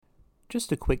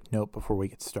Just a quick note before we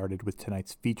get started with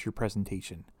tonight's feature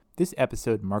presentation. This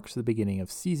episode marks the beginning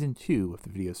of Season 2 of the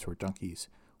Video Store Junkies.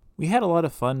 We had a lot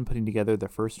of fun putting together the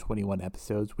first 21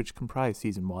 episodes, which comprise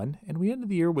Season 1, and we ended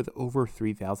the year with over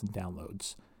 3,000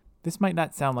 downloads. This might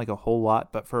not sound like a whole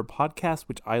lot, but for a podcast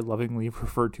which I lovingly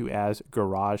refer to as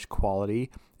garage quality,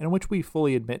 and which we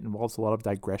fully admit involves a lot of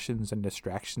digressions and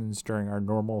distractions during our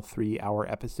normal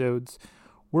 3-hour episodes,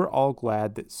 we're all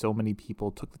glad that so many people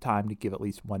took the time to give at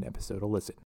least one episode a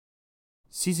listen.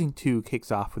 Season 2 kicks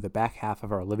off with the back half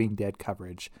of our Living Dead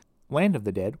coverage, Land of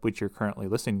the Dead, which you're currently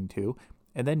listening to,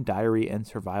 and then Diary and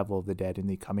Survival of the Dead in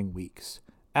the coming weeks.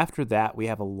 After that, we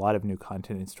have a lot of new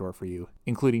content in store for you,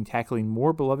 including tackling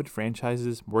more beloved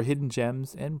franchises, more hidden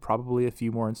gems, and probably a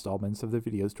few more installments of the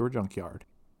Video Store Junkyard.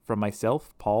 From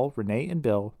myself, Paul, Renee, and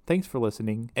Bill, thanks for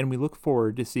listening, and we look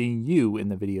forward to seeing you in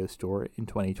the video store in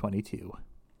 2022.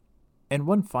 And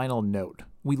one final note,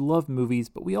 we love movies,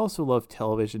 but we also love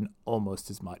television almost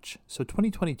as much. So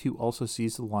 2022 also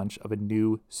sees the launch of a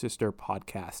new sister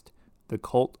podcast, The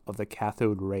Cult of the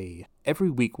Cathode Ray. Every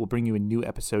week we'll bring you a new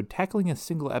episode tackling a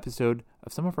single episode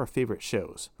of some of our favorite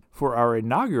shows. For our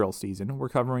inaugural season, we're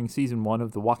covering Season 1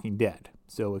 of The Walking Dead.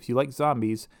 So if you like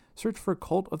zombies, search for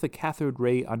Cult of the Cathode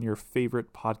Ray on your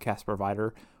favorite podcast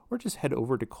provider, or just head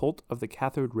over to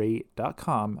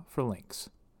cultofthecathedray.com for links.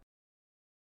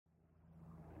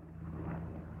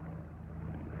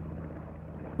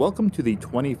 Welcome to the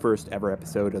 21st ever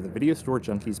episode of the Video Store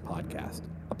Junkies podcast,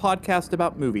 a podcast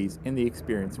about movies and the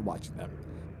experience of watching them.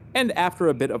 And after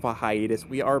a bit of a hiatus,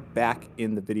 we are back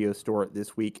in the video store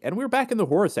this week, and we're back in the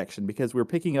horror section because we're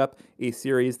picking up a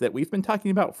series that we've been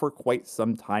talking about for quite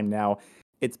some time now.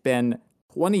 It's been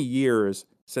 20 years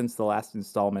since the last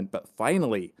installment, but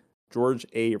finally, George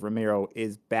A. Romero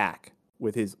is back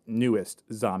with his newest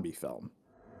zombie film.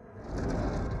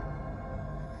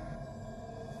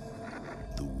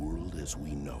 The world as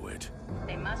we know it,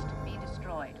 they must be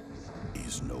destroyed,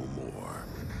 is no more.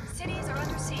 Cities are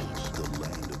under siege. The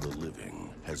land of the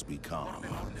living has become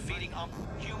feeding on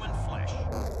human flesh.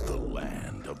 the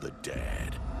land of the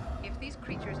dead. If these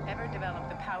creatures ever develop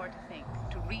the power to think,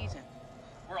 to reason,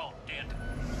 We're all dead.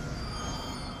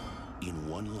 In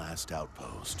one last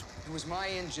outpost, It was my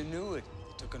ingenuity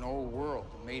that took an old world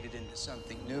and made it into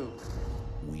something new.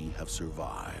 we have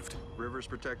survived. Rivers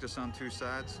protect us on two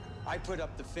sides, I put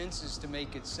up the fences to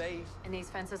make it safe. And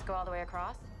these fences go all the way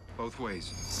across? both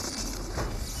ways.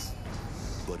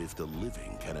 But if the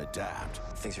living can adapt,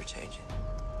 Things are changing.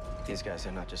 These guys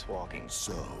are not just walking.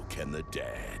 so can the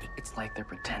dead. It's like they're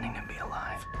pretending to be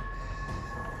alive.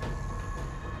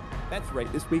 That's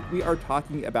right, this week we are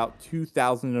talking about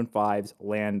 2005's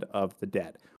Land of the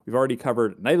Dead. We've already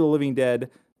covered Night of the Living Dead,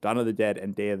 Dawn of the Dead,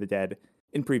 and Day of the Dead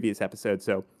in previous episodes,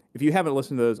 so if you haven't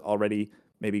listened to those already,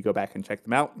 maybe go back and check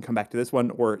them out and come back to this one,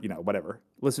 or, whatever.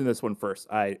 Listen to this one first.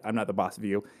 I'm not the boss of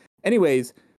you.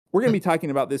 Anyways, we're going to be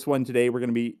talking about this one today. We're going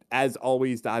to be, as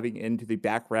always, diving into the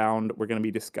background. We're going to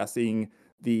be discussing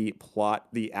the plot,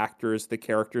 the actors, the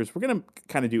characters. We're going to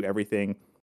kind of do everything.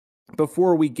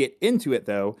 Before we get into it,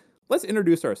 though, let's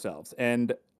introduce ourselves.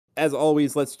 And as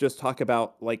always, let's just talk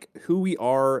about who we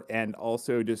are and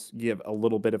also just give a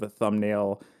little bit of a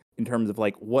thumbnail in terms of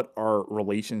what our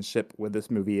relationship with this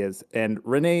movie is. And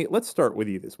Renee, let's start with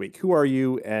you this week. Who are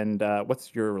you, and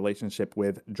what's your relationship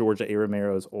with George A.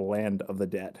 Romero's Land of the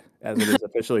Dead, as it is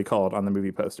officially called on the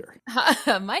movie poster?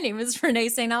 My name is Renee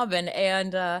St. Aubin,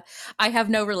 and I have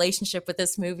no relationship with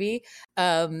this movie.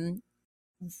 After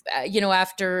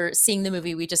seeing the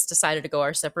movie, we just decided to go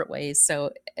our separate ways.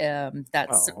 So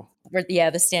that's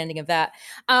the standing of that.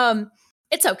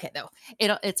 It's okay though.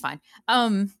 It's fine.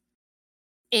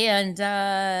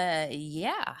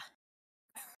 Yeah.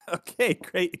 Okay,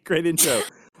 great intro.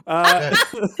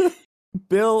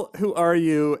 Bill, who are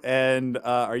you, and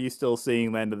are you still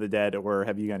seeing Land of the Dead, or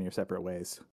have you gone your separate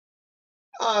ways?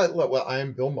 Well,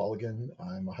 I'm Bill Mulligan.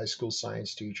 I'm a high school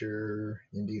science teacher,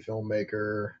 indie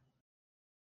filmmaker.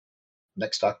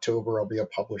 Next October, I'll be a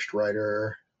published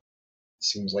writer.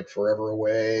 Seems like forever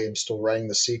away. I'm still writing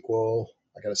the sequel.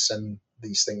 I got to send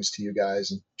these things to you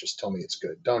guys and just tell me it's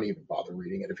good. Don't even bother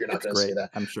reading it if you're not going to say that.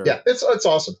 I'm sure. Yeah, it's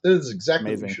awesome. This is exactly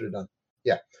Amazing. what we should have done.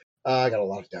 Yeah, I got a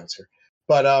lot of doubts here.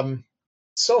 But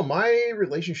so my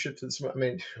relationship to this,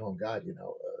 oh God,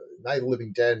 Night of the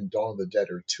Living Dead and Dawn of the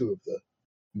Dead are two of the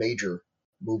major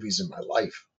movies in my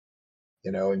life,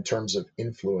 in terms of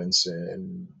influence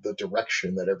and the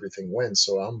direction that everything went.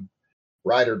 So I'm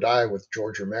ride or die with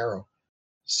George Romero.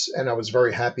 And I was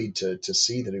very happy to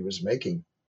see that he was making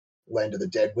Land of the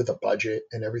Dead with a budget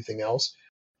and everything else.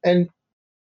 And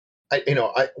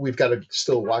we've got to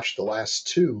still watch the last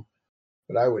two,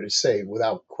 but I would say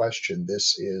without question,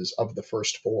 this is of the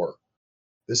first four.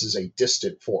 This is a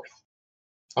distant fourth.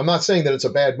 I'm not saying that it's a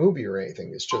bad movie or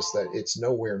anything. It's just that it's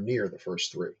nowhere near the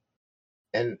first three.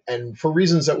 And for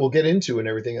reasons that we'll get into and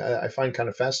everything, I find kind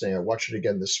of fascinating. I watched it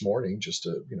again this morning just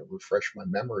to refresh my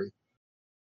memory.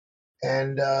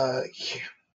 And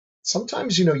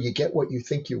sometimes you get what you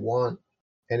think you want,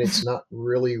 and it's not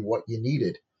really what you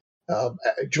needed.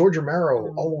 George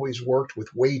Romero always worked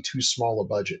with way too small a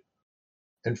budget,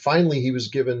 and finally he was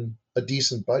given a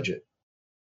decent budget,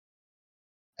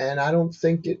 and I don't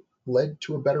think it led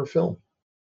to a better film.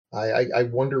 I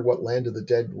wonder what Land of the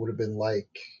Dead would have been like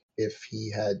if he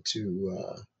had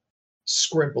to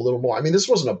scrimp a little more. I mean, this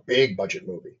wasn't a big budget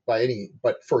movie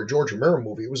but for a George Romero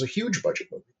movie, it was a huge budget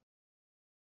movie.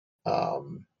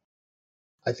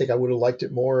 I think I would have liked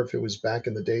it more if it was back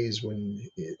in the days when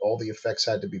all the effects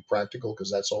had to be practical because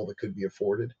that's all that could be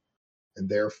afforded, and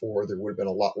therefore there would have been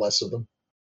a lot less of them.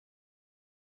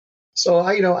 So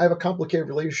I have a complicated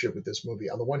relationship with this movie.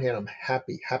 On the one hand, I'm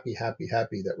happy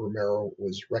that Romero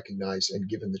was recognized and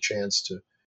given the chance to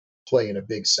play in a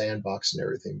big sandbox and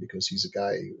everything because he's a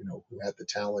guy who had the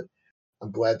talent. I'm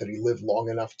glad that he lived long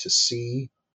enough to see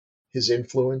his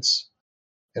influence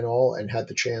and all, and had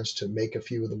the chance to make a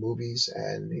few of the movies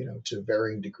and to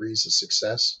varying degrees of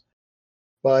success.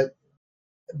 But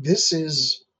this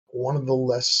is one of the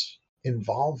less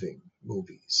involving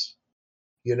movies.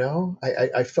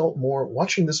 I felt more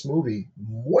watching this movie,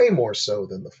 way more so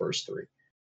than the first three.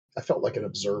 I felt like an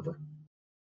observer.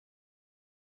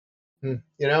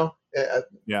 Yeah.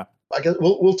 I guess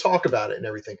we'll talk about it and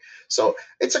everything. So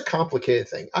it's a complicated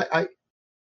thing. I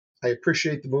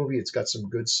appreciate the movie. It's got some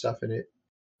good stuff in it,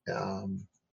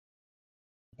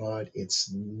 but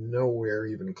it's nowhere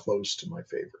even close to my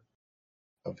favorite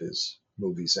of his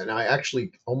movies. And I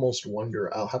actually almost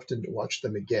wonder. I'll have to watch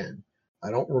them again. I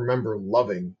don't remember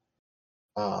loving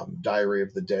Diary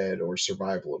of the Dead or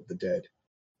Survival of the Dead,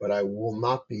 but I will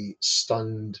not be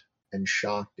stunned and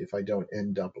shocked if I don't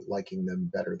end up liking them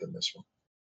better than this one.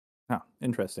 Oh,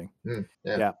 interesting.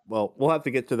 Yeah. Well, we'll have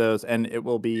to get to those, and it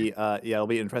will be it'll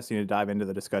be interesting to dive into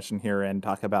the discussion here and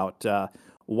talk about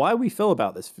why we feel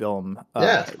about this film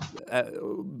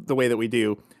the way that we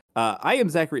do. I am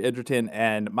Zachary Edgerton,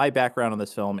 and my background on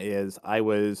this film is I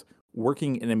was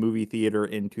working in a movie theater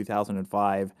in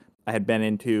 2005. I had been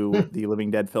into the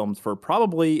Living Dead films for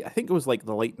probably, I think it was like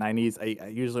the late 90s. I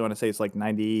usually want to say it's like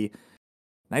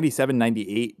 97,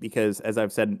 98, because as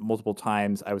I've said multiple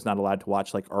times, I was not allowed to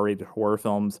watch like R-rated horror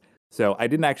films. So I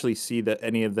didn't actually see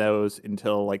any of those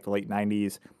until like the late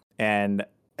 90s. And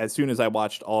as soon as I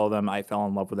watched all of them, I fell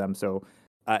in love with them. So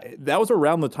that was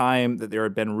around the time that there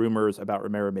had been rumors about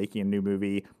Romero making a new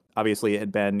movie. Obviously, it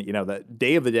had been, the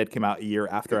Day of the Dead came out a year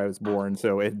after I was born.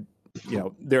 So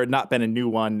there had not been a new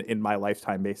one in my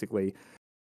lifetime, basically.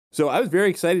 So I was very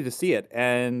excited to see it.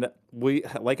 And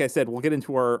like I said, we'll get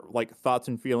into our thoughts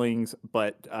and feelings,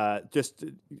 but just,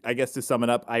 I guess to sum it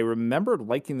up, I remembered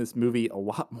liking this movie a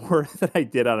lot more than I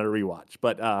did on a rewatch.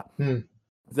 But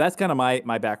that's kind of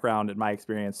my background and my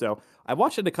experience. So I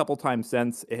watched it a couple times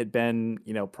since. It had been,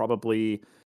 probably,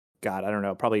 God, I don't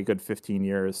know, probably a good 15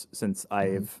 years since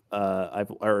I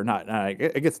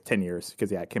guess 10 years,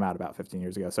 because it came out about 15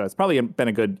 years ago. So it's probably been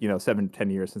a good,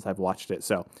 7-10 years since I've watched it.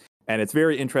 So, and it's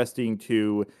very interesting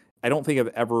I don't think I've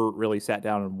ever really sat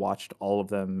down and watched all of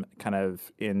them kind of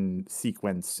in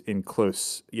sequence, in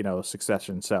close,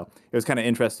 succession. So it was kind of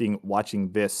interesting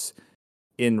watching this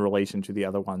in relation to the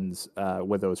other ones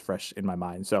with those fresh in my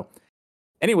mind. So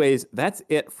anyways, that's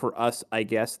it for us, I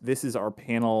guess. This is our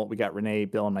panel. We got Renee,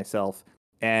 Bill, and myself.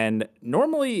 And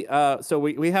normally, so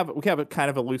we have a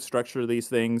kind of a loose structure of these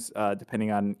things,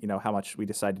 depending on, how much we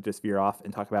decide to just veer off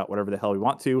and talk about whatever the hell we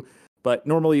want to. But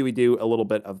normally we do a little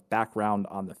bit of background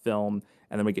on the film,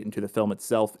 and then we get into the film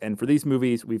itself. And for these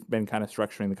movies, we've been kind of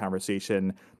structuring the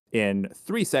conversation in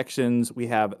 3 sections. We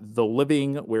have The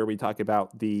Living, where we talk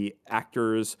about the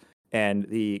actors and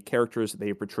the characters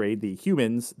they portrayed, the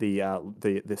humans,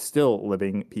 the still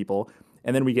living people.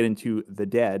 And then we get into The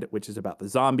Dead, which is about the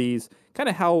zombies, kind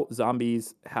of how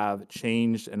zombies have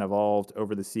changed and evolved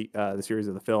over the series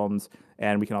of the films.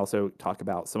 And we can also talk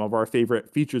about some of our favorite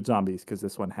featured zombies, because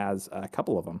this one has a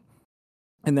couple of them.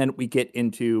 And then we get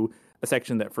into a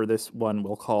section that for this one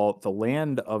we'll call The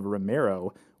Land of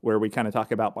Romero, where we kind of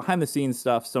talk about behind the scenes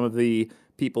stuff, some of the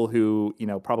people who,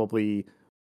 probably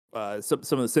some of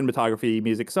the cinematography,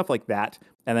 music, stuff like that.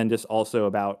 And then just also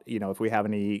about, if we have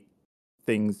any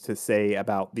things to say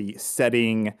about the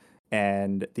setting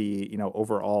and the,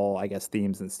 overall, I guess,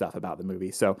 themes and stuff about the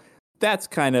movie. So that's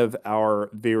kind of our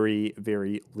very,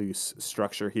 very loose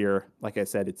structure here. Like I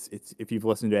said, it's if you've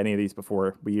listened to any of these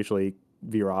before, we usually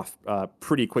veer off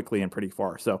pretty quickly and pretty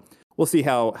far. So we'll see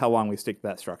how long we stick to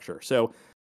that structure. So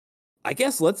I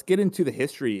guess let's get into the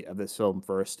history of this film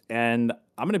first. And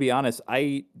I'm going to be honest,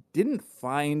 I didn't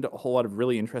find a whole lot of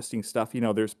really interesting stuff. You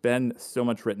know, there's been so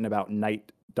much written about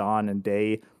night, dawn, and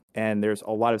day. And there's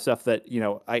a lot of stuff that, you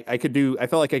know, I could do. I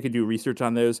felt like I could do research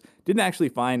on those. Didn't actually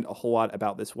find a whole lot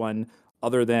about this one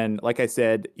other than, like I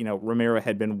said, you know, Romero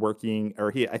had been working,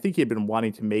 or I think he had been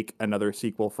wanting to make another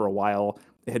sequel for a while.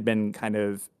 It had been kind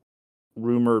of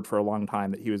rumored for a long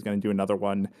time that he was going to do another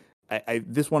one.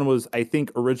 This one was, I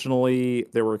think, originally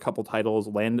there were a couple titles,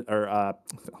 Land of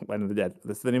the Dead.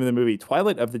 That's the name of the movie.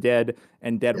 Twilight of the Dead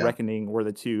and Dead Reckoning were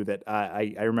the two that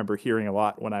I remember hearing a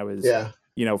lot when I was,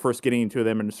 you know, first getting into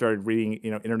them and started reading,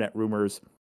 you know, internet rumors.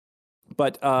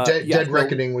 But Dead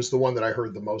Reckoning was the one that I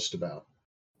heard the most about.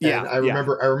 And I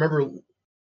remember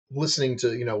listening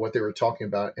to, you know, what they were talking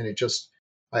about, and it just,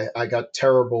 I got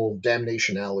terrible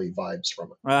Damnation Alley vibes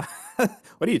from it.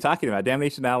 What are you talking about?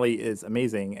 Damnation Alley is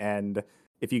amazing, and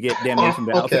if you get Damnation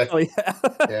Alley,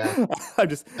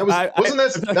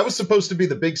 that was supposed to be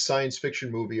the big science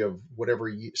fiction movie of whatever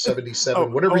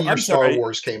 77, whatever year Star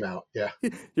Wars came out. Yeah,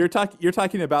 you're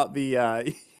talking about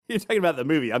the you're talking about the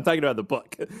movie. I'm talking about the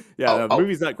book. Yeah, the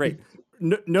movie's not great.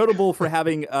 Notable for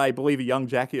having, I believe, a young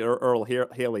Jackie Earl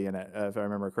Haley in it, if I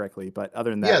remember correctly. But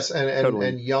other than that, yes,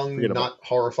 and young, not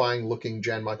horrifying looking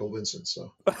Jan Michael Vincent.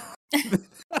 So,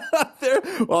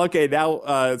 well, okay.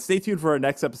 Now, stay tuned for our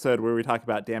next episode where we talk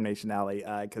about Damnation Alley,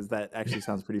 because that actually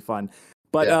sounds pretty fun.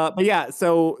 But yeah,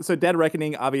 so Dead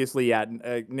Reckoning, obviously,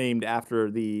 named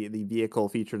after the vehicle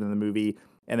featured in the movie.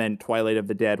 And then Twilight of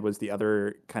the Dead was the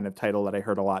other kind of title that I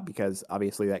heard a lot because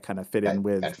obviously that kind of fit in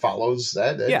with... That follows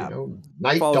that. You know,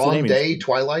 night, dawn, day,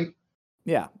 twilight.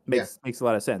 Yeah, makes a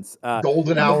lot of sense.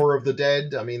 Golden hour of the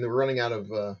dead. I mean, they're running out of...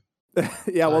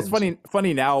 yeah, well, it's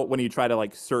funny now when you try to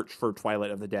like search for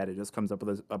Twilight of the Dead, it just comes up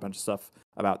with a bunch of stuff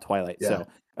about Twilight. Yeah. So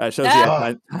it shows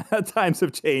you times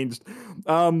have changed.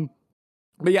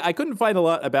 But yeah, I couldn't find a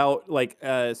lot about like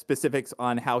specifics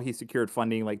on how he secured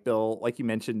funding. Like Bill, like you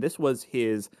mentioned, this was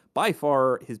by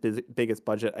far his biggest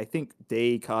budget. I think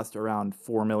Day cost around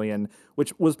 $4 million,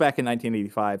 which was back in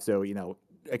 1985. So, you know,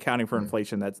 accounting for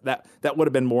inflation, that would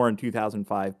have been more in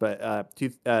 2005, but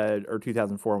or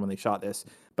 2004 when they shot this.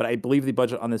 But I believe the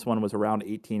budget on this one was around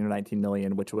 18 or 19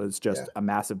 million, which was just a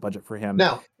massive budget for him.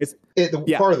 Now,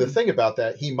 part of the thing about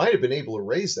that, he might have been able to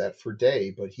raise that for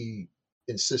Day, but he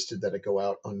insisted that it go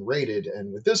out unrated.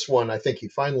 And with this one, I think he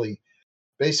finally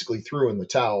basically threw in the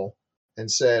towel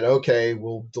and said, okay,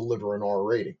 we'll deliver an R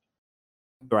rating.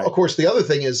 Right. Of course, the other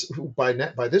thing is by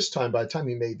the time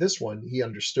he made this one, he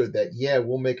understood that,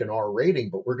 we'll make an R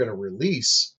rating, but we're going to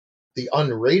release the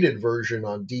unrated version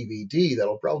on DVD.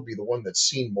 That'll probably be the one that's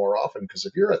seen more often. Because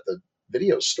if you're at the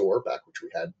video store, which we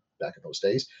had back in those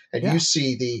days, and you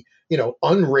see the, you know,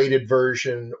 unrated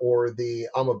version or the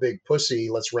I'm a big pussy,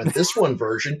 let's rent this one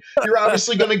version, you're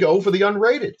obviously going to go for the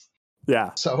unrated.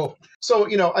 Yeah. So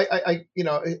you know, I you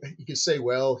know, you can say,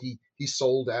 well, he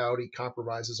sold out, he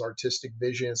compromises artistic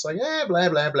vision. It's like, blah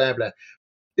blah blah blah.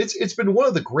 It's been one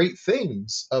of the great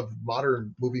things of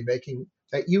modern movie making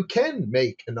that you can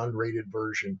make an unrated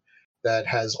version that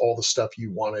has all the stuff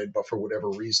you wanted, but for whatever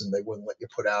reason they wouldn't let you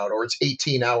put out, or it's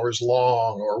 18 hours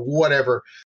long, or whatever,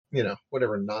 you know,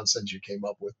 whatever nonsense you came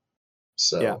up with.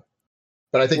 So,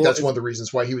 but I think that's one of the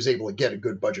reasons why he was able to get a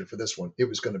good budget for this one. It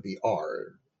was going to be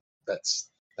R.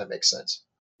 That makes sense.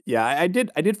 Yeah, I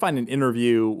did find an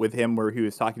interview with him where he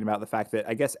was talking about the fact that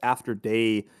I guess after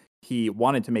Day, he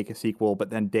wanted to make a sequel, but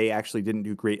then Day actually didn't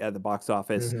do great at the box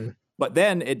office. Mm-hmm. But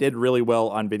then it did really well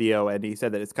on video, and he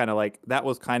said that it's kind of like that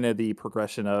was kind of the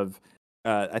progression of.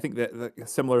 I think that a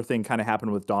similar thing kind of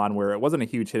happened with Dawn, where it wasn't a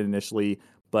huge hit initially,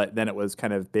 but then it was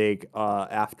kind of big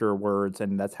afterwards,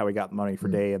 and that's how he got the money for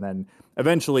Day. And then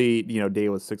eventually, you know, Day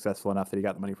was successful enough that he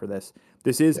got the money for this.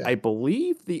 This is, I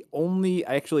believe, the only.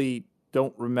 I actually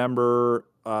don't remember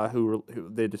who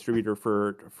the distributor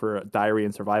for Diary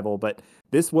and Survival, but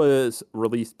this was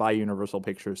released by Universal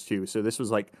Pictures too. So this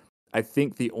was like. I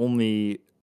think the only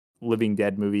Living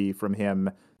Dead movie from him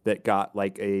that got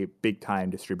like a big time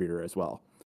distributor as well.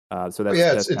 So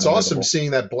that's it's awesome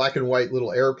seeing that black and white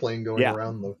little airplane going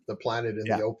around the planet in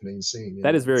the opening scene.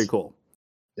 That is very cool.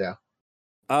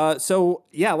 Yeah. So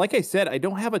yeah, like I said, I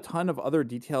don't have a ton of other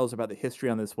details about the history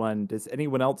on this one. Does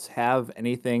anyone else have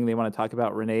anything they want to talk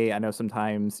about? Renee, I know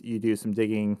sometimes you do some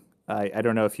digging. I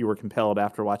don't know if you were compelled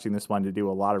after watching this one to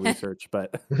do a lot of research,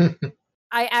 but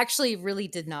I actually really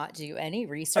did not do any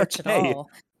research at all.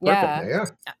 Perfect. Yeah.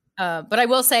 But I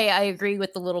will say I agree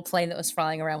with the little plane that was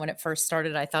flying around when it first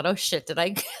started. I thought, oh shit, did I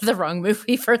get the wrong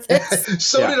movie for this?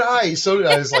 So did I. So did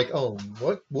I. I was like, oh,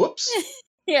 what? Whoops.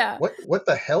 Yeah. What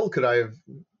the hell could I have,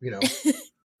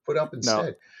 put up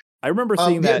instead? I remember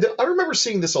seeing that. I remember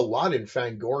seeing this a lot in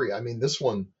Fangoria. I mean, this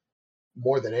one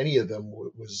more than any of them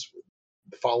was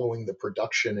following the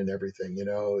production and everything.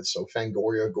 So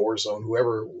Fangoria, Gorezone,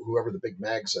 whoever the big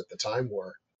mags at the time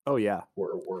were. Oh yeah.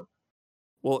 Were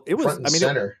well, it was front and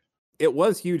center. It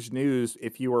was huge news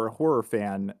if you were a horror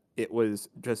fan. It was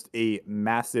just a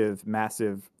massive,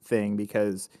 massive thing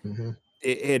because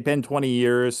it had been 20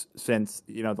 years since,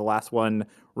 the last one.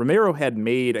 Romero had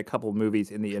made a couple of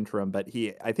movies in the interim, but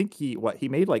he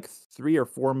made like 3 or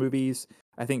 4 movies,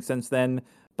 I think, since then,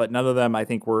 but none of them I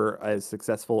think were as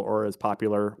successful or as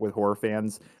popular with horror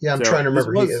fans. Yeah, I'm trying to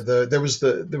remember. There was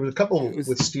a couple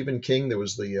with Stephen King. There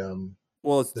was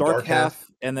it's Dark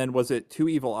Half, and then was it Two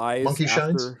Evil Eyes?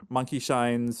 Monkey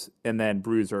Shines, and then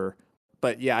Bruiser.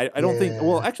 But yeah, I don't think.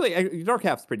 Well, actually, Dark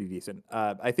Half's pretty decent.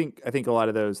 I think a lot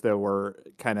of those though were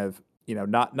kind of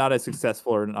not as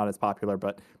successful or not as popular.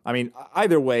 But I mean,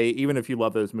 either way, even if you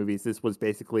love those movies, this was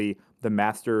basically the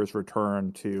master's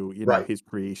return to his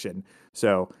creation.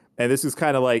 So, and this is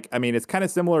kind of like, I mean, it's kind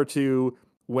of similar to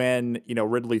when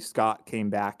Ridley Scott came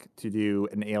back to do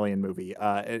an Alien movie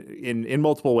in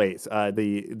multiple ways.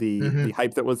 The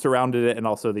hype that was surrounded it, and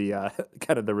also the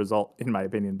kind of the result, in my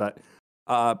opinion. But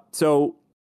so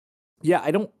yeah,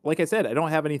 I don't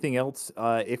have anything else.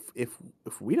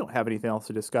 If we don't have anything else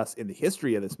to discuss in the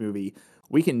history of this movie,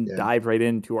 we can dive right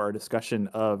into our discussion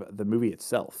of the movie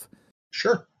itself.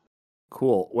 Sure.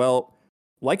 Cool. Well,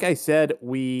 like I said,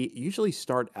 we usually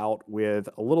start out with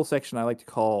a little section I like to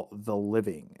call The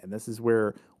Living. And this is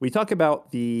where we talk about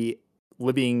the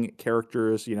living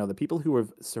characters, the people who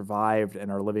have survived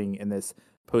and are living in this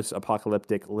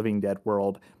post-apocalyptic living dead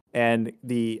world, and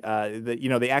the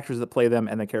actors that play them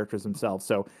and the characters themselves.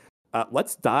 So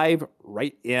let's dive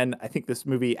right in. I think this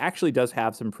movie actually does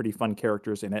have some pretty fun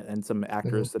characters in it, and some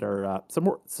actors that are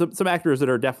some actors that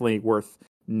are definitely worth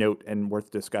note and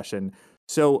worth discussion.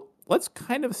 So let's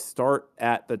kind of start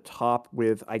at the top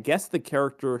with, I guess, the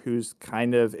character who's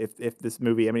kind of, if this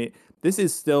movie, I mean, this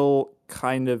is still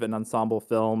kind of an ensemble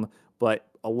film, but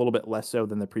a little bit less so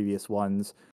than the previous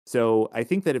ones. So I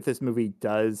think that if this movie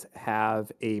does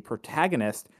have a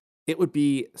protagonist, it would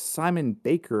be Simon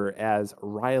Baker as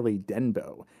Riley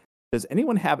Denbo. Does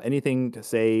anyone have anything to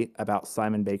say about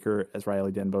Simon Baker as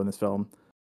Riley Denbo in this film?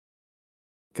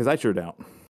 Because I sure don't.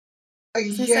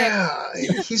 Yeah,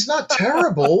 he's not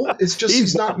terrible. It's just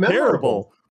he's not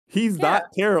memorable. He's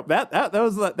not terrible. That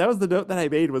was the note that I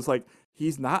made, was like,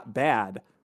 he's not bad.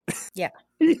 Yeah.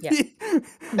 Yeah.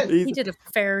 He did a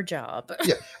fair job.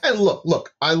 Yeah. And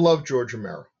look, I love George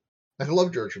Romero. I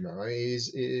mean,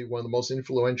 he's one of the most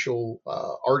influential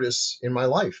artists in my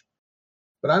life.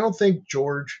 But I don't think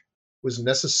George was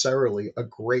necessarily a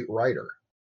great writer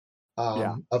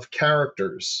of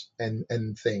characters and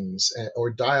things or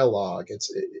dialogue.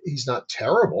 He's not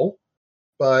terrible,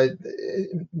 but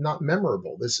not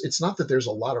memorable. It's not that there's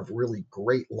a lot of really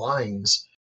great lines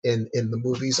in the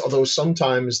movies, although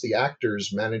sometimes the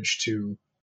actors manage to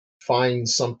find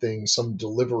some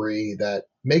delivery that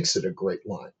makes it a great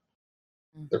line.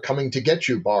 They're coming to get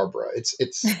you, Barbara.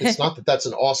 It's not that that's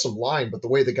an awesome line, but the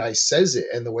way the guy says it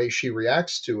and the way she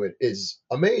reacts to it is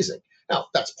amazing. Now,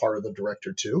 that's part of the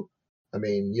director too. I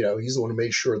mean, he's the one who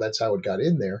made sure that's how it got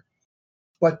in there.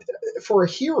 But for a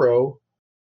hero,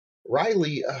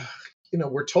 Riley,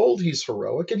 we're told he's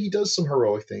heroic, and he does some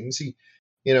heroic things.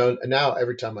 And now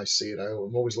every time I see it,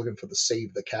 I'm always looking for the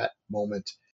save the cat moment.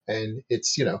 And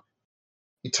it's,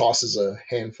 he tosses a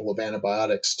handful of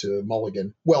antibiotics to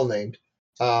Mulligan, well named,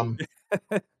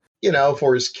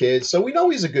 for his kids. So we know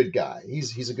he's a good guy.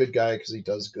 He's a good guy because he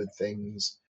does good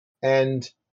things.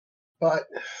 But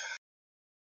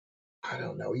I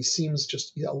don't know. He seems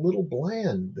just a little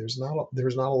bland. There's not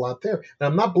a lot there. And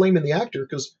I'm not blaming the actor,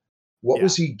 because what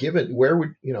was he given? What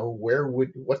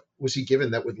was he given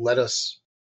that would let us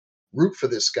root for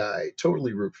this guy?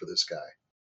 Totally root for this guy.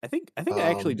 I think I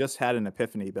actually just had an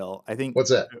epiphany, Bill. I think,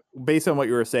 what's that? Based on what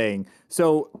you were saying.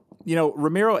 So,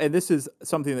 Romero, and this is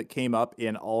something that came up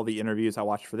in all the interviews I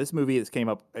watched for this movie. This came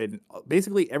up in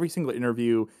basically every single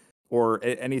interview or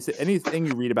anything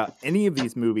you read about any of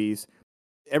these movies.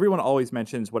 Everyone always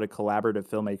mentions what a collaborative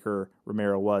filmmaker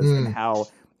Romero was, and how,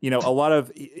 a lot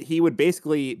of, he would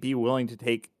basically be willing to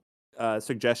take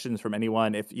suggestions from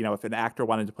anyone if an actor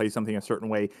wanted to play something a certain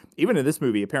way. Even in this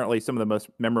movie, apparently some of the most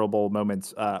memorable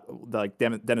moments, like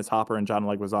Dennis Hopper and John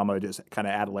Leguizamo just kind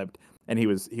of ad-libbed, and he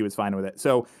was fine with it.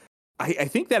 So I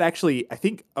think that actually,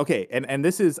 okay, and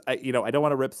this is, you know, I don't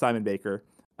want to rip Simon Baker.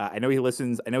 I know he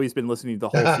listens. I know he's been listening to the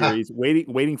whole series,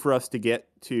 waiting for us to get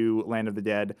to Land of the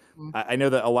Dead. I know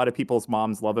that a lot of people's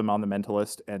moms love him on The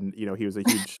Mentalist, and you know he was a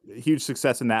huge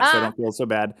success in that, so I don't feel so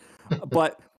bad.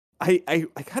 But I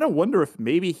kind of wonder if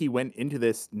maybe he went into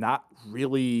this not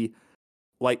really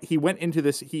like he went into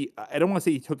this. I don't want to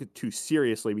say he took it too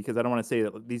seriously, because I don't want to say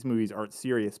that these movies aren't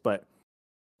serious, but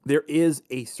there is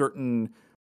a certain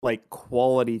like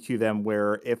quality to them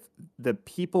where if the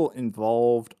people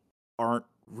involved aren't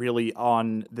really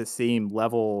on the same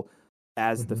level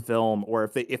as the film, or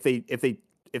if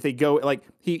they go like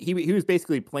he was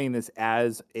basically playing this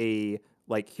as a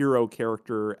like hero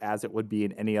character as it would be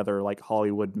in any other like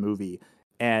Hollywood movie.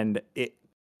 And it,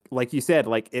 like you said,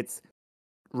 like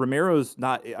Romero's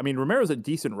a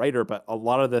decent writer, but a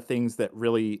lot of the things that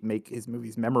really make his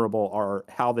movies memorable are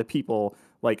how the people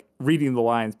like reading the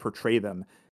lines portray them.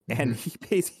 And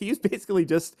he's basically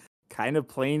just kind of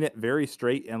playing it very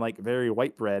straight and like very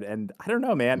white bread. And I don't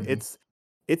know, man, it's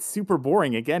super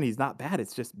boring. Again, he's not bad.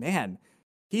 It's just, man,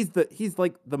 he's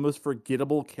like the most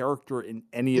forgettable character in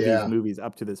any of these movies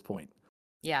up to this point.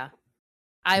 Yeah.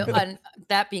 And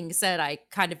that being said, I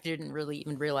kind of didn't really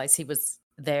even realize he was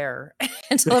there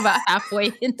until about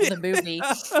halfway into the movie,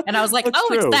 and I was like, That's "Oh,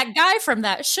 true. it's that guy from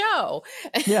that show."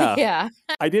 Yeah, yeah.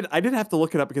 I did have to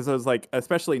look it up, because I was like,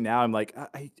 especially now, I'm like,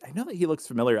 I know that he looks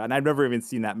familiar, and I've never even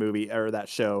seen that movie or that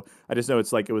show. I just know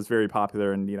it's like it was very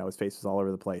popular, and you know his face was all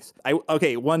over the place.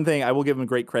 One thing I will give him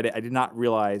great credit. I did not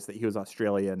realize that he was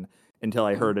Australian until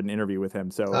I heard an interview with him.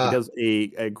 So he does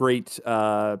a great,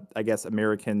 I guess,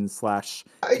 American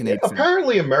 / Canadian.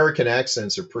 Apparently, American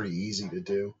accents are pretty easy to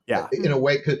do. Yeah. In a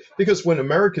way, because when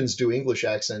Americans do English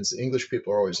accents, English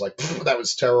people are always like, "That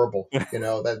was terrible," you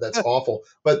know, that's awful.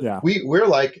 But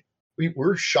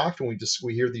we're shocked when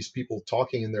we hear these people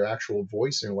talking in their actual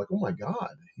voice, and we're like, "Oh my God,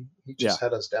 he just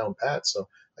had us down pat." So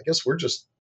I guess we're just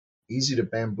easy to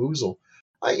bamboozle.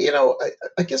 I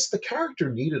guess the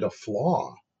character needed a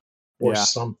flaw or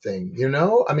something, you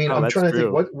know? I mean, I'm trying to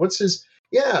think what's his,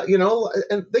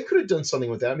 and they could have done something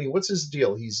with that. I mean, what's his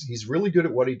deal? He's really good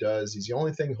at what he does. He's the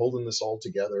only thing holding this all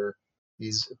together.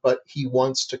 But he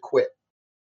wants to quit.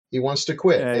 He wants to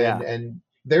quit. And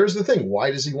there's the thing. Why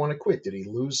does he want to quit? Did he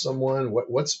lose someone?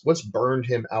 What's burned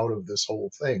him out of this whole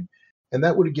thing? And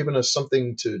that would have given us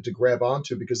something to grab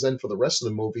onto, because then for the rest of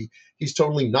the movie, he's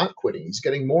totally not quitting. He's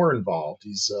getting more involved.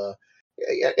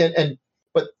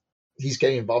 But he's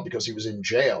getting involved because he was in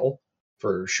jail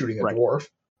for shooting a dwarf,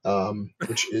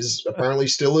 which is apparently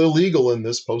still illegal in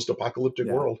this post-apocalyptic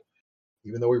world,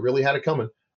 even though we really had it coming.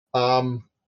 So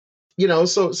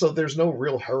there's no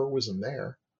real heroism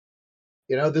there.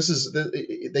 You know,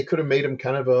 they could have made him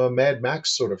kind of a Mad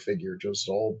Max sort of figure, just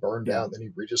all burned out. Then he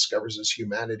rediscovers his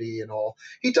humanity and all.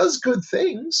 He does good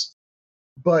things,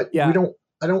 but I don't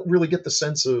really get the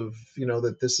sense of,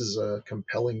 that this is a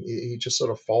compelling. He just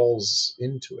sort of falls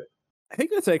into it. I think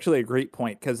that's actually a great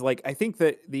point, because like I think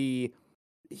that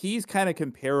he's kind of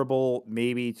comparable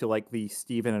maybe to like the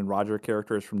Steven and Roger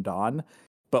characters from Dawn,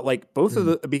 but like both of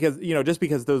the, because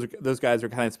because those guys are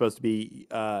kind of supposed to be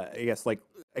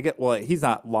he's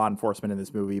not law enforcement in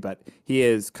this movie, but he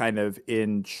is kind of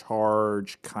in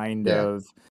charge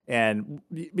of, and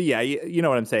you know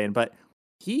what I'm saying. But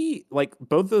he, like,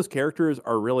 both those characters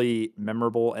are really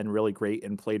memorable and really great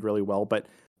and played really well, but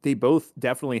they both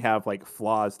definitely have like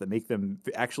flaws that make them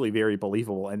actually very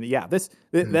believable. And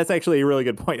that's actually a really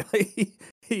good point.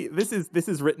 This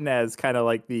is written as kind of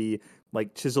like the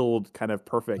like chiseled kind of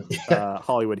perfect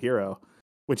Hollywood hero,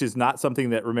 which is not something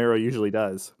that Romero usually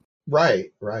does. Right.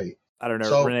 I don't know.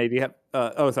 So, Renee, do you have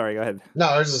sorry, go ahead. No,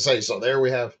 I was just saying, so there we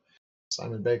have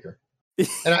Simon Baker.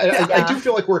 And I do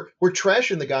feel like we're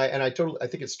trashing the guy, and I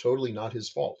think it's totally not his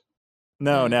fault.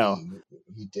 No.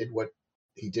 He did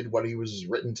what he was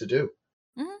written to do.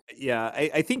 Yeah,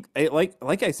 I think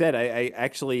like I said, I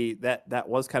actually that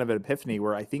was kind of an epiphany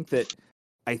where I think that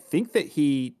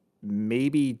he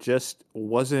maybe just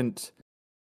wasn't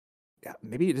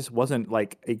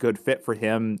like a good fit for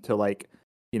him to like,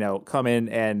 come in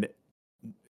and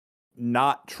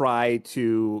not try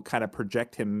to kind of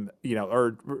project him,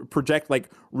 or project like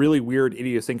really weird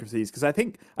idiosyncrasies. Because I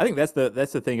think that's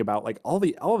the thing about like all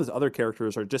of his other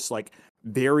characters are just like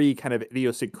very kind of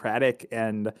idiosyncratic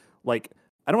and like,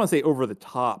 I don't want to say over the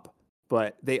top,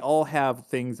 but they all have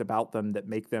things about them that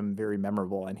make them very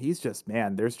memorable. And he's just,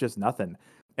 man, there's just nothing.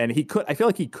 And I feel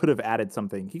like he could have added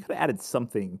something. He could have added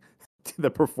something to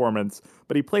the performance,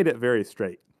 but he played it very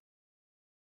straight.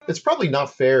 It's probably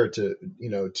not fair to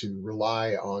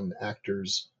rely on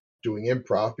actors doing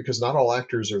improv, because not all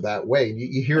actors are that way.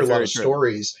 You hear That's a lot very of true.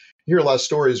 stories. You hear a lot of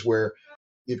stories where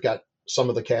you've got some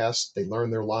of the cast, they learn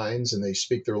their lines and they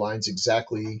speak their lines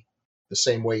exactly the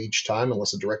same way each time,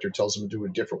 unless the director tells them to do it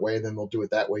a different way, then they'll do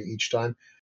it that way each time.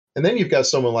 And then you've got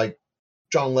someone like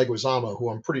John Leguizamo, who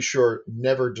I'm pretty sure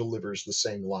never delivers the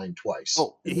same line twice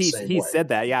Oh, in the same he way. said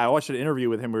that. Yeah, I watched an interview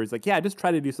with him where he's like, "Yeah, I just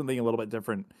try to do something a little bit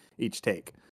different each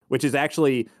take," which is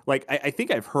actually like I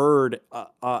think I've heard.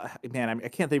 Man, I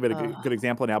can't think of a good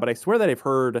example now, but I swear that I've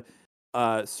heard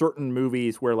certain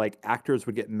movies where like actors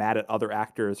would get mad at other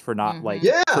actors for not like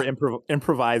Yeah. for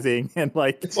improvising and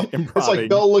like It's like improving.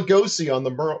 Bela Lugosi on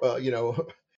the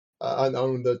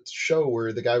on the show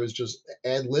where the guy was just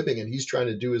ad-libbing and he's trying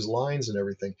to do his lines and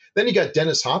everything. Then you got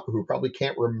Dennis Hopper, who probably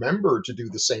can't remember to do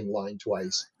the same line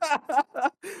twice.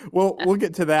 Well, we'll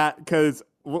get to that because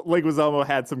Leguizamo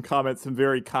had some comments, some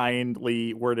very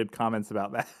kindly worded comments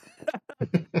about that.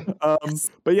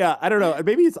 But yeah, I don't know.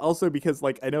 Maybe it's also because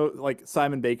like I know like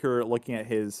Simon Baker, looking at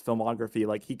his filmography,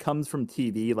 like he comes from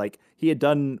TV. Like he had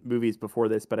done movies before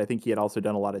this, but I think he had also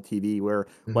done a lot of TV. Where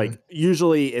like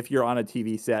usually if you're on a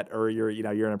TV set or you're in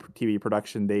a TV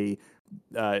production, they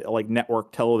like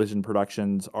network television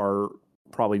productions are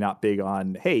probably not big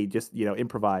on just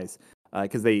improvise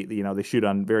because they they shoot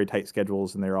on very tight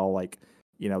schedules and they're all like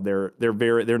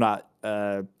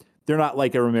they're not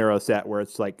like a Romero set where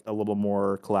it's like a little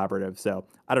more collaborative. So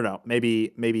I don't know.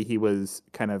 Maybe he was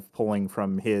kind of pulling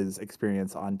from his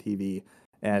experience on TV,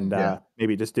 and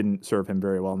maybe it just didn't serve him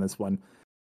very well in this one.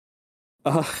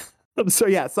 So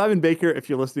yeah, Simon Baker, if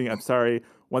you're listening, I'm sorry.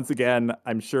 Once again,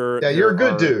 I'm sure. Yeah, you're a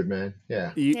good dude, man.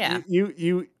 Yeah.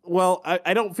 Well,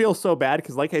 I don't feel so bad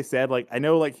because, like I said, like I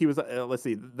know, like he was. Let's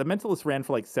see, The Mentalist ran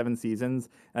for like 7 seasons,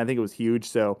 and I think it was huge.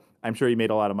 So I'm sure he made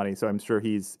a lot of money. So I'm sure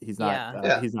he's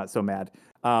not he's not so mad.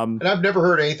 And I've never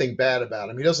heard anything bad about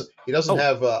him. He doesn't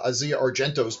have Asia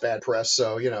Argento's bad press.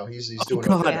 So he's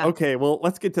doing okay. Okay, well,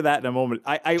 let's get to that in a moment.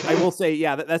 I will say,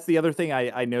 that's the other thing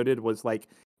I noted was like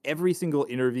every single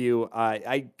interview.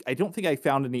 I don't think I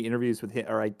found any interviews with him,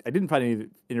 or I didn't find any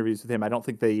interviews with him. I don't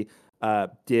think they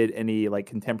did any like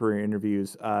contemporary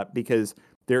interviews because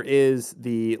there is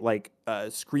the like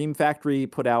Scream Factory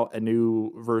put out a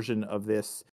new version of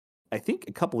this, I think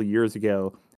a couple of years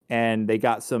ago, and they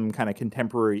got some kind of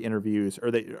contemporary interviews,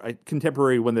 or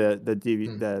contemporary when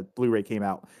the Blu-ray came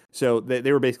out. So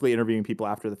they were basically interviewing people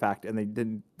after the fact, and they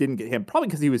didn't get him, probably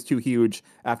because he was too huge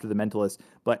after The Mentalist.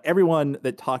 But everyone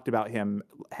that talked about him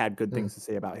had good things to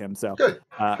say about him. So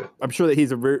I'm sure that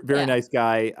he's a very nice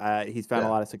guy. He's found a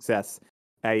lot of success.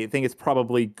 I think it's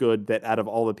probably good that out of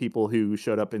all the people who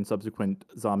showed up in subsequent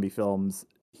zombie films,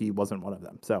 he wasn't one of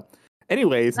them. So.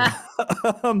 Anyways,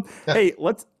 hey,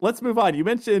 let's move on. You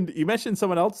mentioned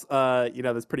someone else,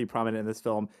 that's pretty prominent in this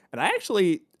film, and I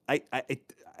actually I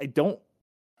don't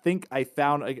think I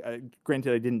found.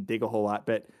 Granted, I didn't dig a whole lot,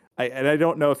 but I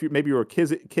don't know if you were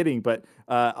kidding, but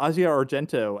Asia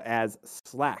Argento as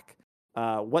Slack.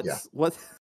 Tell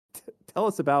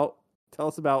us about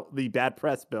the bad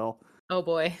press, Bill. Oh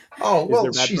boy. Oh well,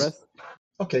 press?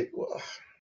 Okay. Well,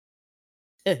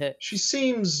 she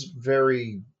seems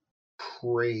very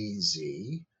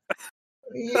crazy,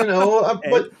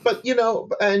 but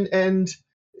and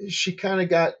she kind of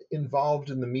got involved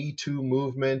in the Me Too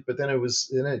movement, but then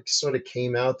it sort of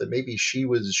came out that maybe she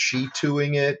was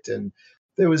she-tooing it, and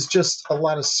there was just a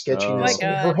lot of sketchiness.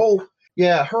 Her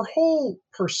whole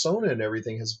persona and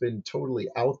everything has been totally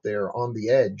out there on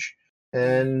the edge,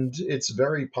 and it's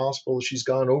very possible she's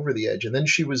gone over the edge. And then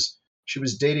she was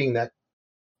dating that.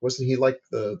 Wasn't he like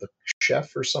the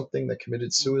chef or something that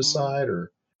committed suicide?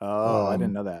 Or I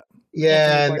didn't know that.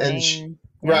 Yeah, and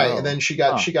then she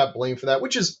got blamed for that,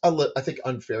 which is I think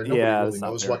unfair. Nobody really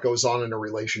knows what goes on in a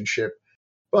relationship,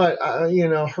 but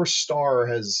her star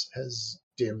has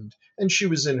dimmed, and she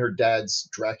was in her dad's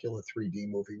Dracula 3D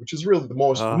movie, which is really the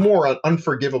more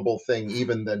unforgivable thing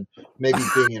even than maybe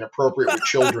being inappropriate with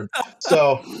children.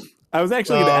 So. I was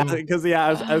actually going to ask because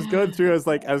I was going through. I was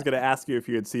going to ask you if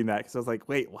you had seen that because I was like,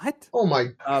 wait, what? Oh my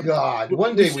God!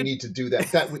 One day we need to do that.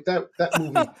 That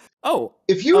movie.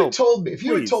 If you had told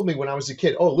me when I was a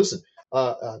kid, listen,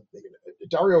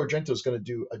 Dario Argento is going to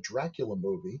do a Dracula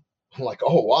movie. I'm like,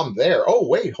 I'm there. Oh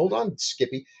wait, hold on,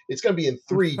 Skippy. It's going to be in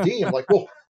 3D. I'm like, well,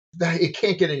 it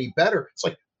can't get any better. It's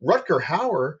like Rutger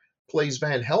Hauer plays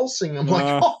Van Helsing. I'm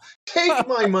like, take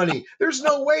my money. There's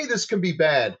no way this can be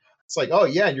bad. It's like, oh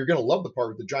yeah, and you're gonna love the part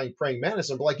with the giant praying mantis.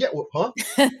 I'm like, yeah, well, huh?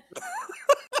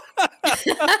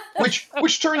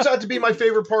 which turns out to be my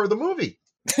favorite part of the movie.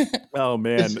 Oh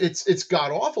man, it's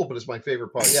god awful, but it's my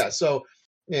favorite part. Yeah, so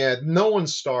Yeah, no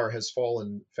one's star has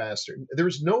fallen faster.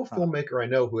 There's no Huh. filmmaker I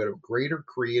know who had a greater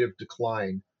creative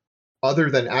decline, other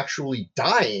than actually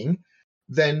dying,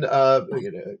 than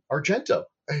Argento.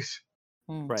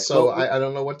 Mm. Right. So Well, I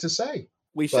don't know what to say.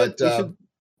 we should But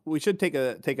we should take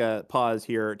a pause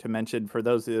here to mention for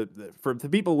those for the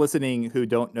people listening who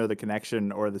don't know the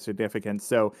connection or the significance.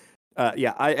 So,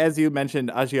 as you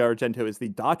mentioned, Asia Argento is the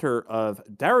daughter of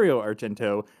Dario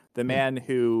Argento, the man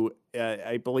who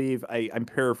I believe I'm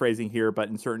paraphrasing here, but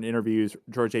in certain interviews,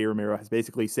 George A. Romero has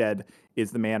basically said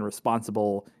is the man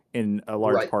responsible in a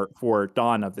large right, part for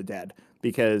Dawn of the Dead,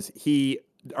 because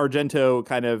Argento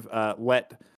kind of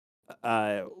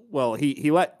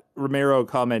he let Romero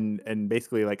come and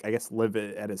basically, like, I guess, live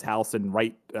at his house and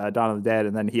write Dawn of the Dead,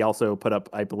 and then he also put up,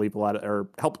 I believe, or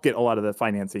helped get a lot of the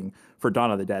financing for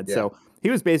Dawn of the Dead. yeah, So he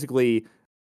was basically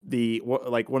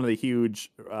one of the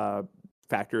huge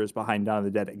factors behind Dawn of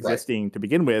the Dead right, existing to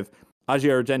begin with. Asia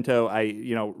Argento,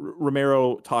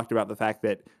 Romero talked about the fact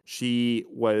that she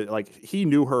was like, he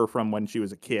knew her from when she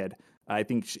was a kid. I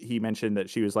think he mentioned that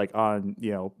she was like on,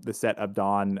 the set of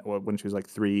Dawn when she was like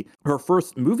 3. Her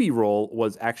first movie role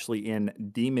was actually in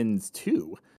Demons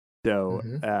 2, so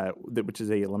hmm which is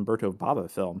a Lamberto Bava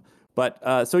film.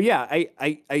 But so yeah,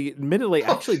 I admittedly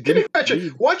Oh, actually can you didn't imagine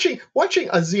read. watching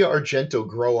Asia Argento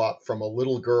grow up from a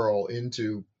little girl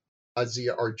into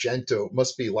Asia Argento?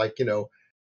 Must be like,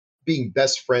 being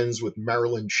best friends with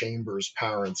Marilyn Chambers'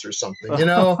 parents or something.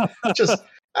 Just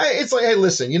it's like, hey,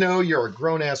 listen, you're a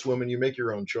grown ass woman, you make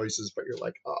your own choices, but you're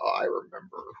like, oh, I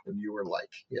remember when you were like,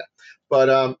 yeah. But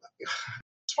as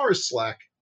far as Slack,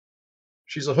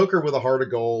 she's a hooker with a heart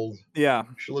of gold. Yeah.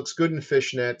 She looks good in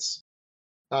fishnets.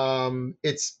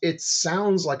 It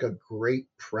sounds like a great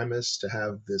premise to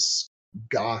have this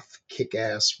goth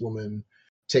kick-ass woman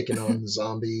taking on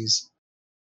zombies.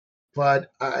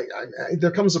 But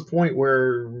there comes a point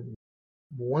where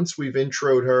once we've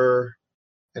introed her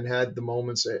and had the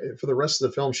moments, for the rest of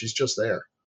the film, she's just there.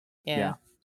 Yeah.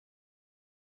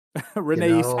 Yeah. Renee,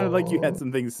 you sounded like you had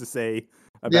some things to say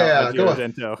about Yeah, Asia go on.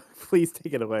 Argento. Please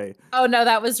take it away. Oh no,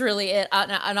 that was really it.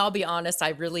 And I'll be honest,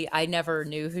 I never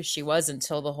knew who she was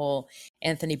until the whole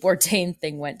Anthony Bourdain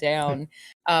thing went down.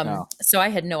 Oh. So I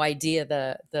had no idea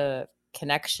the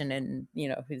connection and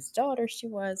whose daughter she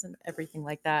was and everything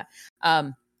like that.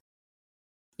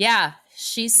 Yeah,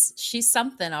 she's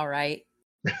something, all right.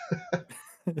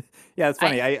 Yeah, it's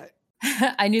funny.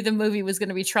 I knew the movie was going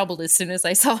to be troubled as soon as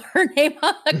I saw her name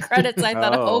on the credits. I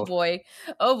thought, oh boy,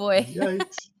 oh boy.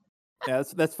 Yikes. Yeah,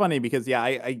 that's funny because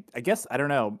I guess I don't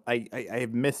know. I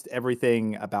have missed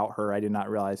everything about her. I did not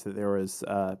realize that there was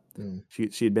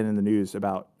she had been in the news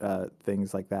about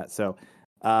things like that. So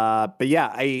but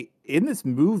yeah, in this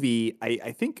movie,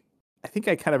 I think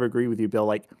I kind of agree with you, Bill.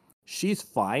 Like, she's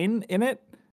fine in it.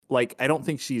 Like, I don't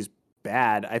think she's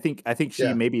bad. I think she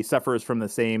Yeah, maybe suffers from the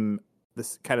same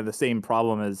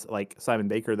problem as like Simon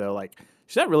Baker, though. Like,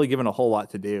 she's not really given a whole lot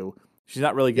to do. She's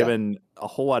not really yeah, given a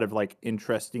whole lot of like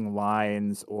interesting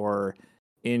lines or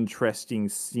interesting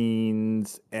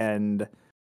scenes. And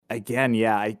again,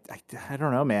 yeah, I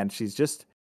don't know, man. She's just,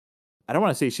 I don't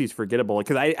want to say she's forgettable,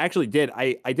 because I actually did.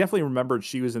 I definitely remembered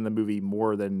she was in the movie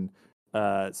more than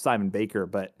Simon Baker,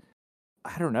 but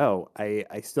I don't know.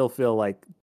 I still feel like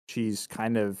she's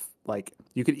kind of like,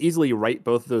 you could easily write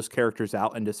both of those characters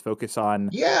out and just focus on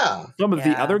yeah. some of the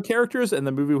Yeah. other characters, and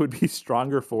the movie would be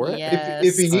stronger for it. If he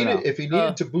Yes. I don't needed know. if he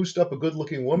needed to boost up a good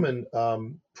looking woman,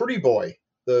 Pretty Boy,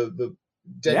 the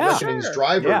Dead Yeah. Reckoning's Sure.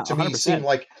 driver, Yeah, to me 100%. seemed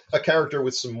like a character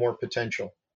with some more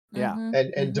potential Yeah.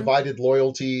 Mhm, and mhm. divided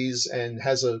loyalties and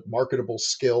has a marketable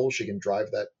skill. She can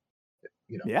drive that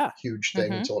Yeah. huge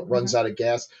thing Mhm, until it runs mhm. out of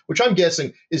gas, which I'm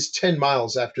guessing is 10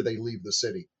 miles after they leave the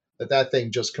city. That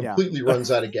thing just Yeah. completely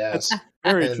runs out of gas, That's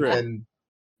very and true. and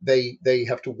they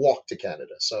have to walk to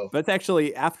Canada. So That's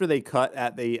actually after they cut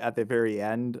at the very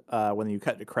end, when you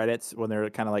cut the credits, when they're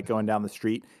kind of like going down the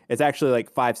street. It's actually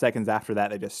like 5 seconds after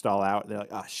that they just stall out. They're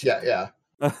like, oh shit, yeah,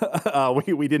 yeah.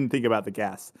 we didn't think about the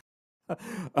gas.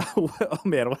 Oh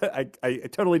man, I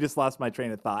totally just lost my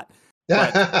train of thought.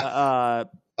 But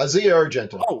Asia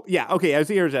Argento. oh yeah, okay, I was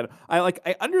here.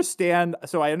 I understand.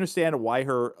 So I understand why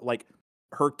her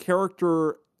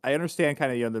character. I understand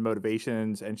kind of the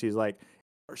motivations, and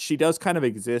she does kind of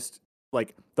exist.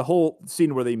 Like, the whole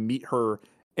scene where they meet her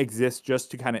exists just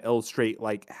to kind of illustrate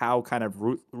like how kind of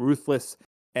ruthless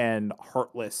and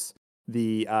heartless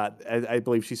I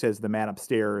believe she says the man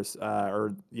upstairs,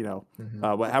 or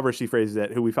however she phrases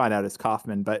it, who we find out is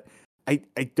Kaufman. But I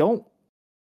don't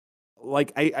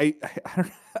like I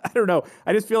don't know.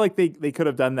 I just feel like they could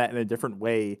have done that in a different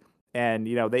way. And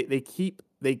they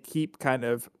keep kind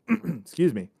of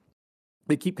excuse me.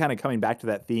 they keep kind of coming back to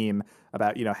that theme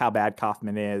about, how bad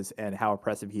Kaufman is and how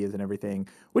oppressive he is and everything,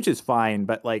 which is fine.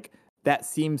 But like, that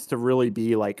seems to really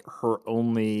be like her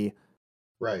only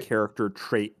character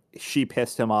trait. She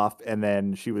pissed him off and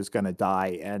then she was going to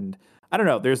die. And I don't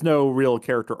know, there's no real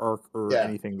character arc or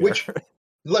anything there. Which,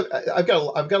 look, I've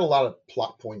got a lot of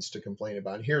plot points to complain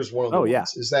about. And here's one of the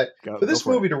ones is that for this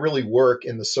movie to really work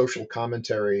in the social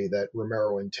commentary that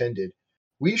Romero intended,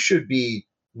 we should be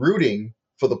rooting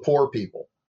for the poor people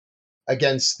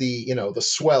against the, the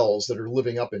swells that are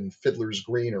living up in Fiddler's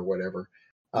Green or whatever.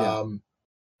 Yeah.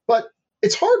 But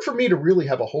it's hard for me to really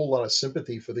have a whole lot of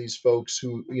sympathy for these folks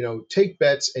who, take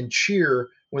bets and cheer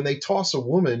when they toss a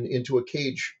woman into a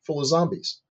cage full of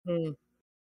zombies. Mm.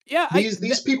 Yeah,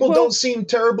 these people don't seem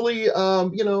terribly,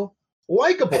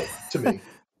 likable to me.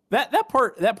 That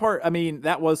part. I mean,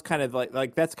 that was kind of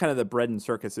like that's kind of the bread and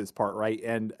circuses part, right?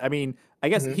 And I mean, I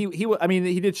guess he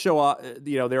did show up.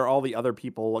 There are all the other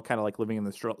people kind of like living in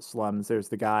the slums. There's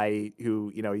the guy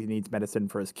who he needs medicine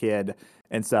for his kid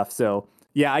and stuff. So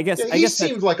yeah, I guess he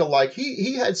seemed like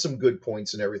he had some good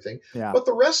points and everything. Yeah, but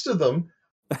the rest of them.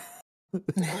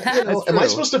 Am I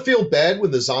supposed to feel bad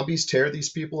when the zombies tear these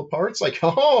people apart? It's like,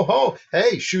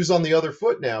 hey, shoes on the other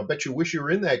foot now. Bet you wish you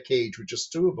were in that cage with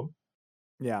just two of them.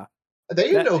 Yeah. They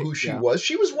didn't know who she was.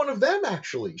 She was one of them,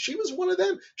 actually. She was one of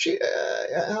them.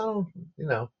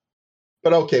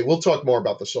 But okay, we'll talk more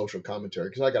about the social commentary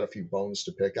because I got a few bones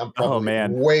to pick. I'm probably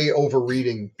way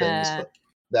overreading things, but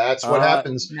that's what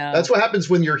happens. No. That's what happens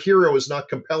when your hero is not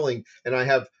compelling and I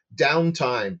have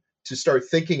downtime to start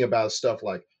thinking about stuff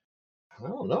like, I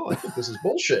don't know. I think this is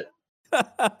bullshit.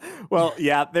 Well,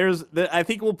 yeah, I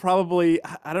think we'll probably,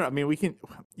 I don't know. I mean, we can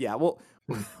do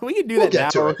that now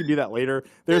or we can do that later.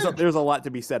 There's a lot to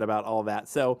be said about all that.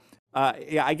 So,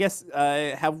 I guess,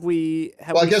 I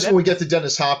guess when we get to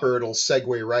Dennis Hopper, it'll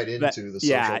segue right into the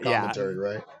social commentary,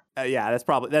 right?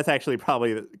 That's actually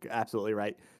probably absolutely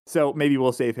right. So maybe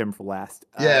we'll save him for last.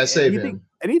 Save him.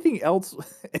 Anything else?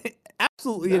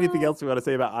 Absolutely anything else we want to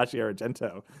say about Asia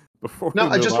Argento?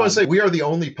 I just want to say we are the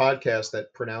only podcast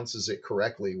that pronounces it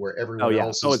correctly, where everyone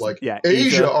else is like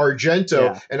Asia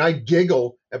Argento, and I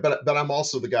giggle, but I'm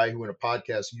also the guy who in a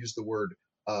podcast used the word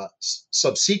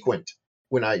subsequent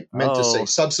when I meant to say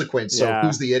subsequent. So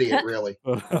who's the idiot, really?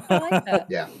 I like that.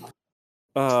 Yeah.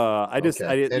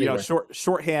 Anyway.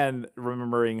 Shorthand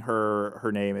remembering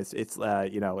her name is it's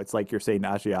like you're saying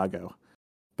Asiago,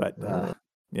 but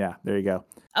yeah, there you go.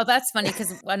 Oh, that's funny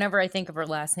because whenever I think of her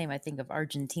last name, I think of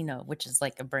Argentino, which is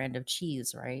like a brand of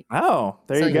cheese, right? Oh,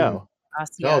 there you go.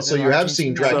 Asiago, so you have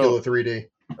seen Dracula 3D.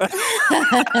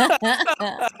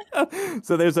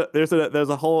 So there's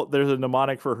a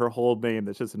mnemonic for her whole name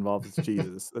that just involves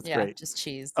cheeses. That's great. Just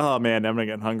cheese. Oh man, I'm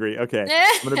getting hungry. Okay.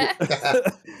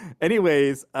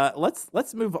 Anyways,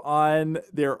 let's move on.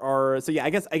 I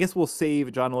guess we'll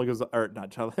save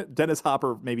Dennis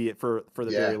Hopper maybe for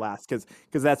the very last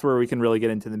because that's where we can really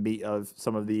get into the meat of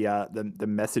some of the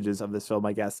messages of this film,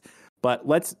 I guess. But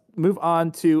let's move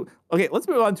on to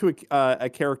a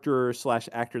character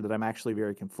 / actor that I'm actually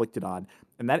very conflicted on,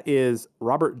 and that is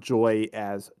Robert Joy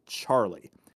as Charlie.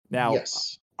 Now,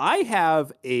 I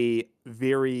have a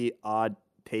very odd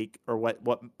take, or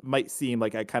what might seem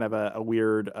like a kind of a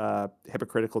weird,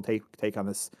 hypocritical take on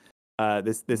this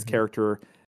character.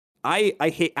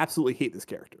 I absolutely hate this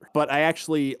character, but I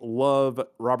actually love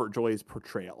Robert Joy's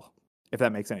portrayal, if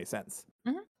that makes any sense.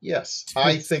 Mm-hmm. Yes,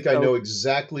 I think I know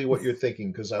exactly what you're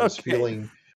thinking because I was feeling.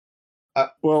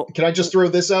 Can I just throw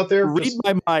this out there? Read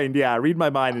my mind. Yeah, read my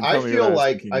mind. And tell me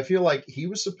what I feel like he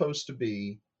was supposed to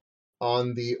be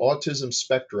on the autism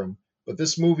spectrum, but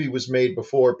this movie was made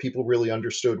before people really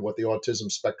understood what the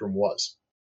autism spectrum was.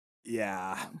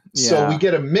 Yeah. So we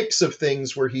get a mix of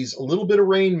things where he's a little bit of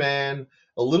Rain Man,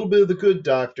 a little bit of the Good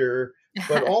Doctor,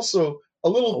 but also a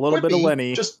little quippy, bit of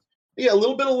Lenny. A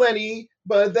little bit of Lenny,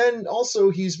 but then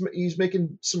also he's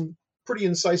making some pretty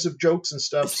incisive jokes and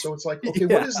stuff. So it's like, okay,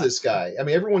 what is this guy? I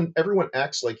mean, everyone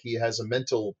acts like he has a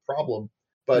mental problem,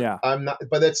 but I'm not.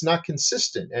 But that's not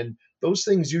consistent, and those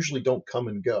things usually don't come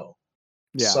and go.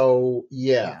 Yeah. So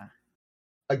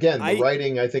again, the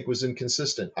writing I think was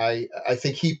inconsistent. I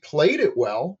think he played it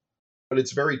well, but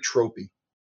it's very tropey.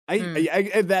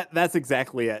 That's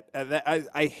exactly it.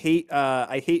 I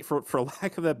hate for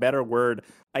lack of a better word,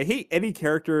 I hate any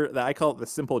character that I call it the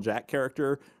simple Jack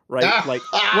character, right?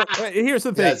 Here's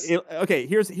the thing.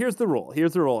 Yes. Here's the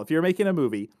rule. If you're making a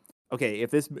movie,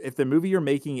 if the movie you're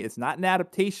making is not an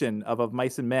adaptation of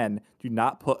Mice and Men, do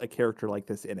not put a character like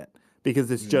this in it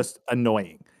because it's just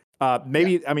annoying.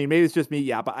 Maybe I mean maybe it's just me,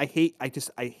 yeah. But I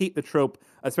hate the trope,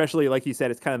 especially like you said.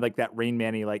 It's kind of like that Rain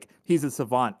Man-y, like he's a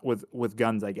savant with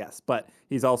guns, I guess, but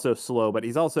he's also slow. But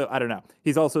he's also, I don't know,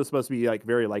 he's also supposed to be like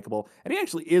very likable, and he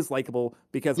actually is likable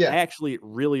because I actually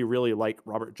really really like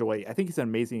Robert Joy. I think he's an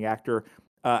amazing actor.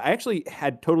 I actually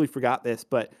had totally forgot this,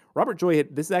 but Robert Joy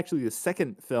this is actually the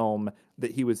second film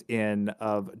that he was in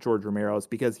of George Romero's,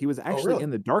 because he was actually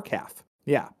in The Dark Half.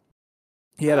 Yeah,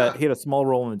 he had a small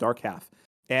role in The Dark Half.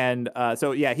 And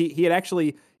so yeah, he had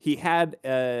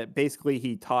basically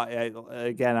he taught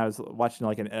again. I was watching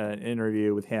like an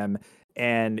interview with him,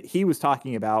 and he was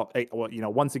talking about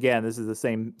once again, this is the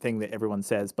same thing that everyone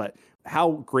says, but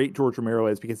how great George Romero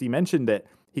is, because he mentioned that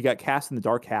he got cast in The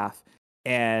Dark Half,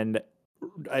 and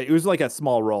it was like a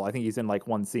small role. I think he's in like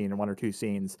one or two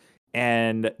scenes.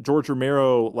 And George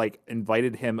Romero like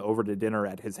invited him over to dinner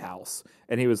at his house,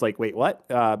 and he was like, "Wait, what?"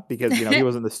 Because he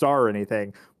wasn't the star or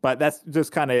anything. But that's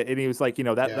just kind of, and he was like,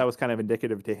 that was kind of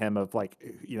indicative to him of like,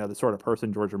 the sort of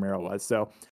person George Romero was.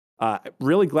 So,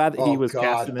 really glad that he was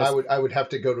cast in this. I would have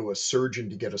to go to a surgeon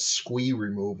to get a squee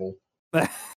removal.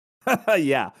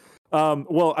 Yeah.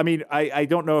 Well, I mean, I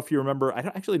don't know if you remember. I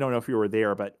don't know if you were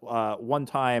there, but one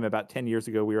time about 10 years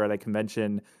ago, we were at a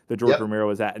convention that George Romero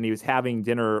was at, and he was having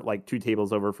dinner like 2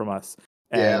 tables over from us.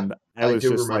 And I was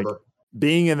just remember. Like,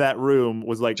 being in that room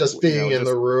was like, just being in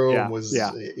the room was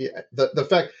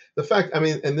the fact. I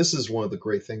mean, and this is one of the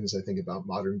great things I think about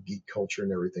modern geek culture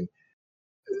and everything.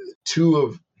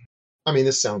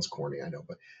 This sounds corny, I know,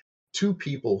 but 2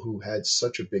 people who had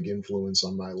such a big influence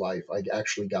on my life, I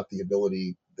actually got the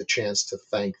chance to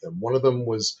thank them. One of them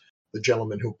was the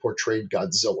gentleman who portrayed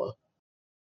Godzilla,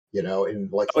 in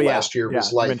like the last year of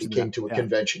his life. He came to a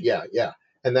convention. Yeah.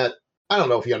 And that, I don't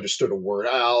know if he understood a word.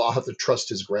 I'll have to trust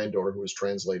his granddaughter who was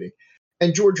translating.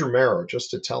 And George Romero,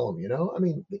 just to tell him,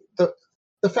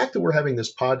 the fact that we're having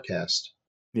this podcast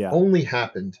only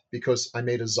happened because I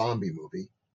made a zombie movie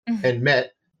and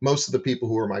met most of the people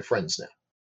who are my friends now.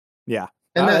 Yeah.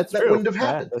 And that wouldn't have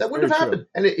happened. That wouldn't have happened.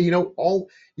 And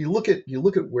you look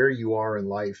at where you are in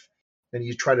life, and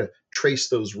you try to trace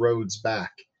those roads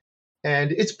back.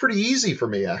 And it's pretty easy for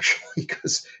me, actually,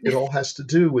 because it all has to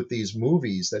do with these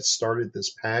movies that started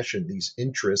this passion, these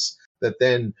interests that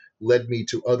then led me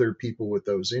to other people with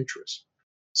those interests.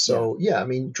 So I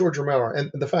mean, George Romero,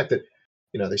 and the fact that,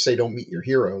 they say don't meet your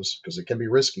heroes because it can be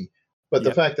risky. But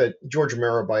the fact that George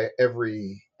Romero, by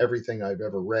everything I've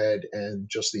ever read, and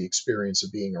just the experience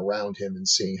of being around him and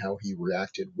seeing how he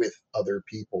reacted with other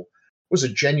people, was a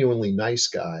genuinely nice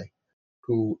guy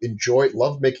who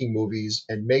loved making movies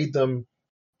and made them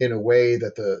in a way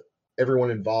that everyone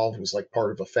involved was like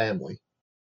part of a family,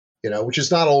 which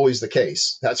is not always the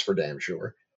case. That's for damn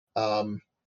sure.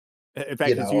 In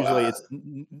fact, it's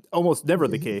almost never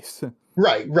the case.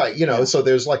 Right. So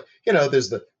there's there's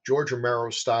the George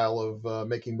Romero style of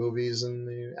making movies and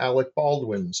the Alec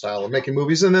Baldwin style of making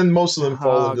movies, and then most of them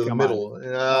fall into the middle.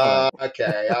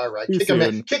 Okay, all right.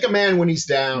 Kick a man when he's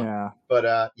down. Yeah. But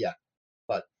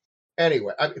But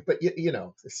anyway,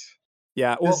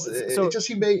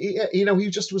 he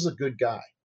just was a good guy,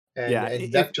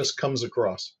 and that just comes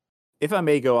across. If I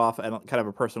may go off on kind of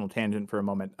a personal tangent for a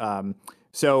moment.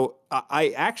 So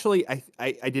I actually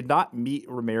did not meet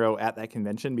Romero at that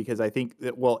convention, because I think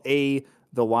that,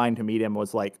 the line to meet him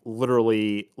was like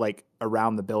literally like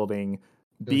around the building.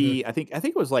 B, I think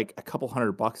it was like a couple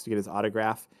 $100 to get his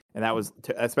autograph, and that was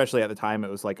especially at the time, it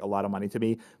was like a lot of money to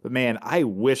me. But man, I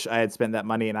wish I had spent that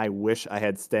money, and I wish I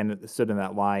had stood in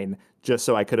that line just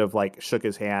so I could have like shook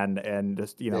his hand and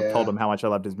just told him how much I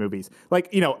loved his movies.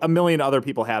 Like a million other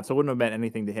people have, so it wouldn't have meant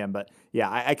anything to him. But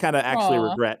yeah, I kind of actually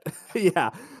regret. Yeah,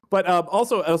 but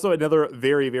also another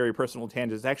very very personal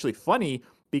tangent. It's actually funny,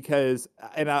 because,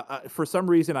 and for some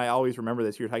reason, I always remember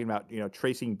this. You're talking about,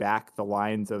 tracing back the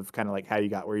lines of kind of like how you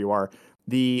got where you are.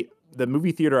 The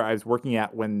movie theater I was working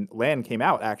at when Land came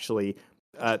out, actually,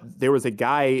 there was a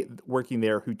guy working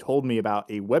there who told me about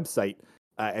a website.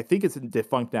 I think it's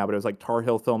defunct now, but it was like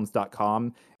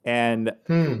tarhillfilms.com, and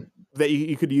that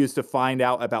you could use to find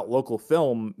out about local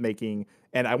film making.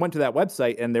 And I went to that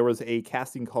website, and there was a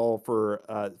casting call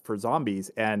for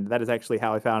zombies, and that is actually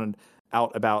how I found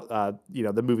out about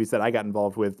the movies that I got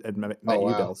involved with and met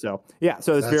you, Bill. So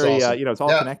so it's very awesome. It's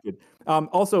all connected.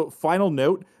 Also, final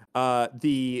note: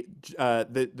 the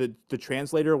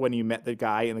translator, when you met the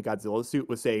guy in the Godzilla suit,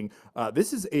 was saying,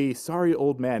 "This is a sorry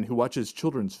old man who watches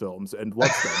children's films and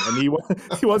loves them, and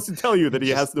he wants to tell you that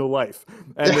he has no life."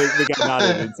 And the guy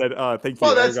nodded and said, "Thank you."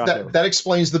 Well, that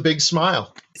explains the big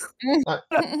smile.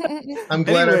 I'm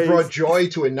glad I brought joy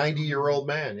to a 90-year-old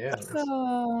man. Yeah.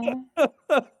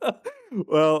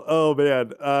 Well, oh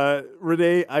man,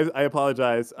 Renee, I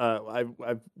apologize.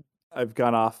 I've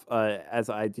gone off as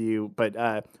I do,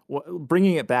 but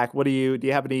bringing it back, do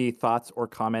you have any thoughts or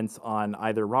comments on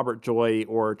either Robert Joy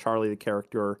or Charlie the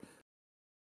character?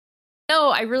 No,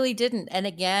 I really didn't. And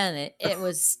again, it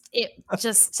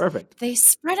just Perfect. they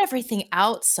spread everything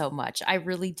out so much. I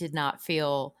really did not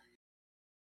feel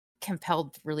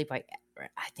compelled really by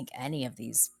I think any of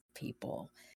these people.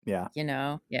 Yeah.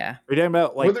 Yeah. Are you talking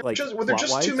about were there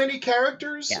just too many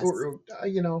characters, Yes. or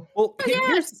Well,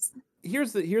 Yes.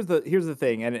 here's the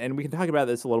thing, and we can talk about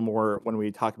this a little more when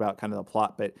we talk about kind of the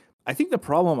plot. But I think the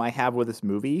problem I have with this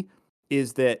movie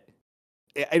is that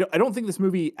I don't think this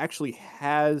movie actually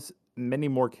has many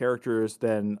more characters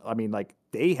than, I mean, like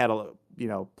they had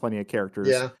plenty of characters.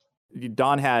 Yeah.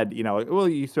 Don had, well,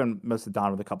 you spend most of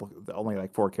Don with only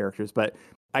like 4 characters, but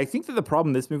I think that the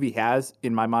problem this movie has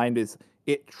in my mind is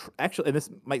actually, and this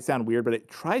might sound weird, but it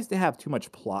tries to have too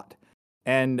much plot.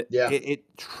 And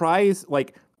it tries,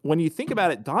 like, when you think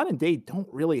about it, Don and Day don't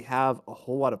really have a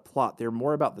whole lot of plot. They're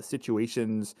more about the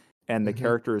situations and the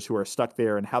characters who are stuck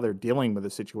there and how they're dealing with the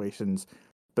situations.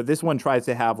 But this one tries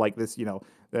to have like this,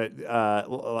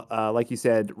 like you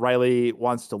said, Riley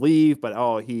wants to leave,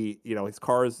 but his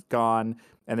car's gone,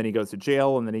 and then he goes to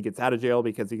jail, and then he gets out of jail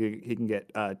because he can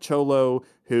get Cholo,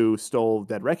 who stole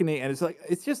Dead Reckoning, and it's like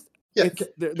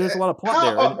there's a lot of plot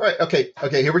there. All right, okay,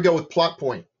 here we go with plot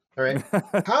point. All right,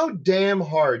 how damn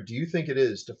hard do you think it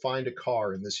is to find a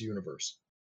car in this universe?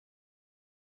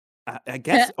 I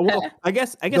guess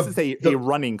it's a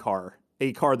running car.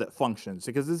 A car that functions,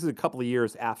 because this is a couple of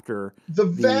years after the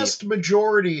vast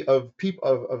majority of people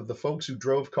of the folks who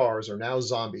drove cars are now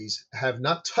zombies, have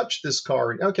not touched this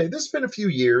car. Okay, this has been a few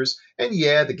years, and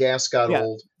the gas got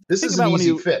old. This is an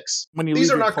easy fix. These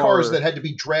are not cars that had to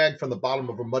be dragged from the bottom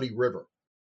of a muddy river.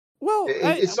 Well,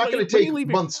 it's not going to take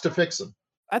months to fix them.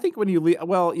 I think when you leave,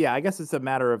 I guess it's a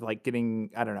matter of like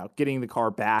getting the car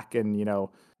back, and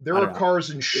there are cars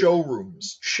in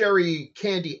showrooms, cherry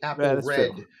candy apple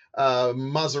red. True.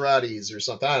 Maseratis or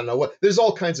something. I don't know what. There's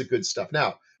all kinds of good stuff.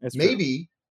 Now, maybe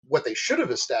what they should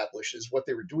have established is what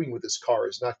they were doing with this car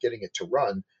is not getting it to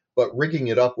run, but rigging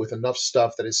it up with enough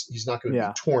stuff that he's not going to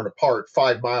be torn apart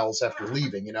 5 miles after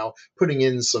leaving. Putting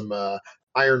in some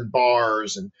iron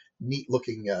bars and neat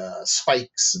looking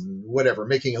spikes and whatever,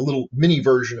 making a little mini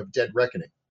version of Dead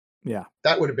Reckoning. Yeah,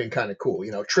 that would have been kind of cool.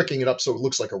 Tricking it up so it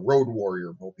looks like a Road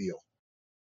Warrior mobile,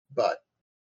 but.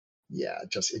 Yeah,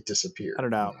 it disappeared. I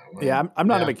don't know. I'm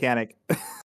not a mechanic.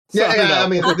 I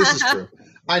mean, this is true.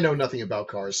 I know nothing about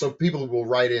cars, so people will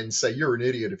write in and say, "You're an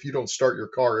idiot if you don't start your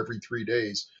car every 3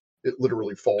 days. It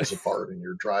literally falls apart in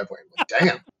your driveway." I'm like,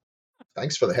 damn.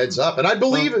 Thanks for the heads up, and I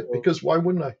believe it, because why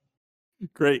wouldn't I?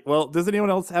 Great. Well, does anyone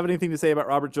else have anything to say about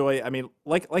Robert Joy? I mean,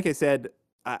 like I said,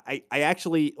 I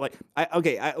actually like.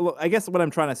 I guess what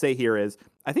I'm trying to say here is,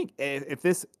 I think if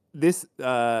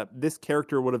this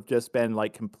character would have just been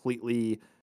like completely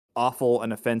awful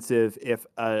and offensive if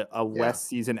a less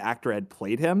seasoned actor had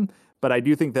played him. But I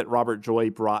do think that Robert Joy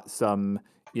brought some,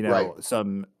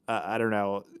 some I don't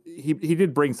know. He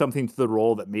did bring something to the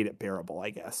role that made it bearable, I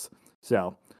guess.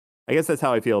 So I guess that's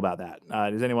how I feel about that.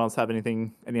 Does anyone else have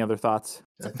any other thoughts?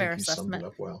 It's a fair assessment. Summed it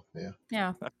up well.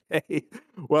 Yeah. Okay.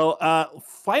 Well,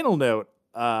 final note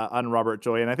on Robert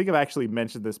Joy, and I think I've actually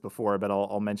mentioned this before, but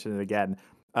I'll mention it again.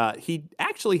 He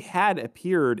actually had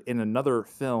appeared in another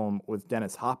film with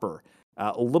Dennis Hopper,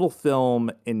 a little film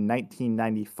in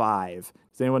 1995.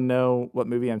 Does anyone know what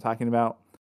movie I'm talking about?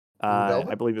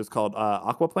 I believe it was called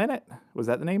Aquaplanet. Was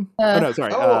that the name? No,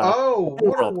 sorry.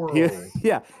 Waterworld.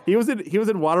 He was in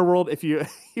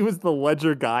Waterworld. He was the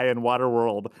ledger guy in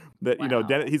Waterworld.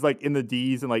 That he's like in the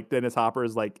D's, and like Dennis Hopper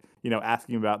is like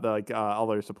asking about the all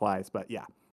their supplies. But yeah.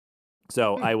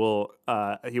 So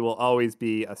he will always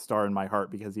be a star in my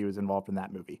heart because he was involved in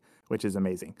that movie, which is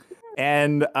amazing.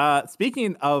 And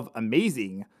speaking of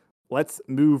amazing, let's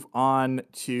move on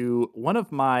to one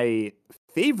of my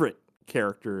favorite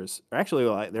characters. Actually,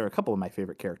 there are a couple of my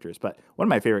favorite characters, but one of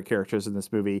my favorite characters in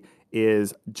this movie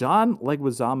is John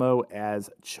Leguizamo as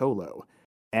Cholo.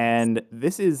 And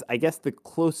this is, I guess, the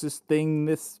closest thing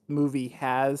this movie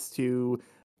has to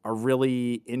a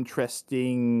really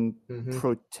interesting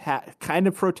kind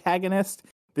of protagonist.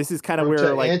 This is kind of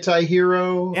where like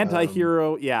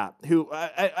anti-hero, yeah. Who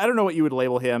I don't know what you would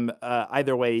label him.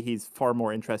 Either way, he's far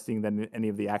more interesting than any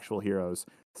of the actual heroes.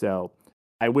 So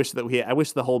I wish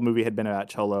the whole movie had been about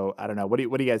Cholo. I don't know. What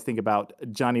do you guys think about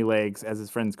Johnny Legs, as his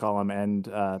friends call him, and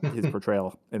his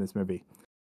portrayal in this movie?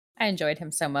 I enjoyed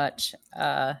him so much.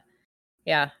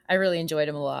 Yeah, I really enjoyed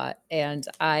him a lot. And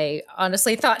I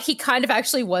honestly thought he kind of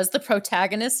actually was the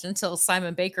protagonist until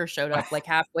Simon Baker showed up like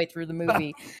halfway through the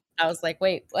movie. I was like,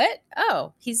 wait, what?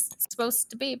 Oh, he's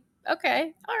supposed to be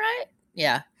okay. All right.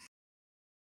 Yeah.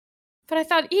 But I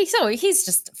thought he's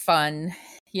just fun,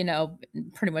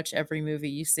 in pretty much every movie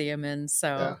you see him in.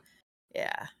 So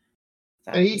yeah.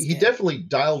 And he definitely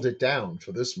dialed it down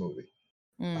for this movie.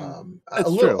 A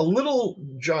little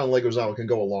John Leguizamo can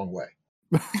go a long way.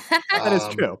 That is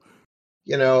true.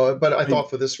 But I thought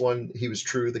for this one, he was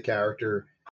true to the character.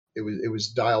 It was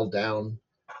dialed down.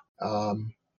 I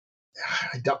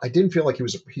didn't feel like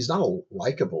he's not a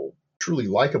truly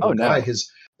likable guy.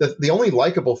 The only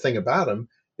likable thing about him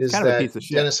is that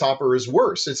Dennis Hopper is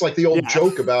worse. It's like the old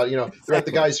joke about, they're at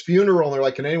the guy's funeral and they're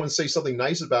like, can anyone say something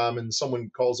nice about him? And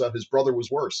someone calls out his brother was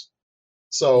worse.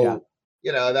 So,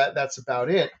 that's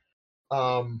about it.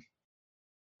 I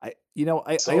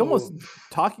almost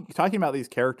talking about these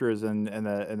characters and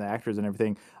the actors and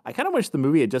everything. I kind of wish the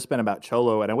movie had just been about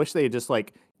Cholo, and I wish they had just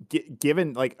like get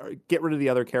rid of the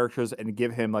other characters and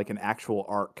give him like an actual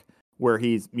arc where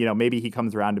he's maybe he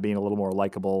comes around to being a little more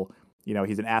likable.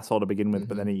 He's an asshole to begin with,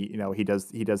 but then he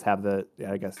does have the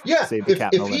save the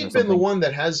cat. If he'd been the one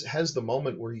that has the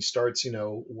moment where he starts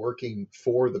working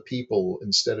for the people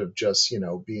instead of just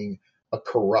being a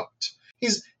corrupt.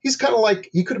 He's kind of like,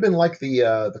 he could have been like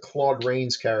the Claude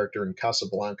Rains character in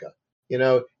Casablanca.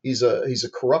 He's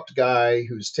a corrupt guy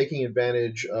who's taking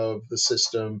advantage of the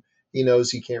system. He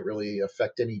knows he can't really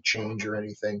affect any change or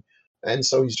anything. And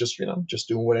so he's just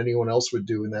doing what anyone else would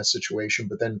do in that situation,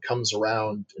 but then comes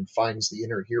around and finds the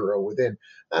inner hero within.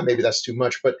 Maybe that's too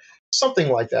much, but something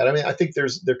like that. I mean, I think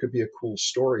there could be a cool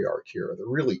story arc here. There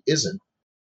really isn't.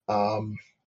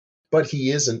 But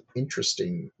he is an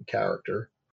interesting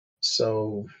character.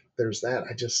 So there's that.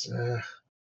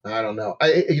 I don't know.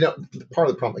 Part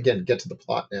of the problem, again, get to the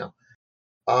plot now.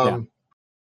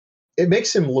 It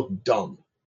makes him look dumb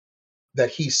that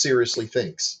he seriously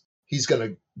thinks he's going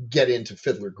to get into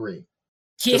Fiddler Green.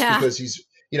 Just because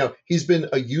he's been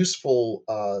a useful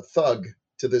thug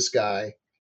to this guy.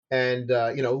 And,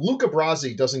 Luca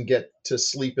Brasi doesn't get to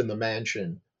sleep in the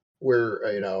mansion where,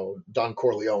 Don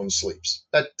Corleone sleeps.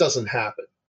 That doesn't happen.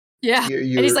 Yeah. And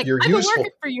he's like, I've been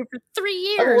working for you for 3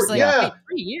 years. Wait,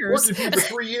 3 years? Working for you for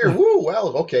 3 years. Woo, well,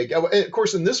 okay. And of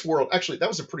course, in this world, actually, that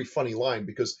was a pretty funny line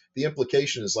because the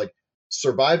implication is like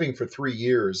surviving for 3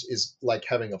 years is like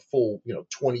having a full,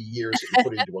 20 years that you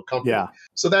put into a company.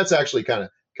 So that's actually kind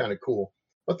of cool.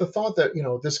 But the thought that,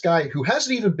 this guy who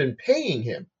hasn't even been paying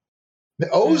him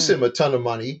owes him a ton of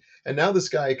money. And now this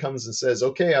guy comes and says,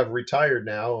 okay, I've retired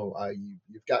now.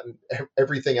 You've gotten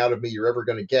everything out of me you're ever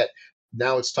going to get.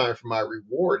 Now it's time for my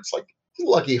reward. It's like,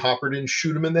 lucky Hopper didn't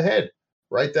shoot him in the head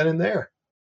right then and there.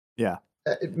 Yeah.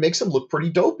 It makes him look pretty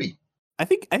dopey. I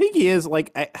think he is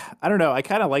like, I don't know. I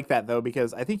kind of like that though,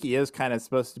 because I think he is kind of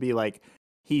supposed to be like,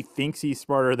 he thinks he's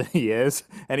smarter than he is.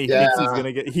 And he thinks he's going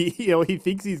to get, he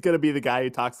thinks he's going to be the guy who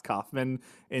talks Kaufman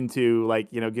into like,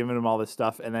 giving him all this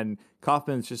stuff. And then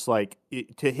Kaufman's just like,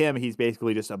 to him, he's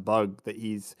basically just a bug that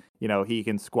he's, he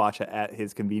can squash at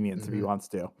his convenience if he wants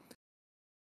to.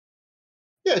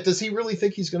 Yeah, does he really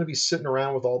think he's going to be sitting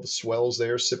around with all the swells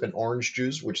there sipping orange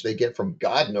juice, which they get from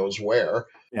God knows where?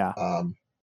 Yeah.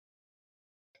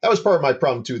 That was part of my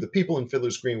problem, too. The people in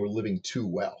Fiddler's Green were living too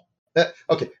well.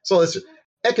 Okay, so let's just,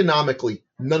 economically,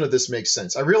 none of this makes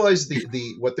sense. I realize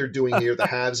the what they're doing here, the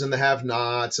haves and the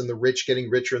have-nots, and the rich getting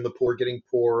richer and the poor getting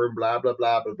poorer, and blah, blah,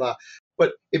 blah, blah, blah.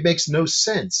 But it makes no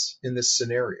sense in this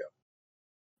scenario.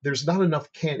 There's not enough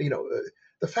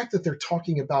the fact that they're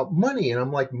talking about money, and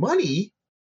I'm like, money?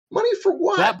 Money for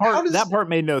what? That part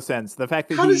made no sense. The fact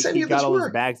that he got all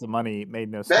those bags of money made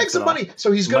no sense. Bags of money.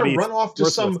 So he's going to run off to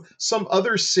some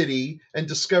other city and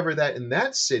discover that in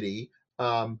that city,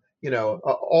 all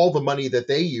the money that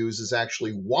they use is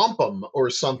actually wampum or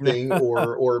something,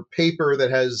 or paper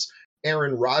that has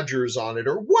Aaron Rodgers on it,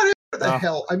 or whatever the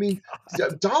hell. I mean,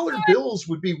 dollar bills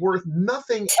would be worth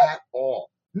nothing at all.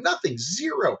 Nothing.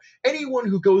 Zero. Anyone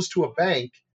who goes to a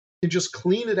bank can just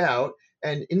clean it out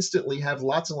and instantly have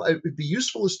lots of, it would be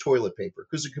useful as toilet paper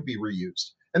because it could be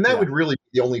reused. And that would really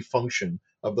be the only function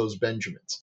of those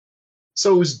Benjamins.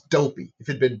 So it was dopey. If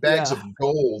it had been bags of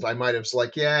gold, I might have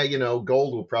like, gold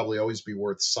will probably always be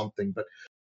worth something, but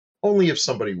only if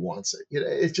somebody wants it.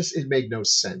 It made no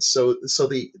sense. So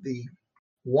the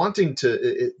wanting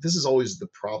to, this is always the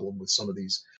problem with some of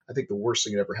these. I think the worst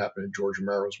thing that ever happened to George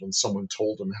Romero was when someone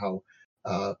told him how,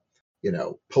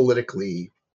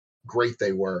 politically great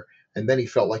they were. And then he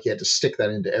felt like he had to stick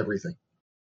that into everything.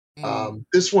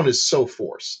 This one is so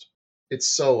forced. It's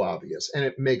so obvious, and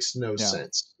it makes no Yeah.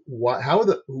 sense. What are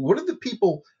the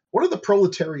people? What do the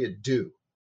proletariat do?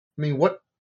 I mean, what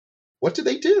do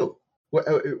they do?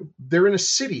 They're in a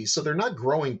city, so they're not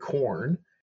growing corn.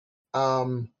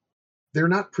 Um, they're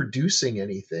not producing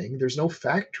anything. There's no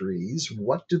factories.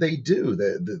 What do they do?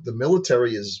 The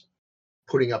military is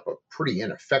putting up a pretty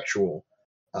ineffectual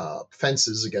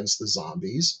fences against the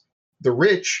zombies. The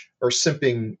rich are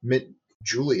simping Mint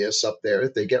Julius up there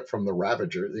that they get from the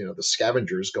Ravager, the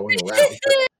scavengers going around.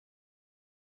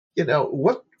 But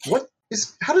what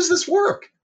is? How does this work?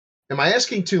 Am I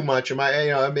asking too much? Am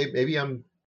I? Maybe I'm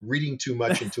reading too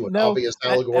much into an No, obvious I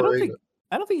don't allegory. think.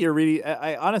 I don't think you're really.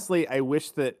 I honestly, I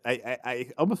wish that I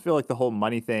almost feel like the whole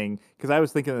money thing, because I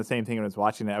was thinking the same thing when I was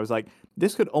watching it. I was like,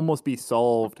 this could almost be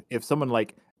solved if someone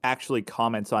like actually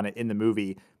comments on it in the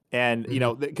movie, and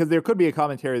Mhm. because there could be a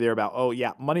commentary there about, oh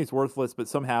yeah, money's worthless, but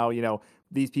somehow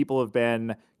these people have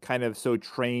been kind of so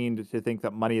trained to think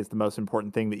that money is the most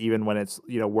important thing that even when it's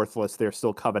worthless, they're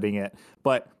still coveting it.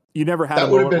 But you never had a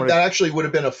moment where That actually would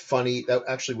have been that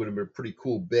actually would have been a pretty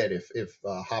cool bit if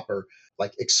Hopper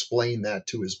like explained that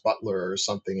to his butler or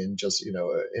something, and just in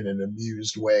an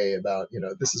amused way about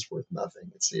this is worth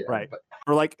nothing. It's right. but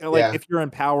Or like yeah. if you're in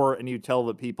power and you tell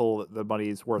the people that the money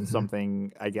is worth Mhm.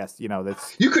 something, I guess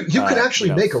that's You could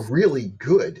actually make a really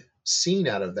good scene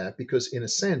out of that, because in a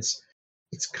sense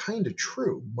it's kind of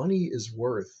true. Money is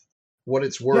worth what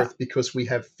it's yeah, worth because we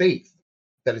have faith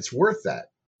that it's worth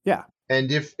that. yeah. And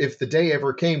if the day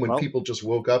ever came when Well, people just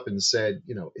woke up and said,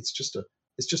 it's just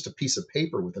a piece of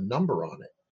paper with a number on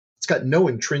it. It's got no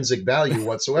intrinsic value yeah,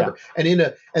 whatsoever. And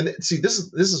see, this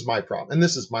is my problem, and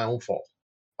this is my own fault.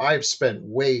 I've spent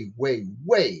way, way,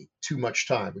 way too much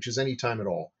time, which is any time at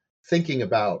all, thinking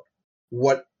about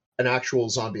what an actual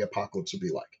zombie apocalypse would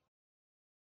be like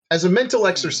as a mental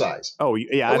exercise. oh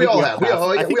yeah. I We think all we have. all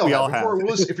have. I We think all we have. all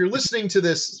have. If you're listening to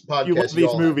this You love podcast, you these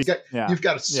all have. movies. Yeah, You've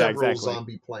got yeah, several exactly.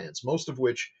 zombie plans, most of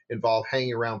which involve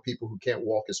hanging around people who can't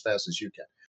walk as fast as you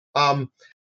can.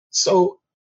 So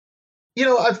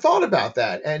I've thought about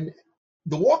that, and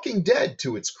The Walking Dead,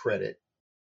 to its credit,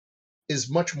 is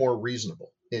much more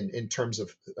reasonable in terms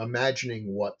of imagining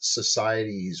what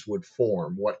societies would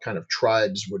form, what kind of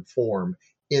tribes would form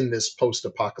in this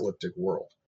post-apocalyptic world.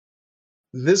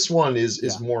 This one is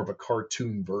Yeah. more of a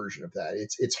cartoon version of that.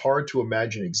 It's hard to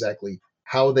imagine exactly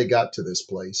how they got to this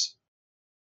place,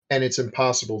 and it's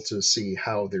impossible to see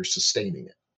how they're sustaining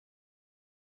it.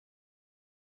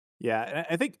 Yeah,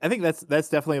 and I think that's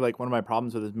definitely like one of my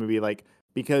problems with this movie, like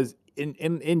because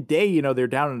in day, they're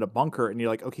down in a bunker, and you're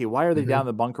like, okay, why are they down Hmm.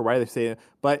 in the bunker? Why are they saying?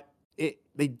 But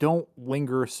they don't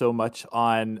linger so much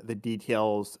on the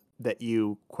details that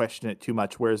you question it too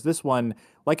much. Whereas this one,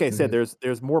 like I said, Hmm.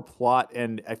 there's more plot,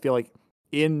 and I feel like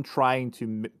in trying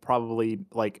to probably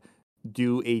like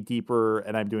do a deeper,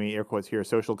 and I'm doing air quotes here,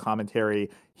 social commentary,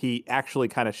 he actually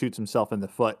kind of shoots himself in the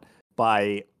foot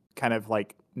by kind of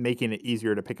like making it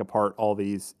easier to pick apart all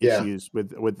these Yeah, issues with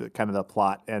the, kind of the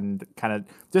plot, and kind of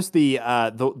just the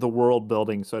world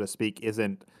building, so to speak,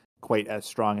 isn't quite as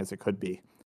strong as it could be.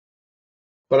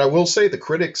 but I will say the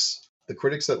critics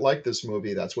that like this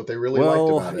movie, that's what they really liked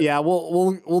Well, about it. yeah,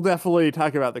 we'll definitely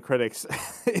talk about the critics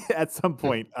at some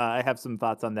point. I have some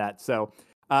thoughts on that. So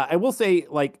I will say,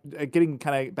 like, getting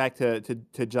kind of back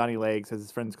to Johnny Legs, as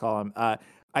his friends call him.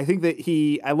 I think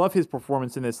that I love his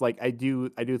performance in this. Like, I do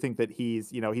think that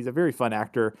he's a very fun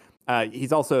actor.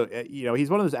 He's also, he's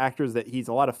one of those actors that he's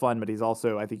a lot of fun, but he's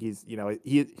also, I think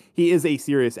he is a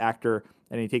serious actor,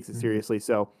 and he takes it Mhm. seriously.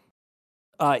 So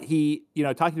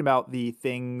talking about the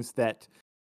things that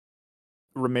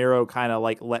Romero kind of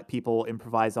like let people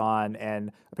improvise on,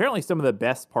 and apparently some of the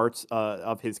best parts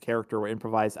of his character were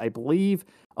improvised. I believe.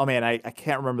 Oh man, I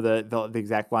can't remember the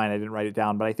exact line. I didn't write it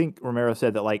down, but I think Romero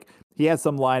said that like he had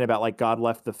some line about like God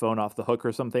left the phone off the hook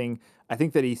or something. I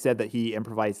think that he said that he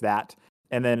improvised that,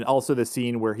 and then also the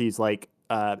scene where he's like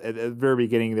at the very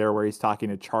beginning there, where he's talking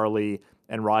to Charlie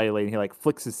and Riley, and he like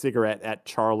flicks his cigarette at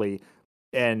Charlie.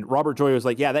 And Robert Joy was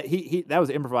like, "Yeah, that was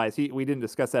improvised. We didn't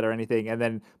discuss that or anything." And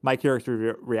then my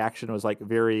character reaction was like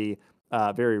very,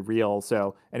 very real.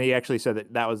 So, and he actually said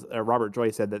that was Robert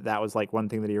Joy said that was like one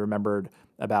thing that he remembered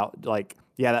about, like,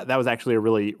 yeah, that was actually a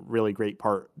really, really great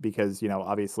part, because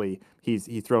obviously he's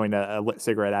throwing a lit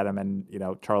cigarette at him, and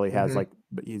Charlie has Mhm. like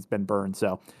he's been burned.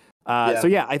 So, Yeah. so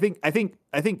yeah, I think John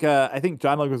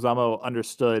Leguizamo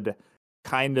understood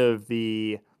kind of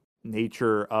the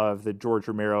nature of the George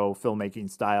Romero filmmaking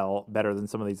style better than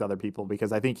some of these other people,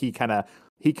 because I think he kind of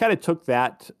took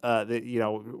that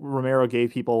Romero gave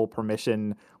people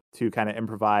permission to kind of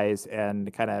improvise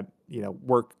and kind of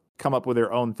come up with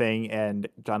their own thing, and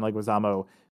John Leguizamo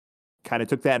kind of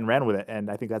took that and ran with it. And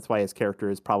I think that's why his character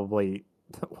is probably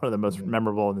one of the most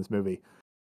memorable in this movie.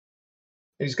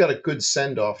 And he's got a good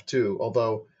send off too.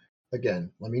 Although,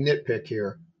 again, let me nitpick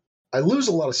here. I lose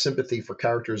a lot of sympathy for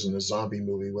characters in a zombie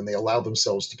movie when they allow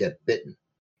themselves to get bitten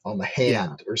on the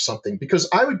hand or something, because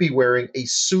I would be wearing a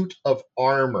suit of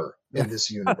armor in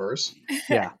this universe.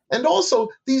 Yeah. And also,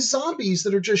 these zombies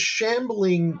that are just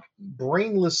shambling,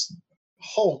 brainless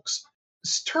hulks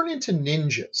turn into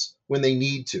ninjas when they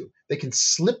need to. They can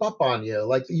slip up on you.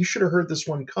 Like, you should have heard this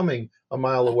one coming a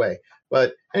mile away.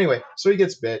 But anyway, so he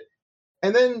gets bit.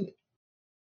 And then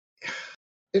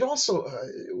it also,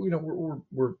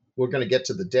 we're going to get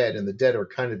to the dead, and the dead are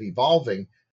kind of evolving.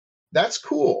 That's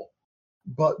cool.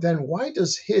 But then why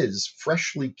does his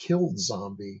freshly killed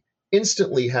zombie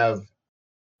instantly have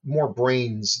more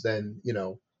brains than,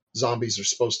 zombies are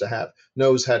supposed to have?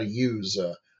 Knows how to use,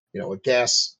 a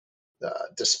gas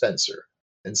dispenser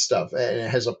and stuff, and it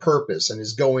has a purpose, and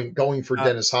is going for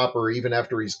Dennis Hopper even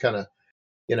after he's kind of,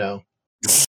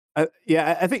 I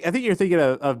think you're thinking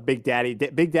of Big Daddy.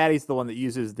 Big Daddy's the one that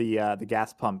uses the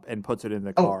gas pump and puts it in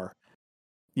the car.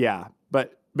 Yeah,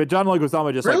 but John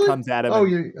Leguizamo just like comes at him. Oh,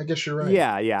 I guess you're right.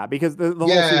 Yeah, because the whole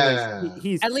scene is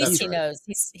he's at least he right. knows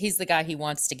he's the guy he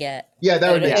wants to get. Yeah,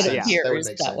 that would make sense. That That would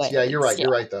make sense. Yeah, you're right. You're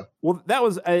right though. Well, that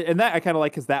was and that I kind of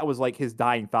like, because that was like his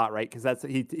dying thought, right? Because that's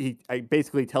he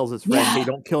basically tells his friend, "Hey,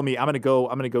 don't kill me. I'm gonna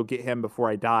go get him before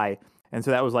I die." And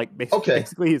so that was like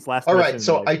basically his last. All right, mission,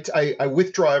 so like, I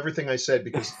withdraw everything I said,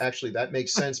 because actually that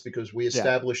makes sense, because we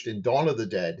established in Dawn of the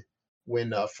Dead,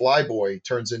 when Flyboy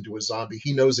turns into a zombie,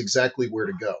 he knows exactly where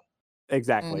to go.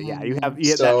 Exactly. Yeah, you have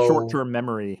that short-term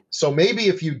memory. So maybe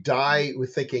if you die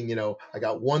with thinking, I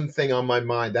got one thing on my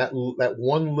mind, that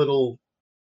one little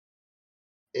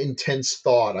intense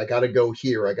thought, I got to go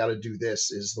here, I got to do this,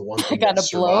 is the one thing I got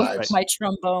to blow my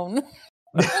trombone.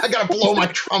 I got to blow my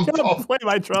trombone. I gotta play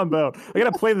my trombone. I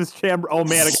gotta play this Oh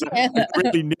man, I gotta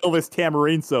really nail this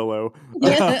tambourine solo.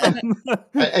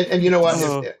 And you know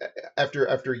what?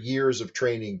 After years of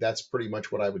training, that's pretty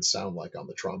much what I would sound like on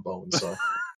the trombone. So.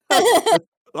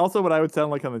 Also what I would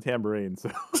sound like on the tambourine. So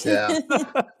yeah.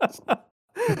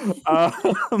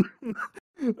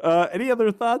 Any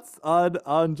other thoughts on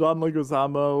John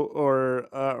Leguizamo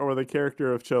or the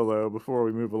character of Cholo before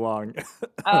we move along?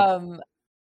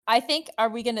 I think, are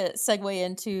we going to segue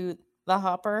into the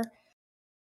Hopper?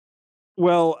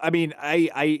 Well, I mean,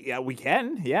 we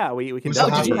can. Yeah, we can. Oh,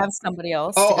 did you have somebody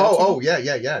else?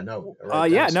 Yeah. No.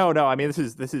 Right, no. I mean,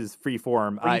 this is free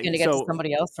form. Are you going to get to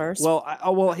somebody else first?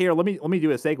 Well, here, let me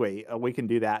do a segue. We can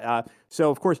do that. So,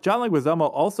 of course, John Leguizamo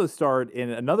also starred in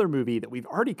another movie that we've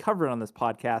already covered on this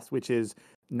podcast, which is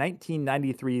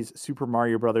 1993's Super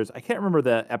Mario Brothers. I can't remember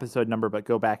the episode number, but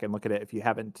go back and look at it if you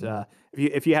haven't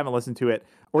if you haven't listened to it,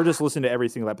 or just listen to every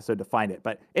single episode to find it.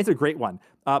 But it's a great one.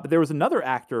 But there was another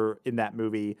actor in that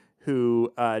movie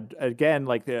who, again,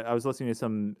 I was listening to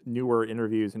some newer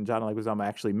interviews, and John Leguizamo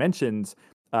actually mentions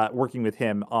working with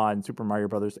him on Super Mario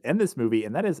Brothers and this movie,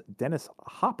 and that is Dennis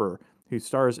Hopper, who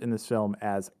stars in this film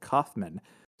as Kaufman.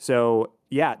 So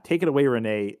yeah, take it away,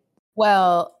 Renee.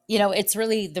 Well, it's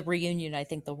really the reunion I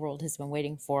think the world has been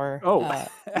waiting for. Oh,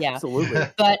 yeah, absolutely.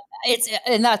 But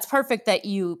and that's perfect that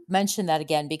you mentioned that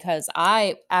again, because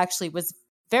I actually was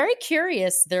very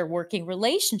curious their working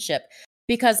relationship,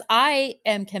 because I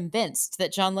am convinced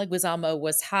that John Leguizamo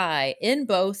was high in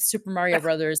both Super Mario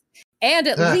Brothers and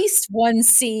at least one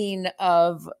scene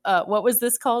of what was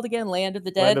this called again? Land of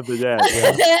the Dead. Land of the Dead.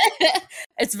 Yeah.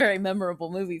 It's a very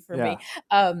memorable movie for me.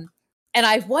 And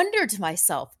I wondered to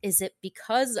myself, is it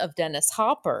because of Dennis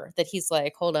Hopper that he's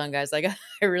like, hold on, guys, I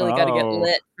really got to get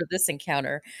lit for this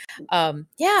encounter?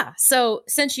 So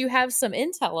since you have some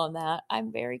intel on that,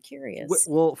 I'm very curious.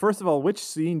 Well, first of all, which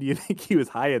scene do you think he was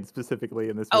high in specifically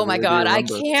in this movie? Oh my God, I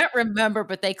can't remember,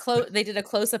 but they did a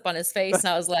close up on his face, and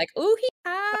I was like, ooh, he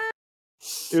high.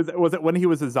 Was it when he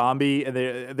was a zombie, and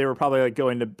they were probably like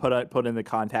going to put in the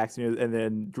contacts, and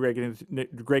then Greg and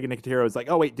Nicotero was like,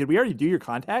 oh wait, did we already do your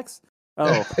contacts?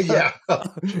 Oh yeah.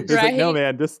 He's like, no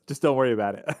man, just don't worry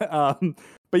about it.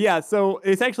 But yeah, so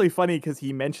it's actually funny because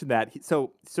he mentioned that.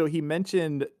 So he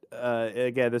mentioned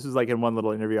again, this was like in one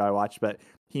little interview I watched, but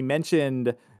he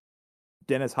mentioned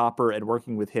Dennis Hopper and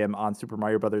working with him on Super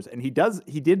Mario Brothers, and he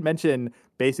did mention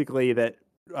basically that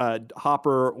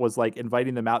Hopper was like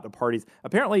inviting them out to parties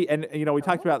apparently, and we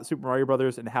talked about Super Mario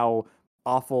Brothers and how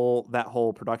awful that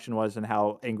whole production was and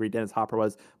how angry Dennis Hopper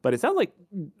was, but it sounds like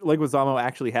Leguizamo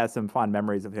actually has some fond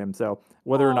memories of him. So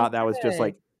whether or not that was just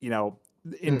like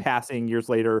in passing years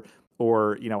later,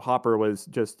 or Hopper was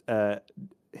just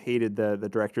hated the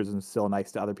directors and still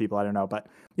nice to other people, I don't know. But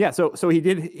yeah, so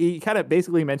he kind of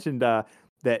basically mentioned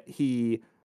that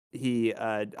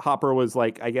Hopper was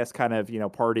like, I guess, kind of,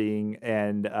 partying,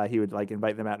 and he would like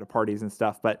invite them out to parties and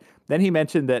stuff. But then he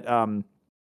mentioned that, I'm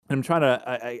trying to,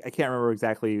 I can't remember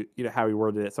exactly, how he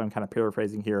worded it, so I'm kind of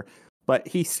paraphrasing here. But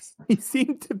he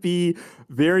seemed to be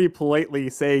very politely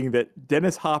saying that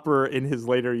Dennis Hopper in his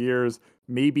later years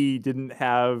maybe didn't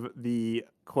have the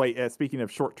quite, speaking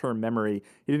of short-term memory,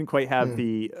 he didn't quite have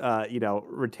the,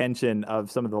 retention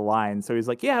of some of the lines. So he's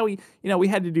like, yeah, we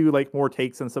had to do like more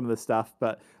takes on some of the stuff,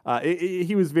 but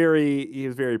he was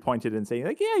very pointed in saying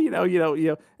like, yeah,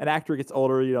 an actor gets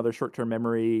older, their short-term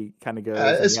memory kind of goes.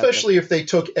 Especially if they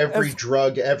took every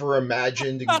drug ever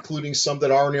imagined, including some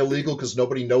that aren't illegal because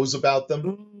nobody knows about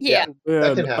them. Yeah.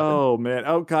 That can happen. Oh man.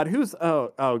 Oh God. Who's?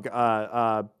 Oh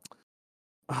God.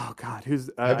 Who's?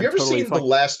 Have you ever seen the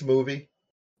last movie?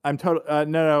 I'm total.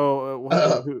 No.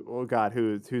 Who, oh God.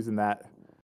 Who's in that?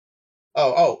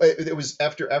 It was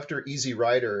after Easy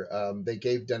Rider. They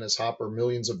gave Dennis Hopper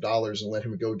millions of dollars and let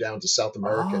him go down to South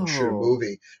America and shoot a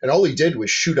movie. And all he did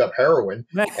was shoot up heroin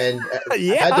and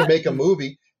had to make a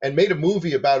movie, and made a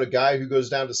movie about a guy who goes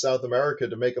down to South America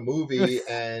to make a movie.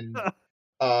 And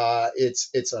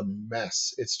it's a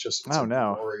mess. It's just a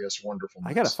glorious, wonderful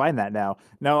mess. I gotta find that now.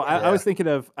 No, I was thinking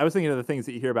of the things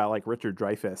that you hear about, like Richard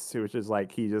Dreyfuss, which is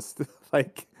like he just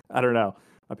like, I don't know.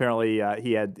 Apparently,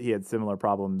 he had similar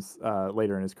problems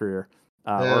later in his career,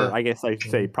 or I guess I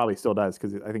should say probably still does,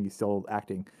 because I think he's still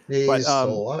acting. Yeah, he's still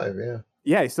alive. Yeah.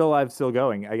 Yeah, he's still alive, still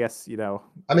going. I guess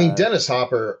I mean, Dennis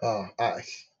Hopper.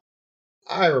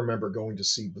 I remember going to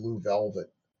see Blue Velvet,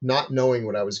 not knowing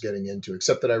what I was getting into,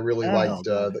 except that I really liked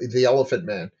the Elephant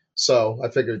Man. So I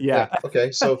figured,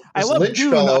 okay. So this Lynch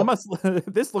Dune. fellow,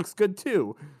 this looks good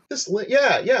too. So So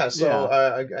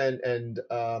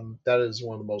that is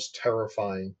one of the most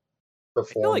terrifying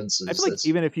performances. I feel like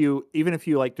even if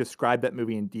you like describe that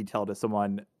movie in detail to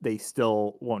someone, they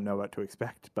still won't know what to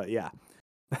expect. But yeah,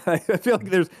 I feel like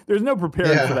there's no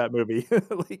preparing for that movie.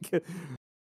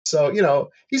 So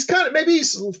he's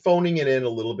he's phoning it in a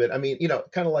little bit. I mean,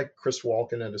 kind of like Chris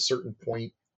Walken at a certain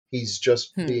point, he's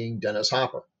just being Dennis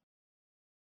Hopper.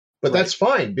 But that's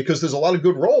fine, because there's a lot of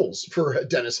good roles for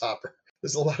Dennis Hopper.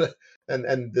 There's a lot of,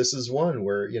 and this is one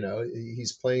where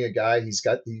he's playing a guy. He's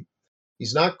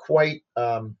not quite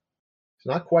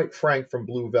Frank from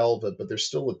Blue Velvet, but there's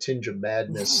still a tinge of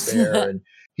madness there, and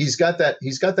he's got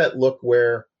that look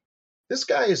where this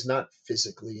guy is not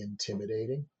physically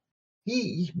intimidating.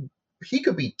 He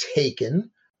could be taken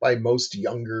by most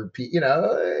younger people,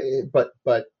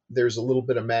 but there's a little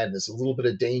bit of madness, a little bit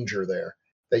of danger there,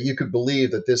 that you could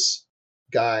believe that this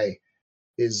guy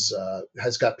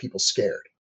has got people scared.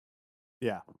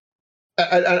 Yeah.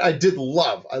 I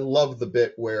love the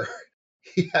bit where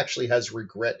he actually has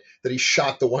regret that he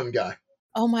shot the one guy.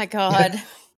 Oh my God.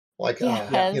 Like,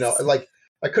 like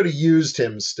I could have used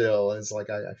him still. It's like,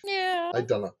 I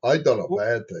done a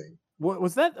bad thing.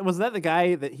 Was that the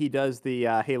guy that he does the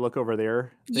hey, look over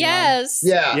there thing Yes.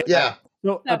 On? Yeah.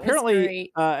 So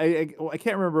apparently, I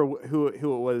can't remember who it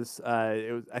was.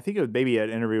 I think it was maybe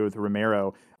an interview with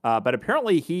Romero. But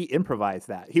apparently he improvised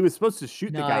that. He was supposed to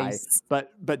shoot the guy,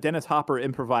 but Dennis Hopper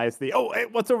improvised hey,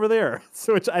 what's over there?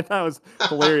 So, which I thought was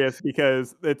hilarious,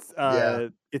 because it's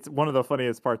one of the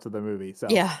funniest parts of the movie. So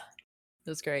yeah,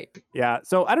 that's great. Yeah.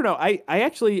 So I don't know.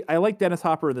 I like Dennis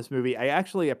Hopper in this movie. I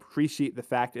actually appreciate the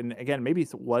fact, and again, maybe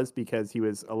it was because he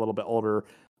was a little bit older,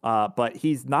 but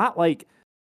he's not like.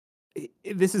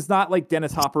 This is not like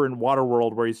Dennis Hopper in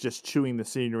Waterworld, where he's just chewing the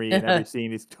scenery in every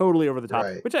scene. He's totally over the top,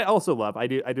 which I also love. I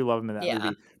do love him in that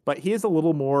movie. But he is a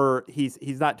little more. He's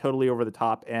not totally over the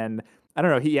top, and I don't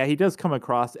know. He does come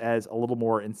across as a little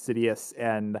more insidious,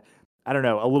 and I don't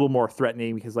know, a little more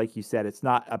threatening, because, like you said, it's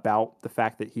not about the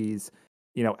fact that he's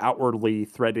outwardly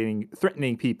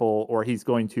threatening people, or he's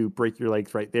going to break your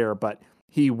legs right there, but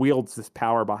he wields this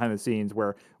power behind the scenes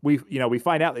where we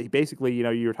find out that he basically,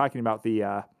 you were talking about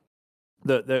the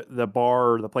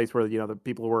bar, the place where the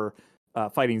people were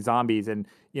fighting zombies, and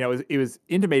it was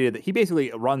intimated that he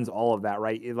basically runs all of that,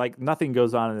 right? Like nothing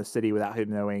goes on in the city without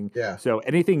him knowing. Yeah. So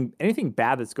anything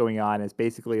bad that's going on is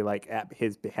basically like at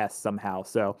his behest somehow.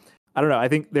 So I don't know. I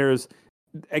think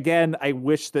again, I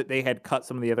wish that they had cut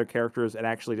some of the other characters and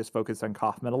actually just focused on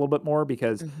Kaufman a little bit more,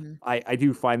 because I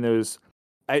do find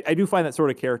I do find that sort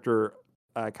of character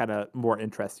kind of more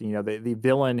interesting. The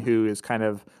villain who is kind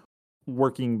of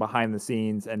working behind the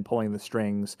scenes and pulling the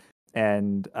strings,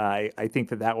 and I think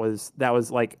that was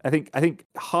like I think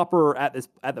Hopper at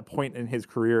the point in his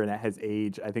career and at his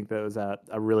age, I think that was a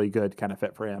really good kind of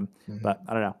fit for him. But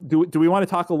I don't know. Do we want to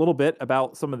talk a little bit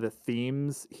about some of the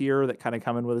themes here that kind of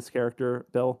come in with this character,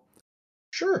 Bill?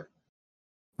 Sure.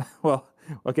 Well,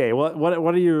 Okay, what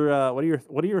are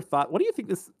your thoughts? What do you think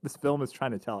this film is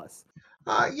trying to tell us?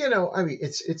 I mean,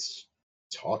 it's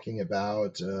talking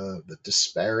about the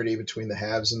disparity between the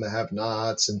haves and the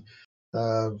have-nots, and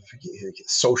uh,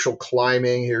 social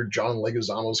climbing. Here, John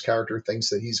Leguizamo's character thinks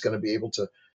that he's going to be able to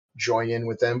join in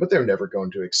with them, but they're never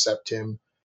going to accept him.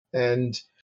 And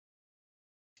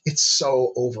it's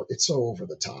so over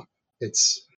the top.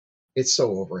 It's so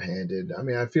overhanded. I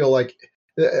mean, I feel like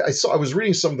I was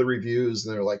reading some of the reviews,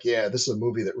 and they're like, "Yeah, this is a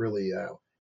movie that really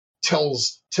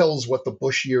tells what the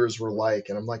Bush years were like."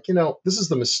 And I'm like, this is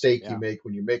the mistake you Yeah. make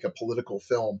when you make a political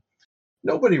film.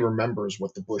 Nobody remembers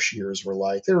what the Bush years were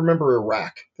like. They remember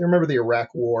Iraq. They remember the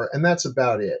Iraq War, and that's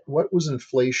about it. What was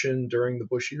inflation during the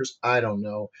Bush years? I don't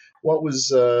know. What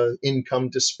was income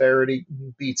disparity?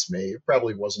 Beats me. It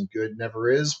probably wasn't good,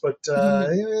 never is. But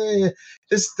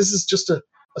this is just a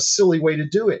silly way to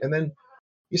do it. And then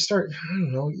you start, I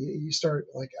don't know, you start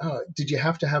like, did you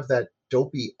have to have that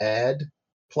dopey ad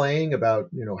playing about,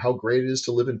 how great it is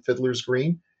to live in Fiddler's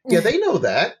Green? Yeah, they know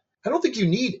that. I don't think you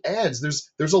need ads.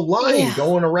 There's a line Yeah.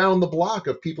 going around the block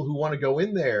of people who want to go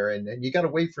in there, and you got to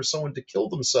wait for someone to kill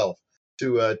themselves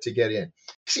to get in.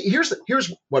 See, here's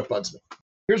what bugs me.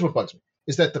 Here's what bugs me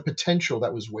is that the potential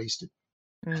that was wasted.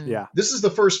 Yeah. This is the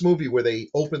first movie where they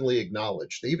openly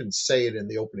acknowledge. They even say it in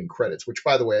the opening credits, which,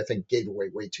 by the way, I think gave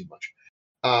away way too much.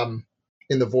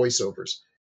 In the voiceovers,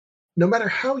 no matter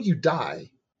how you die,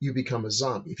 you become a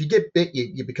zombie. If you get bit,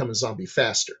 you become a zombie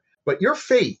faster. But your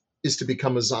fate is to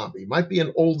become a zombie. It might be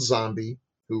an old zombie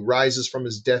who rises from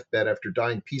his deathbed after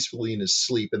dying peacefully in his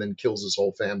sleep and then kills his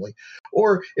whole family.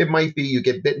 Or it might be you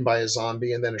get bitten by a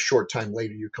zombie and then a short time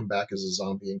later you come back as a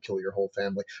zombie and kill your whole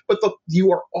family. But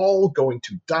you are all going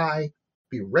to die,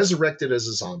 be resurrected as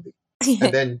a zombie,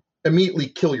 and then immediately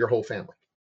kill your whole family.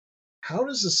 How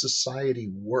does a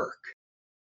society work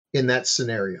in that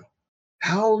scenario?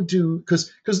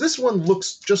 Because this one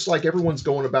looks just like everyone's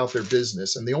going about their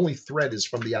business and the only threat is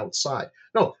from the outside.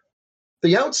 No,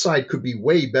 the outside could be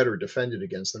way better defended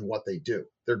against than what they do.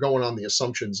 They're going on the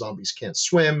assumption zombies can't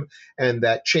swim and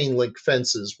that chain link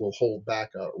fences will hold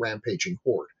back a rampaging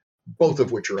horde, both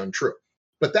of which are untrue.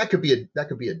 But that could be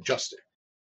adjusted.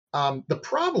 The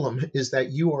problem is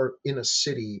that you are in a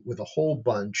city with a whole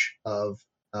bunch of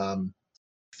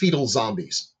fetal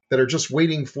zombies that are just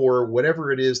waiting for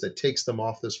whatever it is that takes them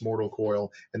off this mortal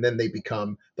coil, and then they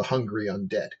become the hungry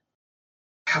undead.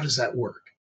 How does that work?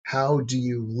 How do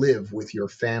you live with your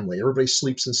family? Everybody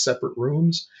sleeps in separate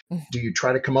rooms. Do you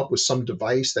try to come up with some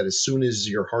device that as soon as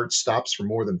your heart stops for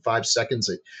more than 5 seconds,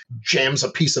 it jams a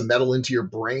piece of metal into your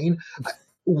brain?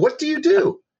 What do you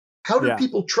do? How do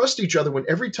people trust each other when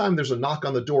every time there's a knock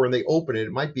on the door and they open it,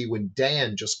 it might be when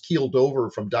Dan just keeled over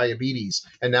from diabetes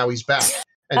and now he's back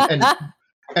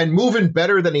and moving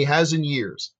better than he has in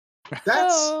years.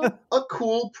 That's a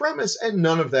cool premise, and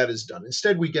none of that is done.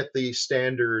 Instead, we get the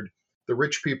standard, the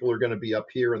rich people are going to be up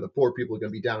here and the poor people are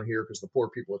going to be down here because the poor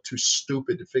people are too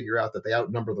stupid to figure out that they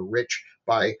outnumber the rich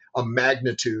by a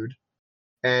magnitude.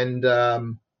 And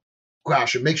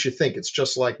gosh, it makes you think it's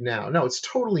just like now. No, it's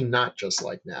totally not just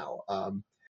like now.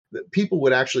 People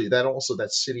would actually, that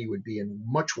city would be in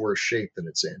much worse shape than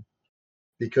it's in,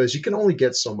 because you can only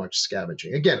get so much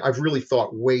scavenging. Again, I've really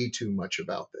thought way too much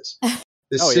about this.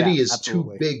 This city is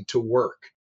absolutely too big to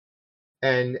work.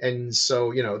 And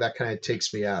so, that kind of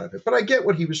takes me out of it. But I get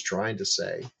what he was trying to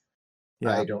say.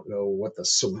 Yeah. I don't know what the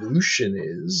solution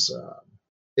is.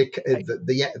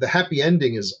 The happy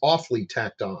ending is awfully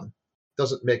tacked on.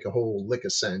 Doesn't make a whole lick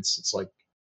of sense. It's like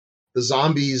the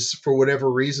zombies, for whatever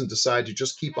reason, decide to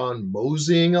just keep on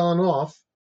moseying on off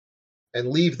and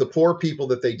leave the poor people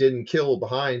that they didn't kill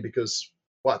behind because,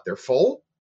 what, they're full?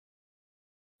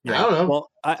 Yeah. I don't know.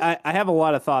 Well, I have a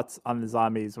lot of thoughts on the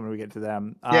zombies when we get to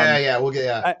them. We'll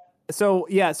get. So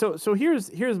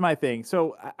here's my thing.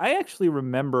 So I actually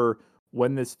remember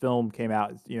when this film came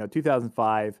out,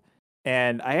 2005,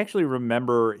 and I actually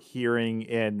remember hearing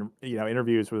in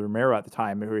interviews with Romero at the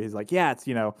time where he's like, yeah,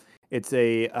 it's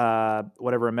a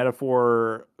a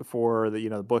metaphor for the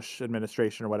the Bush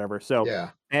administration or whatever. So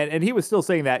and he was still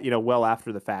saying that well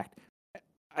after the fact.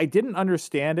 I didn't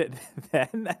understand it then,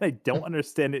 and I don't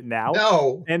understand it now.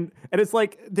 No. And it's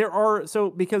like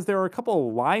because there are a couple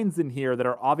of lines in here that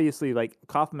are obviously like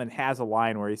Kaufman has a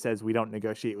line where he says we don't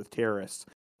negotiate with terrorists.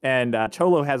 And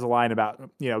Cholo has a line about,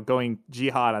 going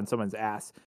jihad on someone's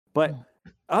ass. But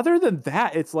other than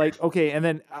that, it's like, okay. And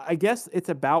then I guess it's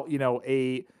about,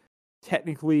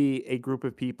 technically a group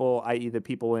of people, i.e. the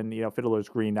people in, Fiddler's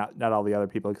Green, not all the other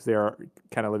people, because they're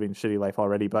kind of living a shitty life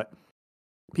already, but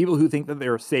people who think that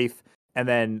they're safe and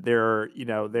then their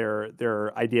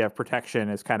idea of protection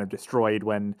is kind of destroyed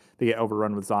when they get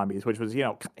overrun with zombies, which was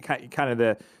kind of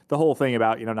the whole thing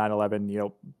about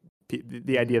 9/11.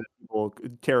 The idea that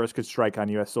terrorists could strike on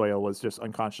U.S. soil was just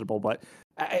unconscionable. But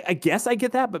I guess I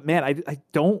get that. But man, I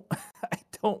don't I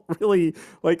don't really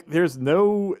like. There's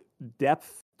no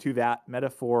depth to that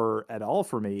metaphor at all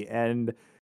for me, and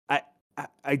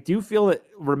I do feel that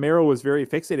Romero was very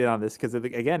fixated on this because,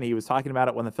 again, he was talking about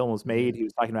it when the film was made. He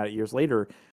was talking about it years later,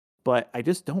 but I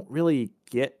just don't really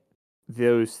get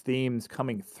those themes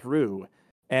coming through.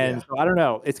 And so I don't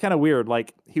know. It's kind of weird.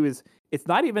 Like it's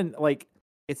not even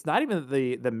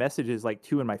the message is like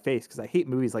too in my face because I hate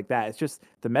movies like that. It's just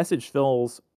the message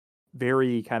feels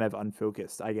very kind of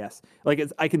unfocused, I guess. Like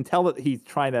I can tell that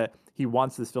he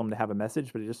wants this film to have a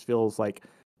message, but it just feels like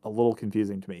a little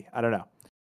confusing to me. I don't know.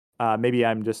 Maybe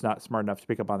I'm just not smart enough to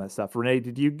pick up on that stuff. Renee,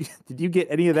 did you get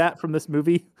any of that from this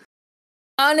movie?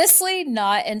 Honestly,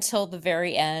 not until the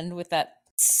very end with that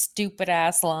stupid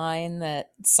ass line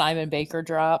that Simon Baker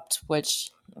dropped, which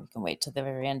we can wait till the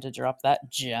very end to drop that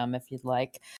gem if you'd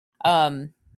like.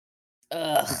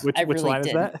 Which really line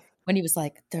is that? When he was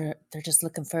like, they're just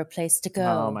looking for a place to go.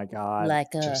 Oh my god!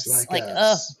 Like Just us, like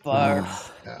us.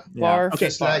 Barf, barf,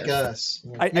 just barf. like us.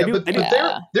 But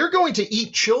they're going to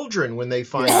eat children when they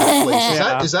find that place.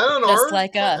 Is that on just our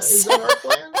like us? Is that our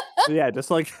plan? Yeah, just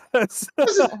like us.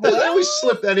 I always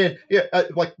slip that in. Yeah,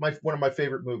 like one of my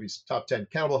favorite movies, top 10,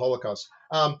 Cannibal Holocaust.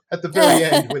 At the very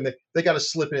end, when they got to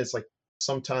slip in, it's like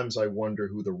sometimes I wonder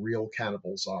who the real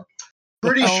cannibals are.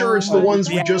 Pretty sure it's the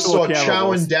ones we just saw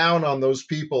chowing down on those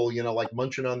people, like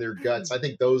munching on their guts. I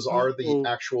think those are the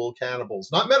actual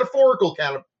cannibals, not metaphorical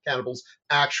cannibals,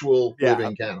 actual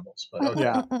living cannibals. But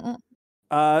okay.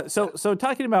 Yeah. So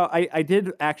talking about, I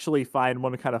did actually find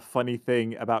one kind of funny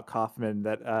thing about Kaufman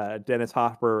that Dennis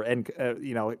Hopper and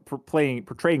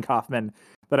portraying Kaufman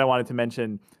that I wanted to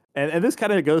mention. And this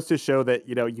kind of goes to show that,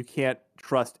 you can't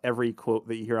trust every quote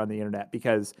that you hear on the internet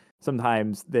because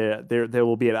sometimes there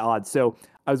will be at odds. So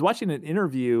I was watching an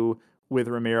interview with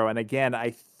Romero. And again,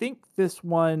 I think this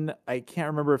one, I can't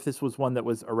remember if this was one that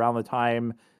was around the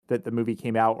time that the movie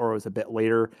came out or it was a bit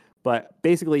later. But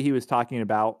basically he was talking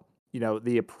about,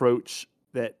 the approach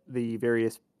that the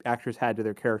various actors had to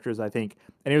their characters, I think.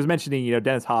 And he was mentioning,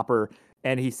 Dennis Hopper.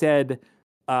 And he said,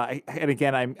 and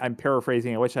again, I'm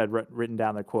paraphrasing. I wish I had written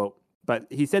down the quote, but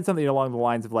he said something along the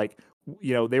lines of like,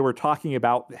 they were talking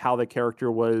about how the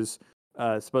character was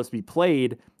supposed to be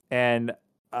played, and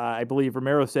I believe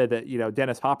Romero said that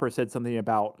Dennis Hopper said something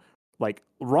about like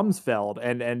Rumsfeld,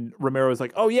 and Romero was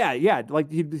like, oh yeah, like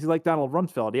he's like Donald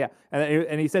Rumsfeld, yeah,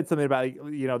 and he said something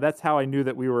about that's how I knew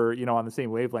that we were on the same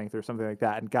wavelength or something like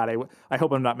that. And God, I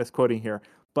hope I'm not misquoting here,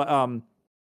 but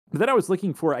then I was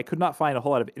looking for, I could not find a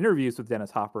whole lot of interviews with Dennis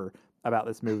Hopper about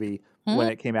this movie when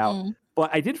it came out. But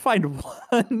I did find one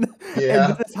in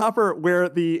Dennis Hopper where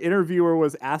the interviewer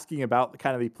was asking about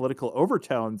kind of the political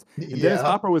overtones. And Dennis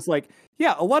Hopper was like,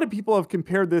 yeah, a lot of people have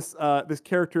compared this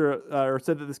character or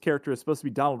said that this character is supposed to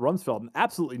be Donald Rumsfeld, and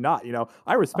absolutely not.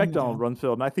 I respect Donald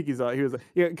Rumsfeld, and I think he was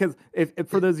because if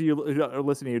for those of you who are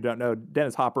listening who don't know,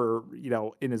 Dennis Hopper,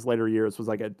 in his later years was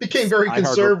like became very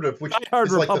conservative, which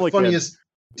is like the funniest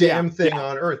damn thing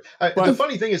on earth. The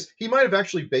funny thing is, he might have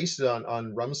actually based it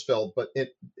on Rumsfeld, but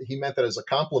he meant that as a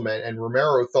compliment, and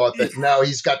Romero thought that no,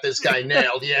 he's got this guy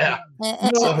nailed. Yeah.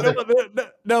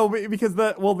 No, because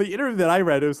the interview that I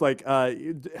read, it was like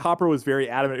Hopper was very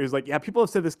adamant. It was like, yeah, people have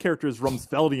said this character is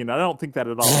Rumsfeldian. I don't think that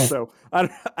at all. So I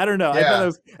don't know. I thought it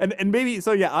was, and maybe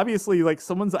so. Yeah, obviously, like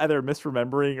someone's either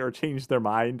misremembering or changed their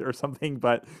mind or something.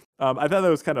 But I thought that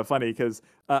was kind of funny because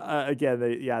again,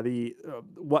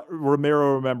 what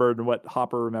Romero remembered and what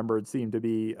Hopper remembered seemed to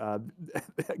be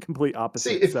complete opposite.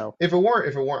 See, if it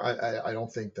weren't, I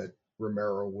don't think that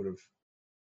Romero would have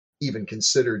even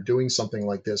considered doing something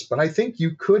like this. But I think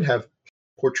you could have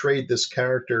portrayed this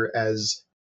character as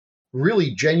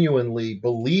really genuinely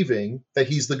believing that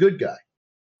he's the good guy.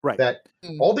 Right. That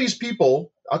all these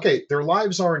people, okay, their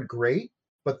lives aren't great,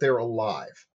 but they're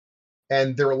alive.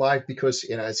 And they're alive because,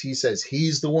 as he says,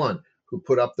 he's the one who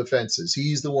put up the fences.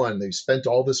 He's the one. They've spent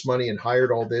all this money and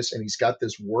hired all this, and he's got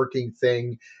this working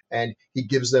thing, and he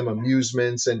gives them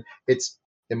amusements, and it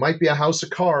might be a house of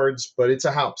cards, but it's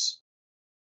a house.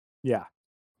 Yeah.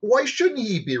 Why shouldn't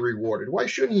he be rewarded? Why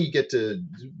shouldn't he get to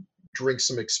drink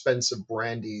some expensive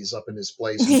brandies up in his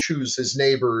place and choose his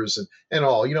neighbors and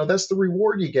all? That's the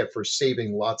reward you get for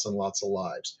saving lots and lots of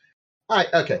lives.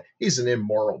 Okay, he's an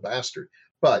immoral bastard,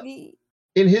 but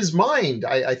in his mind,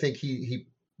 I think he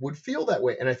would feel that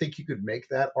way, and I think you could make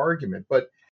that argument. But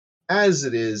as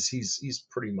it is, he's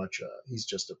pretty much he's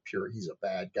a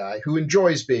bad guy who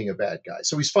enjoys being a bad guy.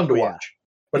 So he's fun to watch,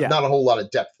 but not a whole lot of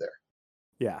depth there.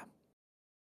 Yeah.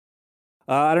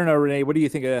 I don't know, Renee. What do you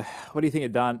think of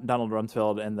Donald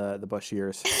Rumsfeld and the Bush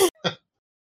years?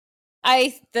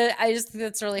 I just think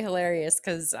that's really hilarious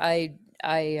because I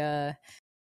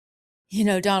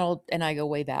Donald and I go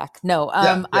way back. No,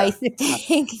 I think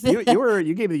that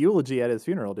you gave the eulogy at his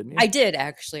funeral, didn't you? I did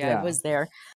actually. Yeah. I was there.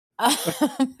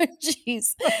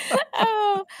 Jeez.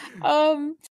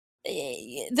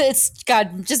 That's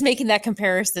God. Just making that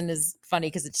comparison is funny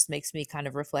because it just makes me kind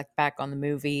of reflect back on the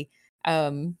movie.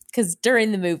 Because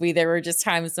during the movie there were just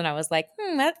times when I was like,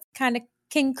 that's kind of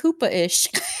King Koopa-ish.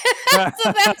 So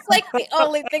that's like the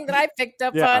only thing that I picked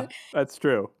up on. That's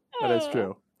true. That is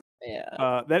true.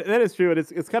 Yeah. That is true. And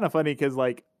it's kind of funny because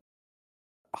like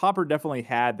Hopper definitely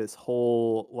had this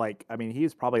whole he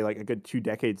was probably like a good 2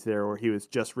 decades there where he was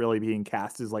just really being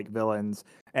cast as like villains,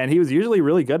 and he was usually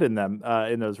really good in them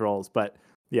in those roles. But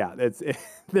yeah,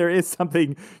 there is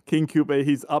something King Koopa.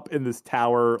 He's up in this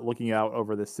tower looking out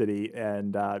over the city,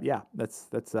 and that's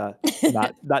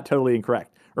not totally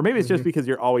incorrect. Or maybe it's just because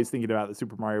you're always thinking about the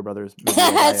Super Mario Brothers movie.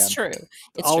 That's true.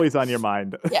 It's always on your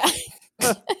mind. Yeah.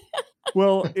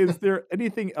 Well, is there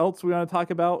anything else we want to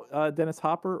talk about Dennis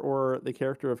Hopper or the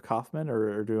character of Kaufman,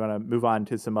 or do we want to move on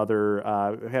to some other?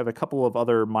 We have a couple of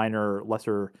other minor,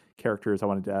 lesser characters I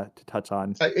wanted to touch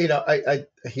on.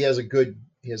 He has a good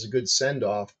send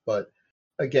off, but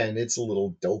again, it's a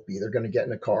little dopey. They're going to get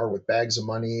in a car with bags of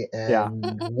money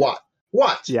and what?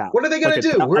 Yeah. What are they going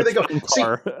to do? Where are they going? See,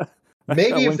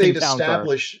 maybe if they'd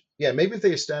establish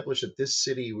that this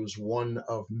city was one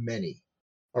of many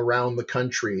around the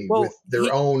country with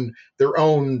their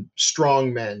own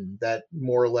strong men that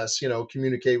more or less,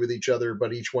 communicate with each other,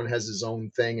 but each one has his own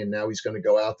thing, and now he's going to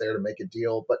go out there to make a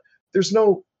deal. But there's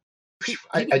no,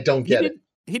 I don't get it.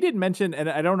 He did mention, and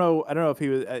I don't know if he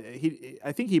was.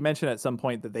 I think he mentioned at some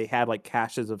point that they had like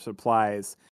caches of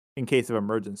supplies in case of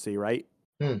emergency, right?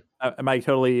 Am I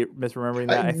totally misremembering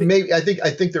that? I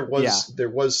think there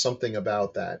was something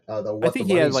about that. What I think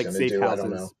he had like safe houses. I don't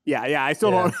know. Yeah. I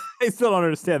still don't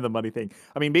understand the money thing.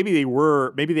 I mean, maybe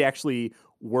they actually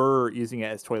were using it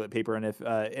as toilet paper. And if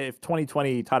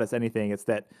 2020 taught us anything, it's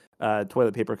that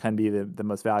toilet paper can be the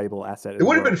most valuable asset. It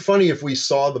would have been funny if we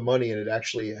saw the money and it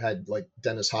actually had like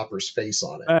Dennis Hopper's face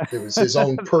on it. It was his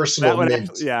own personal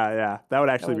mint. That would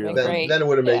actually be really great. Then it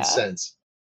would have made sense.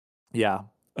 Yeah.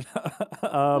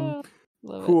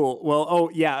 Cool. Well,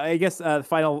 I guess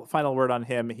final word on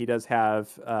him. He does have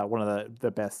one of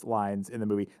the best lines in the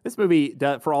movie. This movie,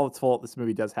 for all its fault, this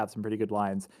movie does have some pretty good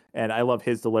lines, and I love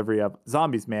his delivery of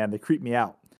 "Zombies, man, they creep me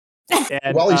out."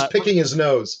 And, while he's picking his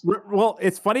nose. Well,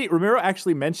 it's funny. Romero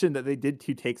actually mentioned that they did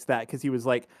 2 takes that because he was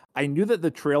like, I knew that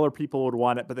the trailer people would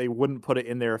want it, but they wouldn't put it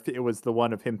in there if it was the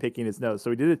one of him picking his nose. So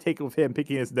we did a take of him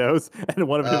picking his nose and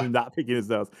one of him not picking his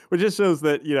nose, which just shows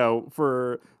that,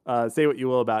 for say what you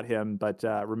will about him, but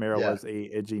Romero was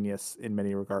a genius in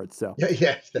many regards. So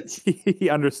he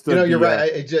understood. You're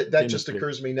right. That just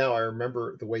occurs to me now. I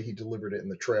remember the way he delivered it in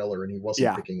the trailer, and he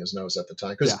wasn't picking his nose at the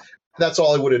time because that's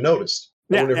all I would have noticed.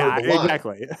 Yeah,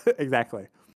 exactly.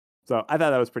 So I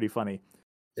thought that was pretty funny.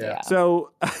 Yeah.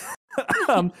 So,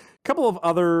 couple of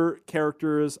other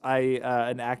characters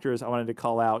and actors I wanted to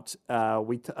call out.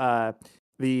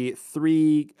 The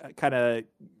 3 kind of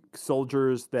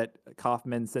soldiers that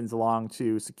Kaufman sends along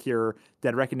to secure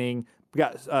Dead Reckoning. We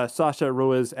got Sasha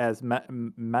Ruiz as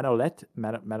Manolete.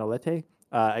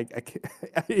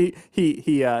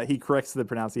 He corrects the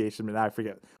pronunciation, but now I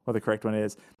forget what the correct one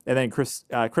is. And then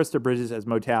Krista Bridges as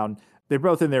Motown. They're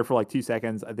both in there for like 2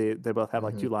 seconds. They both have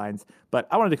like 2 lines, but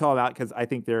I wanted to call them out because I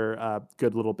think they're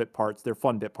good little bit parts. They're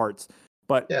fun bit parts.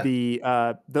 But the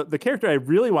character I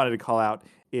really wanted to call out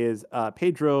is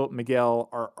Pedro Miguel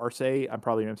Arce. I'm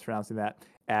probably mispronouncing that,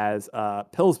 as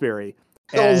Pillsbury.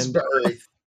 Pillsbury.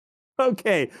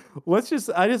 Okay,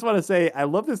 I just want to say I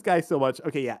love this guy so much.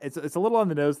 Okay, yeah, it's a little on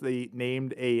the nose. They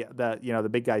named the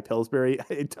big guy Pillsbury.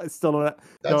 I still don't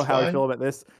know how I feel about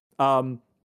this.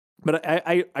 But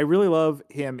I really love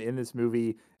him in this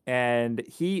movie, and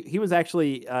he was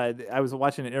actually I was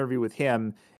watching an interview with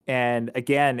him, and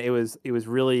again it was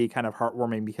really kind of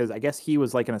heartwarming because I guess he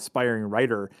was like an aspiring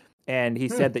writer, and he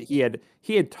said that he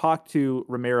had talked to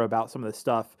Romero about some of the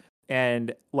stuff,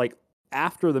 and like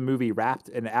after the movie wrapped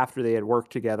and after they had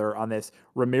worked together on this,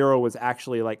 Romero was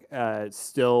actually like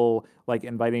still like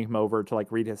inviting him over to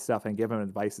like read his stuff and give him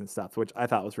advice and stuff, which I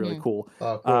thought was really cool.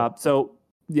 Cool. So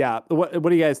yeah, what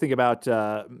do you guys think about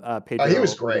Pedro? He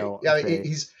was great.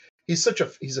 He's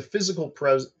a physical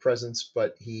presence,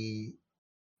 but he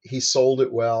he sold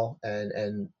it well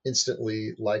and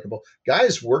instantly likable.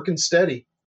 Guy's working steady.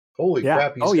 Holy Yeah.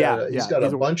 crap! Oh yeah. He's Yeah. got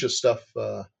a bunch of stuff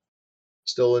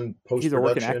still in post He's a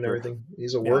working production and actor. everything.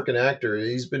 He's a Yeah. working actor.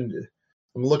 He's been.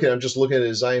 I'm just looking at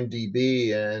his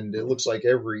IMDb, and it looks like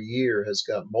every year has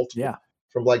got multiple. Yeah.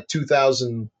 From like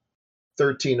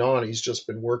 2013 on, he's just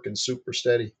been working super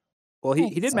steady. Well, he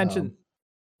did Nice. mention.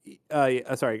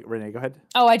 Sorry, Renee, go ahead.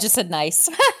 Oh, I just said nice.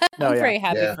 No, I'm yeah. very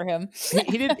happy Yeah. for him.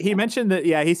 He mentioned that.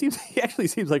 Yeah, he actually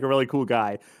seems like a really cool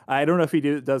guy. I don't know if he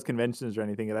does conventions or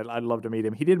anything. And I'd love to meet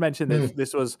him. He did mention that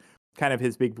this was kind of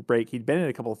his big break. He'd been in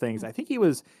a couple of things. I think he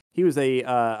was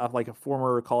a like a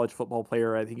former college football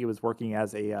player. I think he was working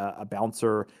as a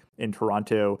bouncer in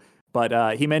Toronto.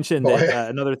 But he mentioned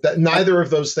that neither of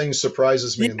those things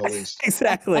surprises me in the least.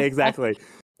 Exactly.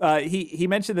 He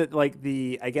mentioned that like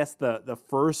I guess the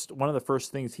first one of the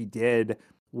first things he did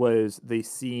was the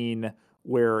scene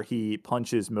where he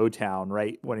punches Motown,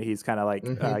 right, when he's kind of like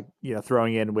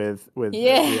throwing in with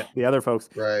the other folks,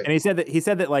 right? And he said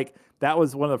that like that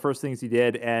was one of the first things he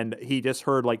did, and he just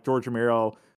heard like George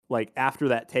Romero, like after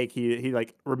that take, he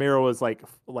like Romero was like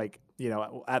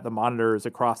at the monitors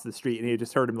across the street, and he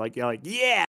just heard him like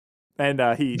yeah, and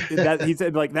he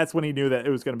said like that's when he knew that it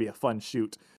was going to be a fun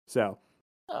shoot. So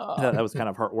that was kind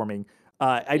of heartwarming.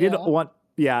 I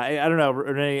don't know,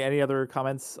 Renee, any other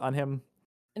comments on him?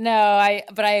 No,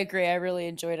 but I agree. I really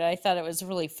enjoyed it. I thought it was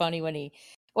really funny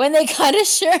when they kind of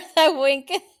shared that wink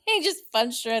and he just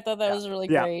punched her. I thought that was really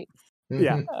great.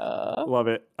 Yeah. Love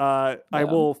it.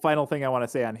 Final thing I want to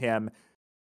say on him.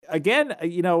 Again,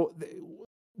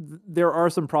 there are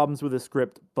some problems with the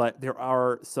script, but there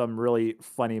are some really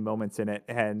funny moments in it,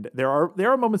 and there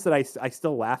are moments that I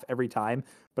still laugh every time.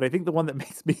 But I think the one that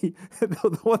makes me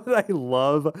the one that I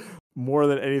love more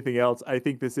than anything else, I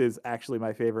think this is actually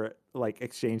my favorite like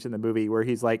exchange in the movie, where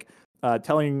he's like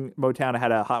telling Motown how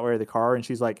to hotwire the car, and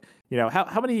she's like,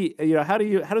 how many, how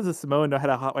does a Samoan know how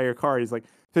to hotwire a car? And he's like,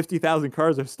 50,000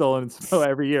 cars are stolen in Samoa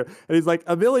every year, and he's like,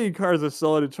 1 million cars are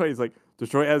stolen in Detroit. He's like,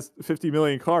 Detroit has 50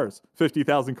 million cars,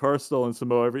 50,000 cars stolen in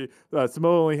Samoa.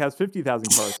 Samoa only has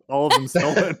 50,000 cars, all of them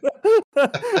stolen.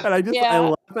 And I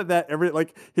laugh at that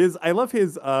I love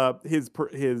his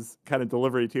kind of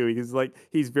delivery too.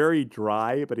 He's very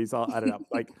dry, but he's all, I don't know,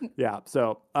 like, yeah.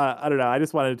 So I don't know. I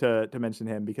just wanted to mention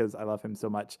him because I love him so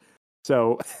much.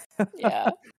 So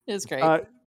yeah, it's great.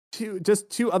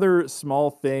 Two other small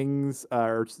things.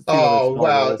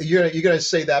 Wow, you're gonna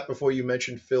say that before you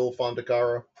mention Phil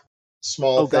Fondacaro?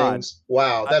 Small things. God.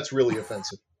 Wow, that's really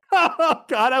offensive. Oh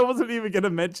God, I wasn't even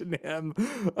gonna mention him.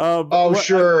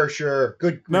 Sure.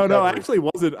 Good. No, I actually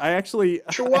wasn't. I actually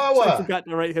forgot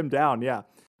to write him down. Yeah,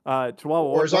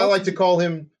 Chihuahua. Or as I like to call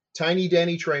him, Tiny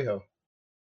Danny Trejo.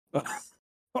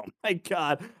 Oh my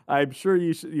God! I'm sure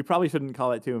you probably shouldn't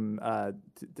call it to him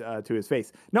to his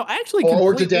face. No, actually,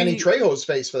 or to Danny Trejo's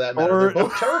face for that matter. They're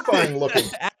both terrifying looking.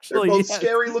 Actually, they're both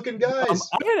scary looking guys.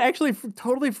 I had actually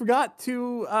totally forgot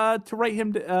to write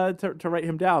him to write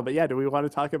him down. But yeah, do we want to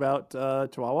talk about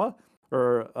Chihuahua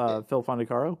or Phil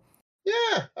Fondacaro?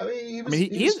 Yeah, I mean,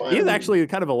 he's actually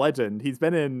kind of a legend. He was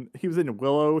in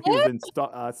Willow. He was in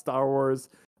Star Wars.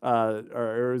 He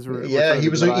was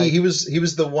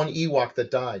the one Ewok that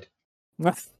died.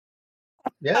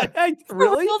 Yeah,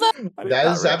 really? That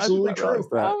is absolutely true.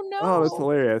 Oh no! Oh, that's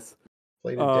hilarious.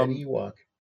 Played a dead Ewok.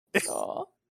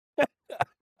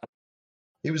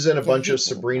 He was in a bunch of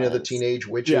Sabrina the Teenage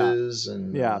Witches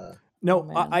and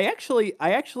No, I actually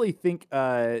think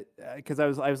because I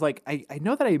was like I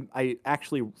know that I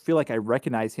actually feel like I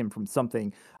recognize him from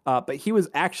something, but he was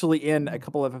actually in a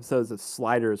couple of episodes of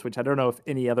Sliders, which I don't know if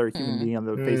any other human being on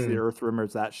the face of the earth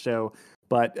remembers that show,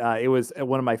 but it was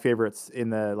one of my favorites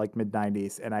in the like mid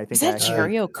 '90s, and I think is that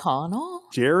Jerry O'Connell?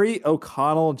 Jerry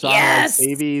O'Connell, John Rice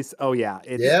Davies. Oh yeah,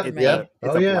 it's a blast.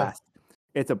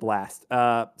 It's a blast.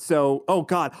 Okay,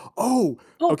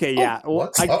 yeah.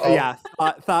 Well,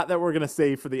 thought that we're gonna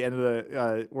save for the end of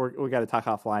the. We got to talk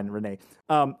offline, Renee.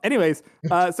 Anyways,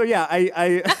 so yeah,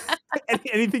 I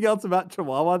anything else about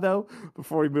Chihuahua though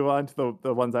before we move on to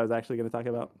the ones I was actually going to talk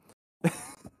about.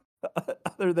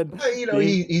 Other than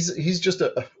he's just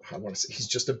a I want to say he's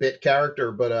just a bit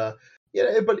character, but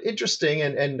but interesting,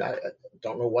 and I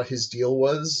don't know what his deal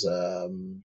was.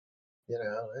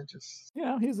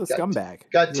 He's a scumbag.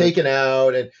 Got taken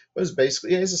out and was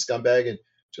basically he's a scumbag and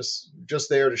just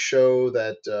there to show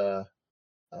that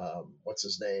what's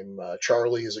his name,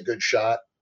 Charlie is a good shot.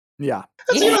 Yeah,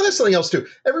 that's something else too.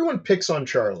 Everyone picks on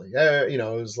Charlie. It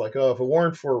was like, if it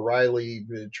weren't for Riley,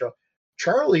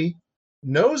 Charlie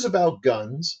knows about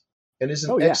guns and is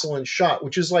an excellent shot,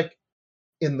 which is like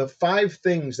in the 5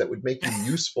 things that would make you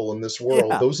useful in this world,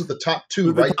 Yeah. those are the top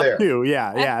 2 The right top there. 2,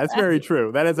 yeah, that's very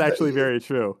true. That is actually very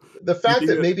true. The You fact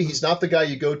think that maybe he's not the guy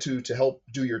you go to help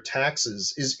do your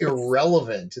taxes is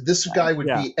irrelevant. This guy would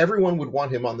Yeah. be, everyone would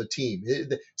want him on the team.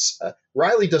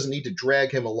 Riley doesn't need to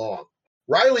drag him along.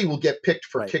 Riley will get picked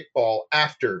for Right. kickball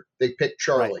after they pick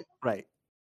Charlie. Right.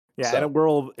 Yeah, So. in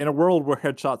a world where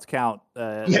headshots count,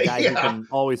 the guy who can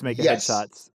always make a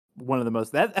headshot's one of the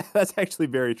most. That's actually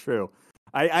very true.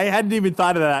 I hadn't even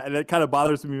thought of that, and it kind of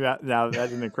bothers me now. That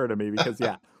didn't occur to me because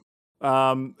yeah.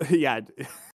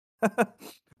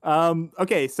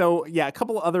 Okay, so yeah, a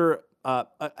couple other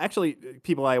actually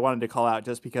people I wanted to call out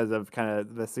just because of kind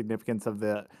of the significance of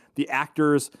the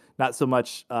actors, not so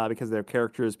much because of their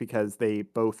characters, because they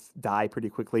both die pretty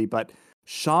quickly, but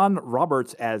Sean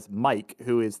Roberts as Mike,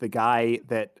 who is the guy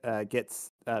that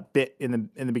gets bit in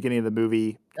the beginning of the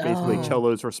movie. Basically,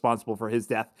 Cholo's responsible for his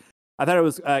death. I thought it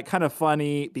was kind of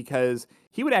funny because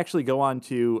he would actually go on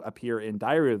to appear in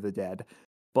Diary of the Dead,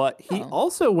 but he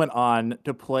also went on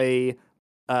to play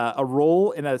a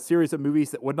role in a series of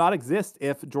movies that would not exist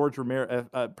if George Romero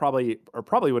probably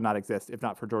would not exist if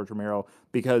not for George Romero,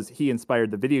 because he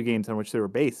inspired the video games on which they were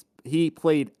based. He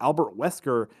played Albert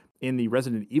Wesker in the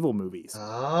Resident Evil movies,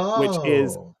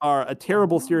 which are a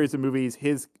terrible series of movies.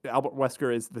 Albert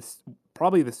Wesker is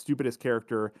probably the stupidest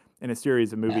character in a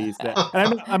series of movies.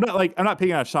 And I'm not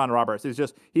picking on Sean Roberts. It's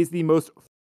just he's the most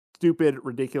stupid,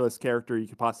 ridiculous character you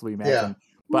could possibly imagine. Yeah.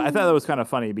 But I thought that was kind of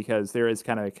funny because there is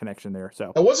kind of a connection there.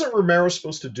 So, wasn't Romero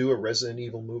supposed to do a Resident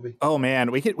Evil movie? Oh man,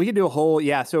 we could do a whole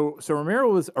So Romero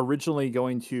was originally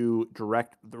going to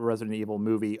direct the Resident Evil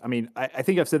movie. I mean, I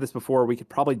think I've said this before. We could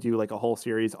probably do like a whole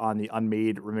series on the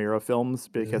unmade Romero films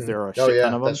because there are a shit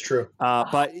ton of them. That's true.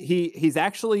 But he's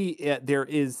actually there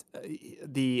is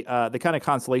the kind of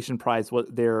consolation prize.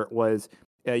 What there was.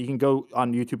 You can go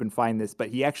on YouTube and find this, but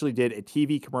he actually did a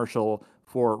TV commercial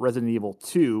for Resident Evil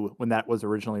 2 when that was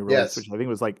originally released, which I think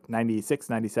was like 96,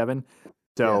 97.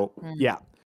 So, yeah.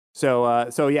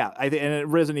 So yeah,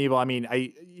 and Resident Evil, I mean,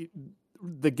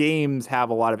 the games have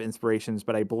a lot of inspirations,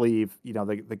 but I believe,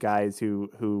 the guys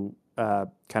who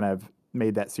kind of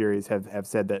made that series have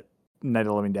said that Night of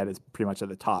the Living Dead is pretty much at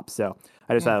the top. So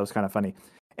I just thought it was kind of funny.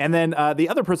 And then the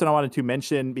other person I wanted to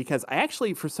mention, because I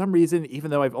actually, for some reason, even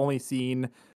though I've only seen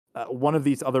one of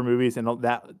these other movies and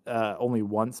that only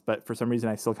once, but for some reason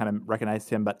I still kind of recognized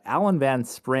him, but Alan Van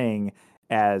Sprang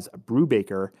as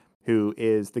Brubaker, who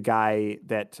is the guy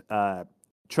that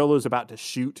Cholo's about to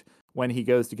shoot when he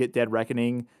goes to get Dead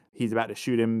Reckoning. He's about to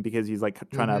shoot him because he's like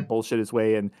trying to bullshit his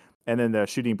way, and then the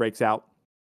shooting breaks out.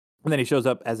 And then he shows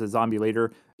up as a zombie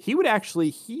later. He would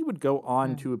go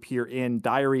on to appear in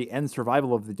Diary and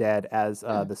Survival of the Dead as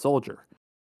the soldier.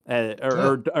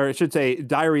 Or I should say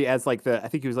Diary as I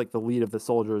think he was like the lead of the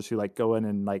soldiers who like go in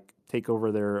and like take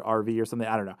over their RV or something.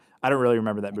 I don't know. I don't really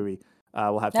remember that movie.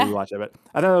 We'll have to rewatch it, but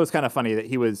I thought it was kind of funny that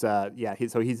he was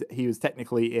he was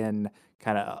technically in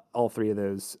kind of all three of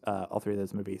those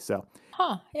movies. So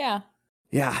yeah.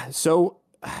 So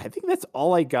I think that's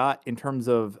all I got in terms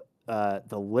of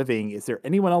the living. Is there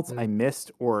anyone else I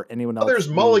missed or anyone else? There's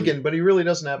Mulligan, but he really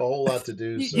doesn't have a whole lot to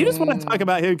do. You just want to talk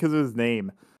about him because of his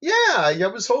name. Yeah, I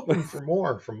was hoping for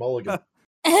more from Mulligan.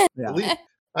 Yeah.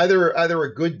 Either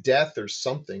a good death or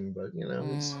something, but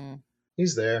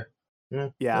he's there.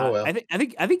 Yeah, oh well.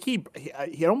 I think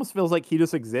he almost feels like he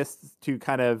just exists to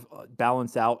kind of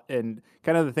balance out, and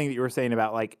kind of the thing that you were saying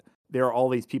about like there are all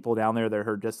these people down there that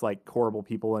are just like horrible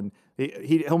people, and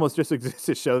he almost just exists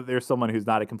to show that there's someone who's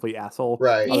not a complete asshole,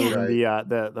 right? Other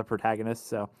than the protagonist.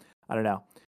 So I don't know.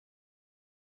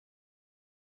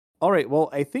 All right, well,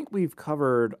 I think we've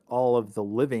covered all of the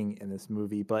living in this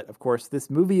movie, but of course, this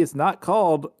movie is not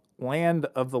called Land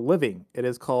of the Living. It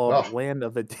is called Land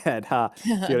of the Dead.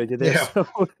 See what I did there? Yeah. So,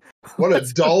 what a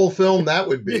dull film that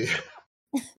would be.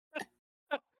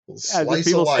 Slice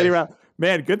people of life. Sitting around,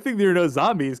 man, good thing there are no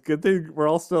zombies. Good thing we're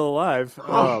all still alive.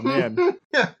 Oh man,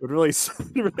 it would really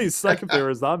suck if there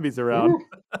were zombies around.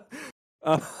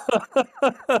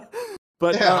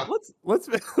 But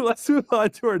let's move on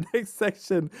to our next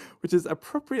section, which is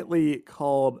appropriately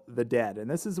called The Dead. And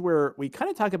this is where we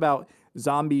kind of talk about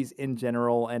zombies in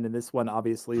general. And in this one,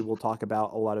 obviously, we'll talk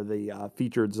about a lot of the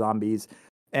featured zombies.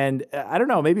 And I don't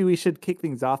know, maybe we should kick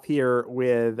things off here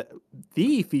with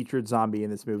the featured zombie in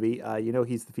this movie.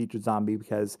 He's the featured zombie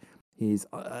because he's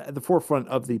at the forefront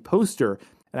of the poster.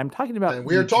 And I'm talking about... And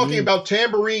we are talking about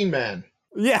Tambourine Man.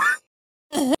 Yeah.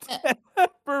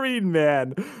 Tambourine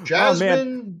Man.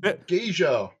 Jasmine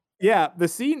Geijo. Yeah, the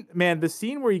scene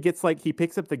where he gets he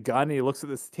picks up the gun and he looks at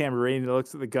this tambourine and he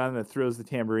looks at the gun and then throws the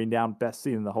tambourine down. Best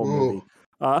scene in the whole movie.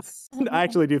 I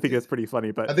actually do think it's pretty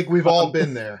funny, but I think we've all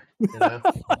been there. You know,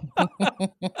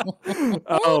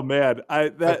 oh man,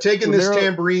 I've taken this Romero-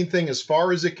 tambourine thing as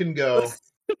far as it can go.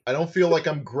 I don't feel like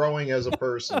I'm growing as a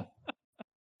person.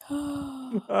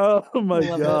 Oh my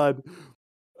Love it. god.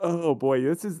 Oh boy,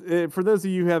 this is for those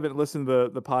of you who haven't listened to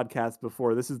the podcast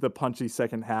before. This is the punchy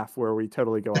second half where we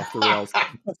totally go off the rails.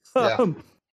 Yeah.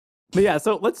 But yeah,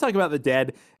 so let's talk about the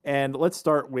dead, and let's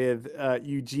start with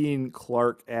Eugene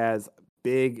Clark as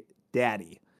Big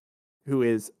Daddy, who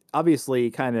is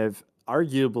obviously kind of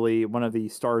arguably one of the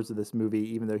stars of this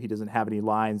movie, even though he doesn't have any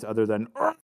lines other than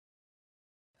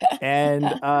and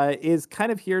is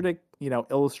kind of here to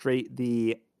illustrate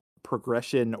the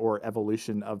progression or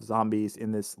evolution of zombies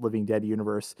in this Living Dead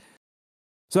universe.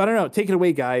 So I don't know, take it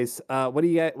away, guys. What do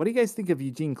you guys think of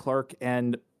Eugene Clark,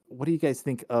 and what do you guys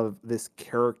think of this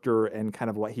character and kind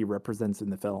of what he represents in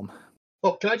the film?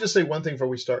 Well, can I just say one thing before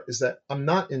we start? Is that I'm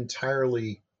not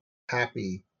entirely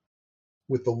happy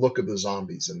with the look of the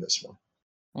zombies in this one.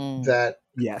 That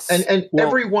Yes, and well,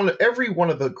 every one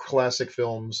of the classic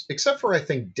films, except for I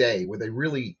think Day, where they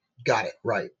really got it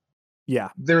right. yeah,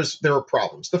 There are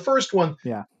problems. The first one,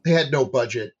 yeah, they had no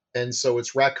budget, and so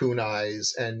it's raccoon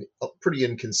eyes and pretty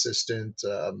inconsistent.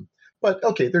 But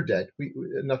okay, they're dead.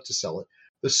 Enough to sell it.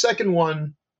 The second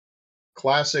one,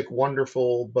 classic,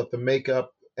 wonderful, but the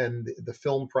makeup and the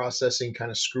film processing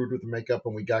kind of screwed with the makeup,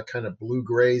 and we got kind of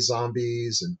blue-gray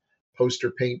zombies and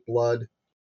poster paint blood.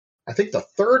 I think the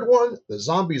third one, the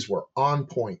zombies were on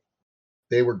point.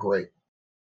 They were great.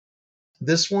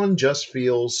 This one just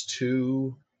feels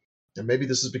too, and maybe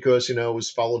this is because, it was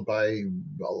followed by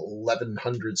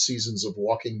 1,100 seasons of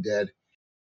Walking Dead.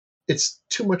 It's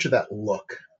too much of that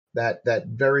look, that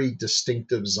very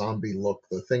distinctive zombie look,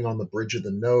 the thing on the bridge of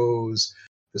the nose,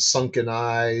 the sunken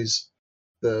eyes,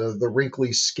 the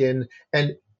wrinkly skin,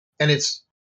 and it's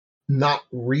not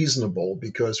reasonable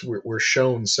because we're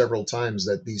shown several times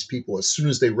that these people, as soon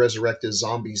as they resurrect as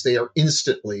zombies, they are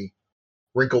instantly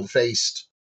wrinkled faced,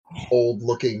 old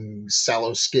looking,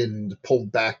 sallow skinned,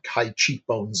 pulled back, high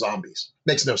cheekbone zombies.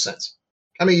 Makes no sense.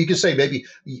 I mean, you could say maybe,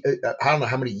 I don't know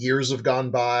how many years have gone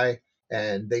by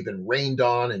and they've been rained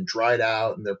on and dried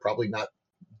out and they're probably not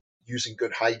using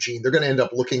good hygiene. They're going to end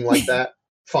up looking like that.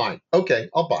 Fine. Okay,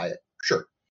 I'll buy it. Sure.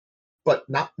 But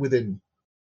not within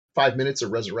 5 minutes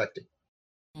of resurrecting.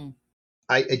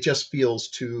 It just feels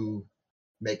too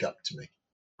make up to me.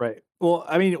 right. Well,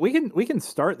 I mean, we can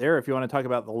start there if you want to talk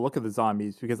about the look of the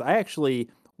zombies, because I actually,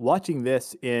 watching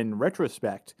this in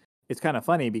retrospect, it's kind of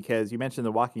funny because you mentioned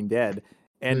The Walking Dead,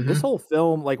 and this whole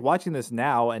film, like watching this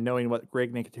now and knowing what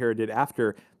Greg Nicotero did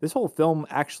after, this whole film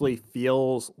actually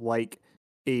feels like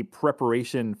a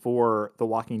preparation for The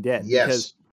Walking Dead, because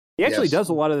Yes. he actually Yes. does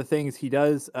a lot of the things he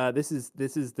does. This is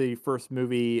the first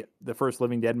movie, the first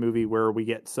Living Dead movie, where we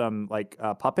get some like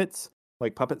puppets,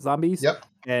 like puppet zombies. Yep.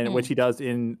 And which he does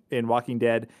in Walking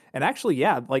Dead. And actually,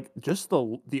 yeah, like just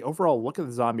the overall look of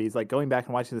the zombies, like going back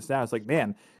and watching this now, it's like,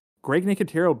 man, Greg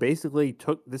Nicotero basically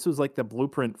this was like the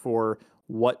blueprint for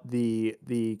what the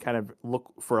kind of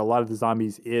look for a lot of the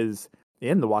zombies is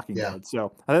in The Walking Dead.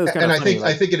 So I thought it was kind of funny.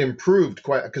 I think it improved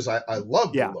quite, because I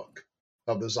love the look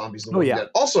of the zombies in The Walking Dead.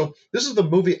 Also, this is the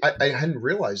movie, I hadn't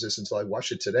realized this until I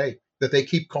watched it today, that they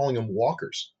keep calling them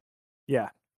walkers. Yeah.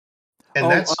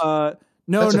 And that's a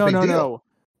big deal.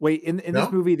 Wait, in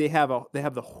this movie they have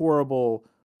the horrible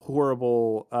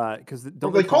because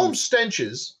they call them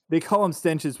stenches. They call them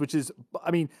stenches, which is,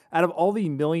 I mean, out of all the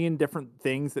million different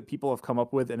things that people have come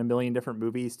up with in a million different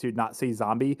movies to not say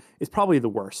zombie, is probably the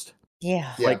worst.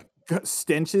 Yeah. Like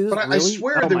stenches. But really? I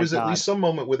swear there was at least some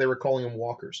moment where they were calling them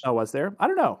walkers. Oh, was there? I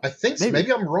don't know. I think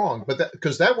maybe I'm wrong, but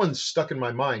because that one's stuck in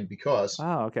my mind because.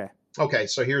 Oh, okay. Okay,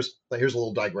 so here's a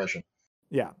little digression.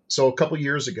 Yeah. So a couple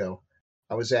years ago,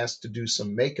 I was asked to do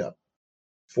some makeup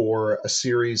for a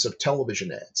series of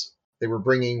television ads. They were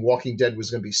bringing Walking Dead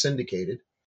was going to be syndicated,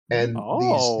 and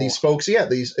these folks,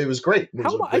 it was great. It was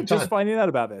How am I just finding out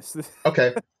about this?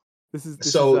 Okay,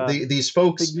 these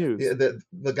folks, big news.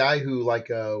 The guy who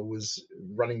was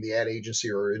running the ad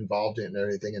agency or involved in it and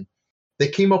everything, and they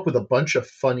came up with a bunch of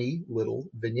funny little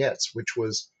vignettes, which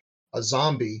was a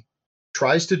zombie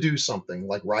tries to do something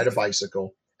like ride a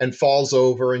bicycle and falls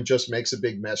over and just makes a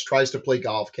big mess, tries to play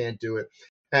golf, can't do it.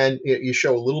 And you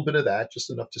show a little bit of that, just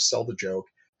enough to sell the joke.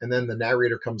 And then the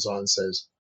narrator comes on and says,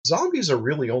 zombies are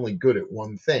really only good at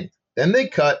one thing. Then they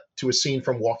cut to a scene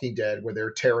from Walking Dead where they're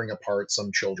tearing apart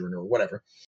some children or whatever.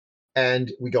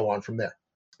 And we go on from there.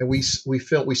 And we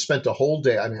spent a whole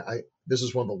day. I mean, this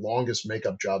is one of the longest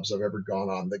makeup jobs I've ever gone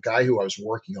on. The guy who I was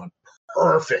working on,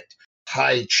 perfect,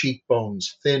 high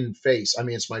cheekbones, thin face. I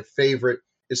mean, it's my favorite.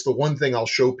 it's the one thing I'll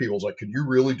show people. It's like, can you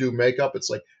really do makeup? It's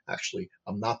like, actually,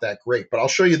 I'm not that great, but I'll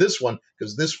show you this one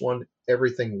because this one,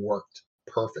 everything worked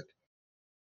perfect.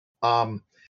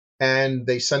 And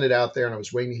they sent it out there, and I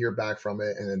was waiting to hear back from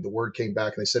it. And then the word came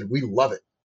back, and they said, we love it.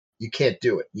 You can't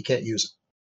do it. You can't use it.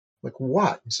 I'm like,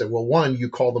 what? He said, well, one, you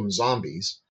call them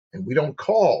zombies, and we don't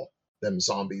call them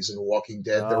zombies in Walking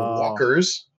Dead. They're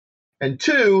walkers. And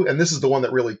two, and this is the one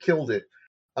that really killed it,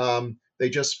 they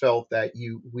just felt that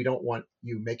we don't want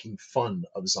you making fun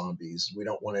of zombies. We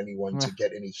don't want anyone to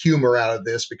get any humor out of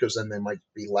this because then they might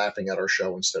be laughing at our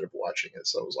show instead of watching it.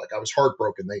 So it was like, I was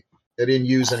heartbroken. They didn't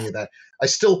use any of that. I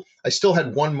still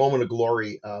had one moment of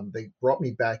glory. They brought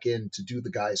me back in to do the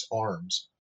guy's arms.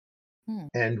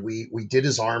 And we did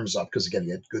his arms up because, again, he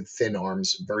had good thin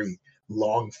arms, very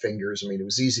long fingers. I mean, it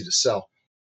was easy to sell.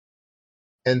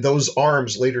 And those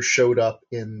arms later showed up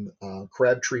in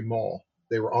Crabtree Mall.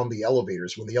 They were on the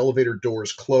elevators. When the elevator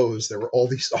doors closed, there were all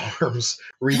these arms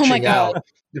reaching out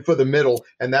for the middle,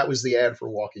 and that was the ad for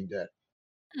Walking Dead.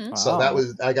 So that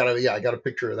was I got a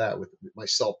picture of that with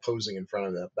myself posing in front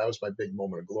of that. That was my big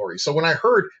moment of glory. So when I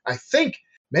heard, I think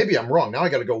maybe I'm wrong. Now I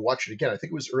got to go watch it again. I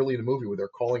think it was early in the movie where they're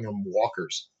calling them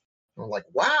walkers. And I'm like,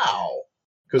 wow,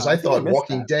 because I thought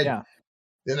Walking Dead. Yeah.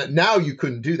 And now you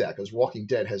couldn't do that because Walking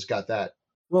Dead has got that.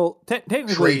 Well,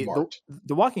 technically,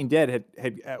 the Walking Dead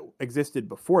had existed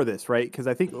before this, right? Because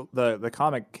I think the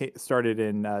comic started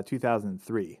in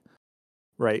 2003,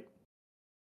 right?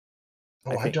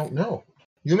 Oh, I don't know.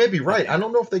 You may be right. I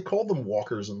don't know if they called them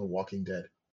walkers in The Walking Dead.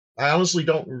 I honestly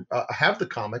don't have the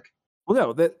comimic.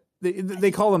 Well, no,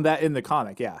 they call them that in the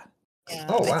comic, yeah.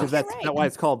 Oh, wow. That's why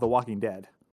it's called The Walking Dead.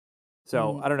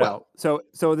 So I don't know. So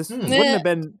this wouldn't have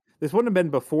been. This wouldn't have been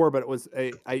before, but it was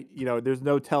there's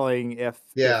no telling if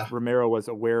Romero was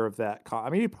aware of that.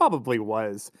 I mean, he probably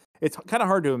was. It's kind of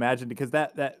hard to imagine because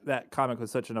that comic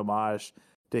was such an homage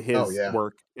to his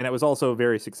work, and it was also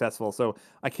very successful. So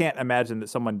I can't imagine that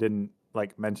someone didn't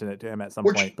mention it to him at some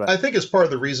point. But I think it's part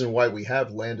of the reason why we have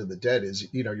Land of the Dead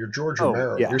is you're George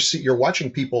Romero. Yeah. You're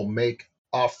watching people make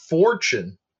a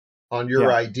fortune on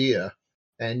your idea.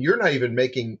 And you're not even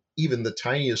making even the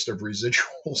tiniest of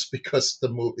residuals because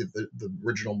the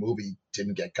original movie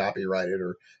didn't get copyrighted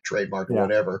or trademarked or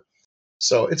whatever.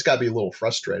 So it's got to be a little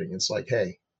frustrating. It's like,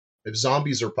 hey, if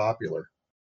zombies are popular,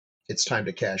 it's time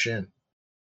to cash in.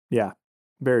 Yeah,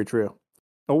 very true.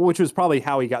 Which was probably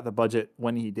how he got the budget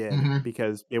when he did,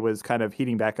 because it was kind of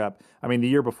heating back up. I mean, the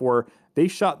year before, they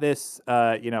shot this,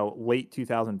 late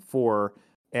 2004.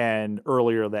 And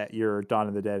earlier that year, Dawn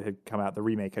of the Dead had come out. The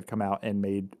remake had come out and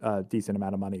made a decent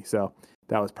amount of money. So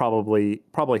that was probably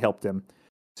helped him.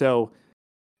 So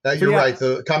you're right.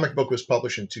 The comic book was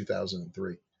published in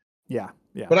 2003. Yeah.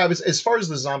 But as far as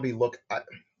the zombie look,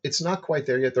 it's not quite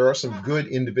there yet. There are some good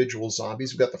individual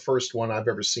zombies. We've got the first one I've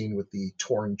ever seen with the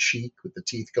torn cheek with the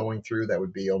teeth going through. That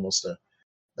would be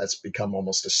that's become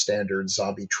almost a standard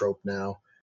zombie trope now.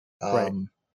 Right.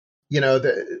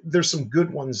 There's some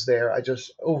good ones there.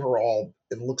 Overall,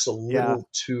 it looks a little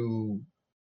too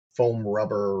foam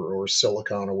rubber or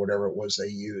silicone or whatever it was they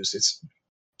used. It's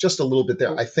just a little bit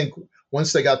there. I think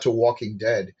once they got to Walking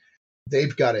Dead,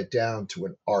 they've got it down to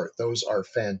an art. Those are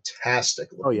fantastic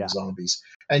looking zombies.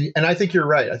 And I think you're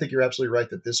right. I think you're absolutely right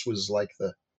that this was like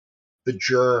the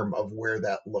germ of where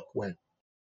that look went.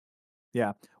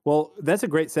 Yeah. Well, that's a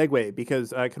great segue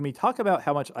because can we talk about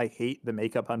how much I hate the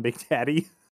makeup on Big Daddy?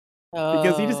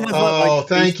 Because he just has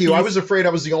thank you. I was afraid I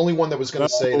was the only one that was going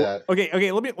to say that.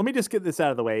 Okay. Let me just get this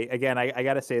out of the way. Again, I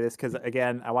got to say this because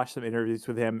again, I watched some interviews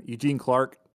with him. Eugene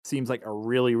Clark seems like a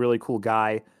really, really cool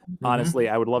guy. Honestly,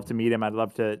 I would love to meet him. I'd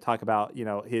love to talk about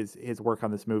his work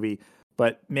on this movie.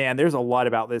 But man, there's a lot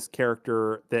about this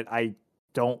character that I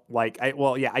don't like. I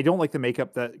don't like the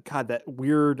makeup. The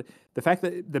fact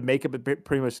that the makeup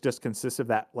pretty much just consists of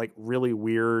that really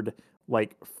weird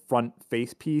front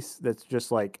face piece that's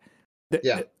just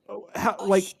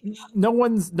no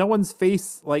one's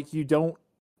face you don't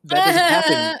that doesn't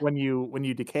happen when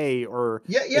you decay or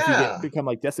if you become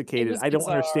desiccated. I don't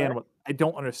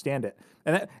understand it.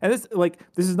 And this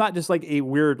this is not just a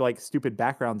weird stupid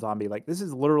background zombie. This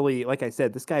is literally, like I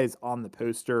said, this guy is on the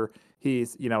poster.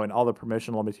 He's in all the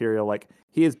promotional material.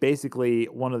 He is basically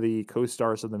one of the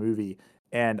co-stars of the movie.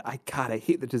 And I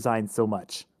hate the design so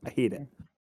much. I hate it.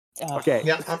 Okay.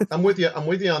 Yeah, I'm with you. I'm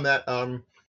with you on that.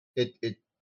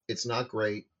 It's not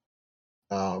great.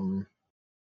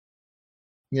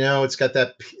 It's got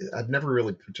that. I've never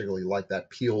really particularly liked that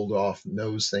peeled off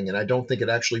nose thing, and I don't think it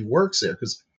actually works there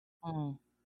because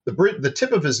the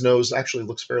tip of his nose actually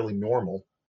looks fairly normal,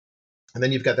 and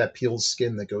then you've got that peeled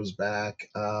skin that goes back.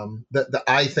 The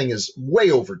eye thing is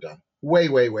way overdone. way,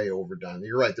 way, way overdone.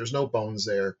 You're right. There's no bones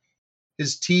there.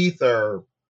 His teeth are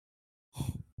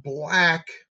black,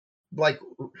 like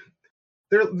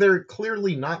they're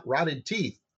clearly not rotted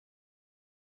teeth.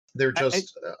 They're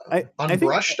just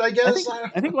unbrushed, I guess.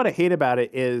 I think what I hate about it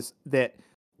is that,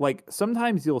 like,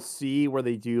 sometimes you'll see where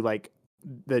they do like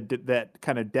that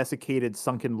kind of desiccated,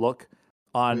 sunken look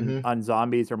on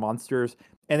zombies or monsters,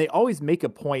 and they always make a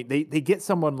point. They get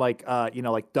someone like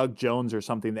like Doug Jones or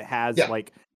something that has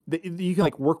like you can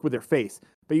like work with their face,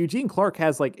 but Eugene Clark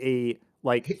has like he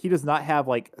does not have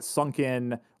like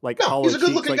sunken hollow he's a good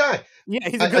cheeks. looking guy. Yeah,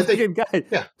 he's a good looking guy.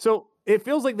 Yeah. So it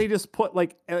feels like they just put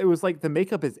it was like the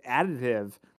makeup is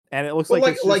additive, and it looks well,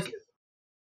 like like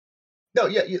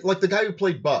the guy who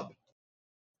played Bub.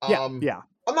 Yeah.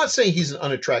 I'm not saying he's an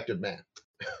unattractive man,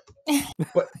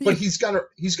 but he's got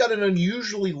an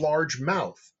unusually large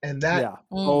mouth, and that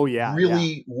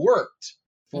really worked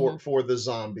for the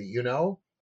zombie. You know,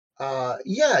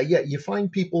 you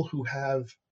find people who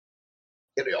have.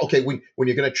 Okay, when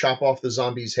you're going to chop off the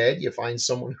zombie's head, you find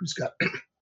someone who's got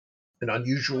an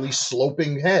unusually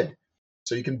sloping head,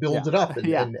 so you can build it up,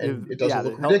 and it doesn't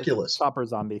look ridiculous. Chopper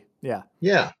zombie, yeah.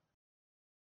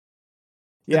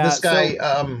 And this guy,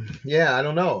 I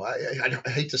don't know. I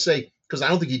hate to say, because I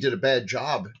don't think he did a bad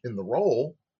job in the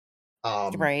role.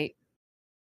 Right.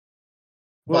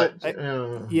 But I've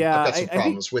got some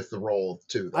problems with the role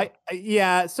too.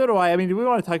 So do I. I mean, do we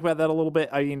want to talk about that a little bit?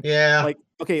 I mean,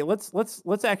 okay,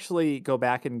 let's actually go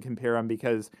back and compare them,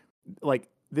 because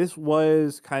this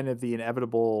was kind of the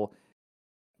inevitable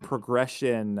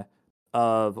progression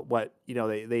of what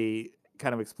they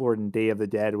kind of explored in Day of the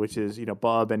Dead, which is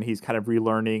Bub, and he's kind of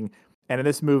relearning. And in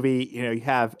this movie, you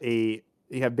have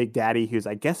Big Daddy, who's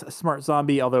I guess a smart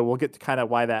zombie, although we'll get to kind of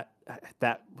why that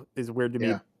is weird to me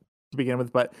to begin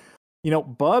with. But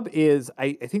Bub is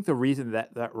I think the reason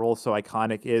that role is so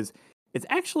iconic is it's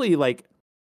actually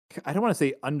I don't want to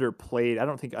say underplayed. I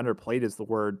don't think underplayed is the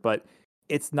word, but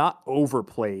it's not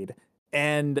overplayed.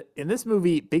 And in this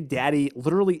movie, Big Daddy,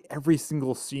 literally every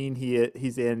single scene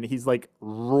he's in, he's like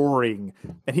roaring,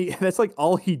 and that's like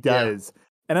all he does.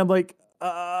 And I'm like,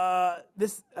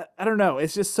 this I don't know.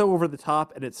 It's just so over the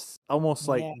top, and it's almost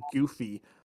like goofy.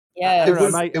 Yeah, it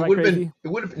would have been.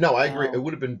 No, I agree. It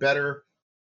would have been better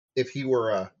if he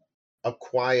were a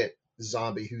quiet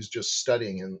zombie who's just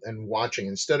studying and watching.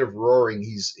 Instead of roaring,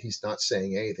 he's not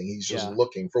saying anything. He's just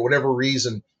looking. For whatever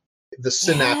reason, the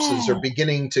synapses are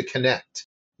beginning to connect.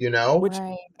 Which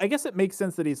I guess it makes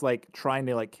sense that he's trying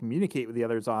to communicate with the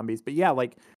other zombies. But yeah,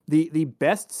 the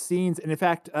best scenes, and in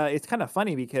fact, it's kind of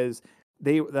funny because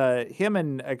him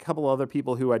and a couple other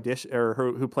people who audition or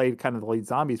who played kind of the lead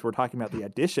zombies were talking about the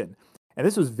audition. And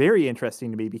this was very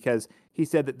interesting to me because he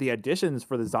said that the auditions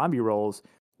for the zombie roles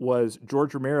was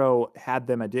George Romero had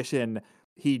them audition.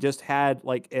 He just had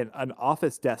an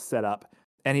office desk set up,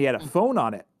 and he had a phone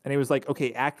on it. And he was like,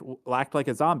 okay, act like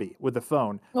a zombie with the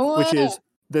phone, which is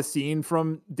the scene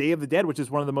from Day of the Dead, which is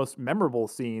one of the most memorable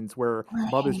scenes where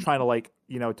Bub is trying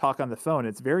to talk on the phone.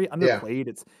 It's very underplayed.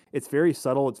 It's very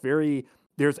subtle.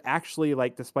 There's actually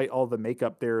despite all the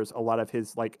makeup, there's a lot of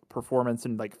his performance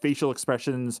and facial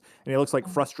expressions, and he looks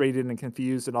frustrated and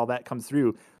confused, and all that comes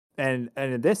through. And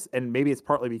in this, and maybe it's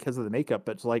partly because of the makeup,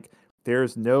 but it's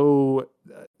there's no,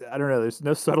 I don't know, there's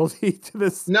no subtlety to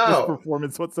this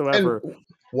performance whatsoever. And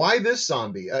why this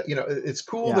zombie? It's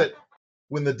cool that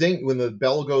when the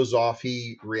bell goes off,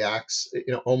 he reacts,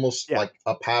 almost like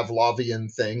a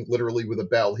Pavlovian thing, literally with a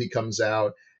bell. He comes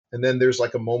out, and then there's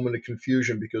a moment of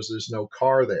confusion because there's no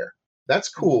car there. That's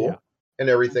cool and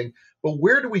everything. But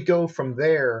where do we go from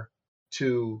there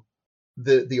to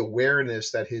the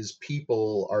awareness that his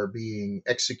people are being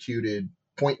executed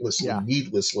pointlessly,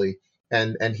 needlessly,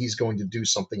 and he's going to do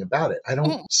something about it? I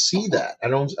don't see that. I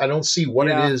don't see what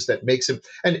it is that makes him,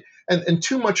 and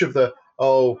too much of the,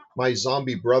 oh, my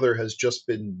zombie brother has just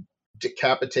been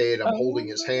decapitated, I'm holding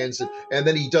his hands, and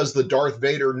then he does the Darth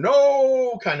Vader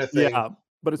no kind of thing. Yeah,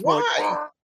 but it's why?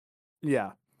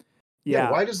 Yeah.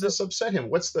 Why does this upset him?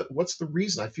 What's the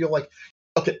reason? I feel like,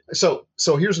 okay, so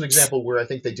here's an example where I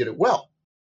think they did it well.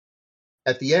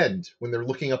 At the end, when they're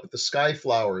looking up at the sky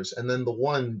flowers, and then the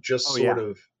one just sort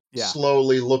of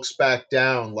slowly looks back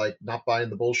down, not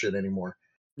buying the bullshit anymore.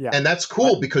 Yeah. And that's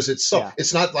cool because it's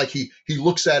not like he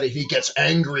looks at it, he gets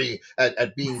angry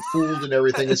at being fooled and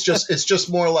everything. It's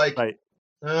just more like,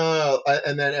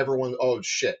 and then everyone, oh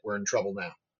shit, we're in trouble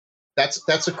now.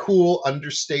 That's a cool,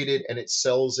 understated, and it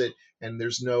sells it, and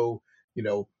there's no,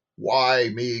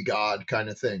 why me, God kind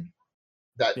of thing.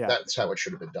 That's how it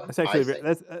should have been done. That's actually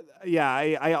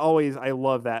I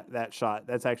love that shot.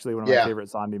 That's actually one of my favorite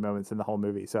zombie moments in the whole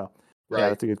movie. So yeah,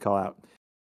 that's a good call out.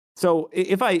 So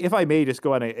if I may just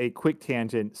go on a quick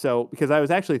tangent, so because I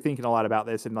was actually thinking a lot about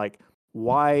this and like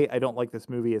why I don't like this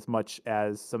movie as much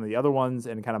as some of the other ones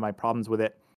and kind of my problems with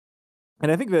it.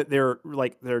 And I think that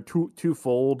they're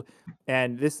twofold,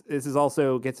 and this is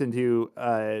also gets into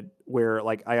where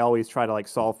like I always try to like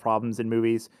solve problems in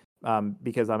movies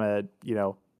because I'm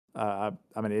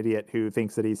I'm an idiot who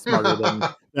thinks that he's smarter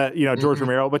than George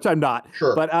Romero, which I'm not.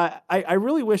 Sure. But I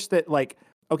really wish that like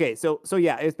okay, so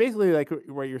yeah, it's basically like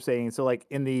what you're saying. So like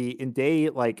in Day,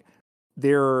 like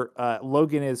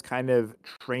Logan is kind of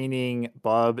training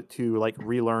Bub to like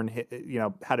relearn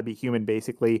how to be human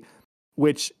basically,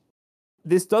 which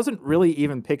this doesn't really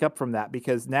even pick up from that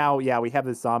because now, yeah, we have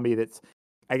this zombie that's,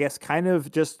 I guess, kind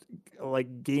of just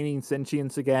like gaining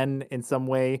sentience again in some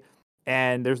way,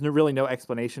 and there's no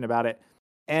explanation about it.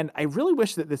 And I really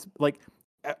wish that this, like,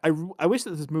 I wish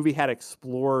that this movie had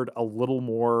explored a little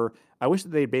more. I wish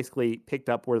that they basically picked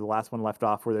up where the last one left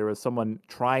off, where there was someone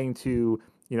trying to,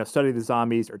 study the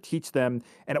zombies or teach them,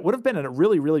 and it would have been a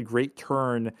really, really great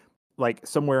turn, like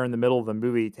somewhere in the middle of the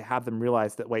movie, to have them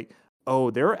realize that, wait,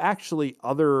 oh, there are actually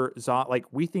other like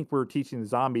we think we're teaching the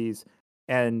zombies,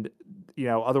 and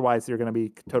otherwise they're going to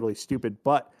be totally stupid.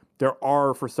 But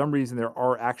for some reason, there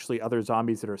are actually other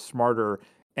zombies that are smarter,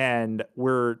 and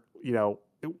we're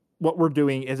what we're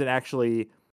doing isn't actually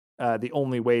the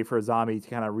only way for a zombie to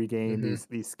kind of regain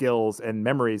these skills and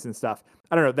memories and stuff.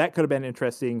 I don't know. That could have been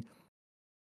interesting.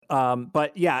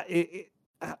 But yeah,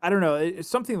 I don't know. It's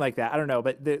something like that. I don't know,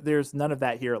 but there's none of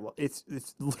that here. It's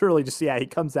literally just, yeah, he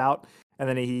comes out and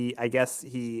then I guess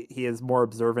he is more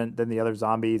observant than the other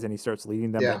zombies and he starts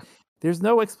leading them. Yeah. But there's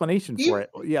no explanation for it.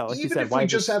 Yeah, like you said, if we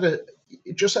just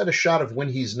had a shot of when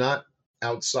he's not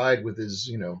outside with his,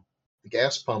 the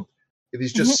gas pump, if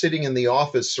he's just sitting in the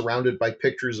office surrounded by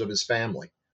pictures of his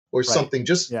family or something,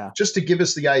 just to give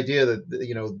us the idea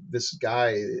that, this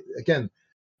guy, again,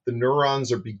 the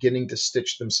neurons are beginning to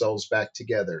stitch themselves back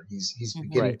together. He's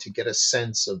beginning to get a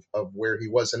sense of where he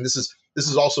was. And this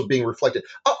is also being reflected.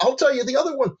 I'll tell you the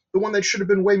other one, the one that should have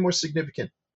been way more significant.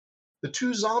 The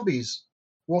two zombies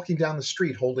walking down the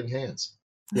street holding hands.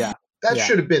 Yeah. That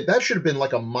should have been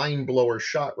like a mind blower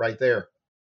shot right there.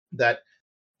 That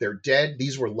they're dead.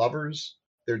 These were lovers.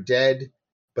 They're dead,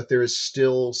 but there is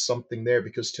still something there,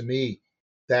 because to me,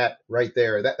 that right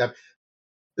there, that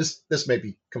this may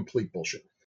be complete bullshit,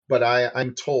 but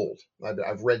I'm told,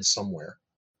 I've read somewhere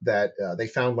that they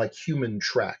found like human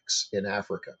tracks in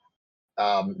Africa.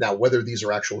 Now, whether these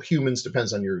are actual humans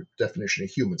depends on your definition of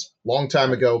humans. Long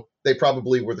time ago, they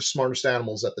probably were the smartest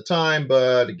animals at the time,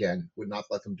 but again, would not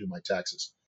let them do my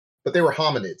taxes. But they were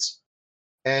hominids.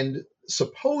 And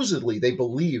supposedly they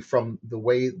believe from the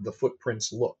way the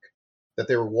footprints look that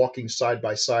they were walking side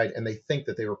by side, and they think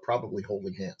that they were probably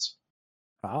holding hands.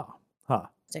 Oh, huh.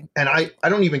 And I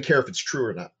don't even care if it's true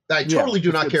or not. I totally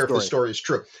do not care if the story is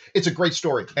true. It's a great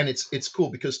story, and it's cool,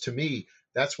 because to me,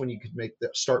 that's when you could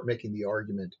start making the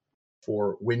argument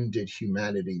for when did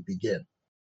humanity begin?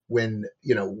 When,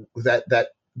 that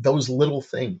those little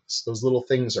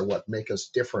things are what make us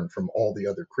different from all the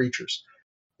other creatures.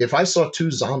 If I saw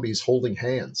two zombies holding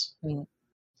hands,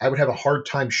 I would have a hard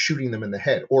time shooting them in the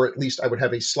head, or at least I would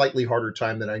have a slightly harder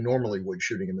time than I normally would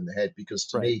shooting them in the head, because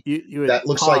to me, you that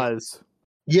looks pause. like,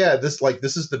 yeah,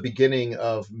 this is the beginning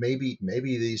of maybe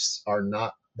these are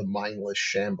not the mindless,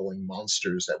 shambling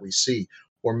monsters that we see,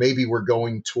 or maybe we're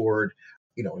going toward,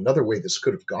 another way this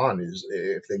could have gone is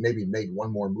if they maybe made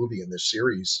one more movie in this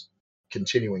series,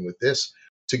 continuing with this,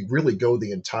 to really go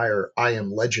the entire I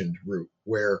Am Legend route,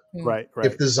 where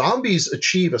if the zombies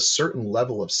achieve a certain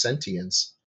level of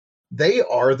sentience, they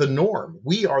are the norm.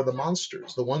 We are the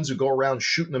monsters. The ones who go around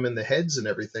shooting them in the heads and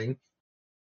everything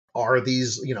are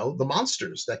these, the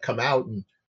monsters that come out and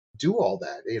do all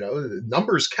that.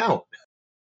 Numbers count.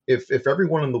 If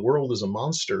everyone in the world is a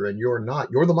monster and you're not,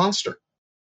 you're the monster.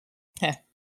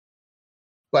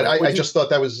 But I just thought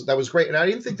that was great, and I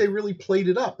didn't think they really played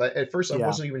it up. At first, I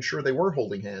wasn't even sure they were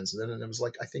holding hands, and then it was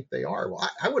like, I think they are. Well,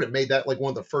 I would have made that like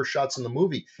one of the first shots in the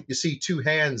movie. You see two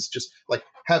hands, just like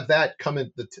have that come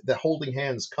in. The holding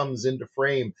hands comes into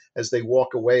frame as they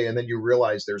walk away, and then you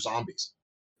realize they're zombies.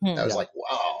 I was like,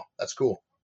 wow, that's cool.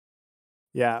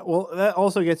 Yeah, well, that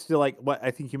also gets to like what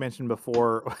I think you mentioned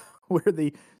before, where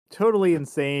the totally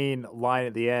insane line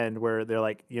at the end where they're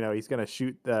like, he's gonna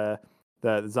shoot the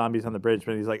zombies on the bridge,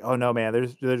 but he's like, oh no, man,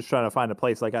 they're just trying to find a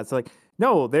place like that. It's like,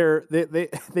 no,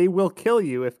 they will kill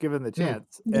you if given the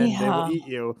chance, and they will eat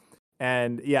you.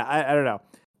 And yeah, I don't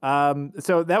know.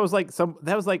 So that was like to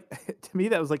me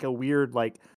that was like a weird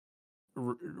like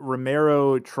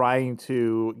Romero trying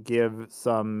to give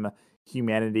some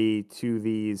humanity to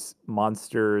these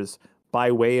monsters,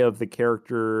 by way of the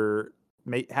character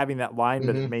having that line,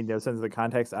 but it Mhm. made no sense in the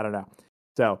context. I don't know.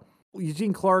 So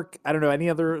Eugene Clark, I don't know. Any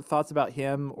other thoughts about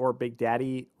him or Big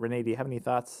Daddy? Renee, do you have any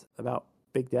thoughts about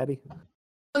Big Daddy?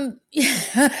 Hmm.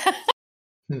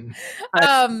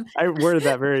 I worded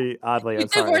that very oddly. You I'm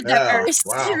did sorry. word that Yeah, very,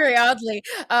 wow. very oddly.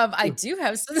 I do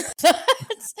have some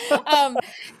thoughts.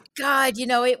 God,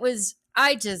 it was.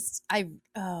 I just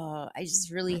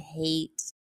really hate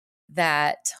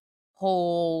that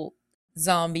whole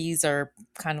zombies are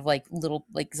kind of like little,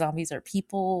 like zombies are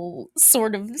people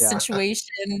sort of Yeah.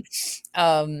 situation.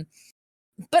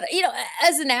 But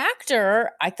as an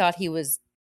actor, I thought he was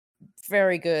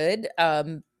very good.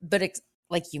 But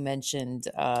like you mentioned,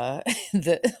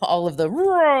 the all of the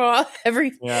raw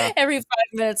Yeah. every 5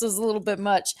 minutes was a little bit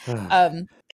much.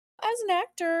 As an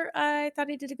actor, I thought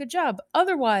he did a good job.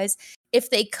 Otherwise, if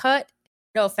they cut,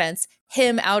 no offense,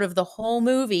 him out of the whole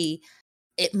movie,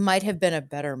 it might have been a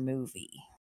better movie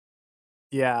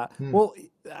Yeah. Hmm. Well,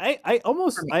 I for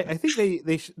almost me. I think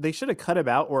they should have cut him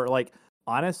out, or like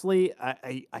honestly,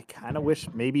 I kind of wish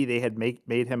maybe they had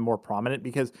made him more prominent,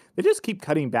 because they just keep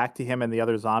cutting back to him and the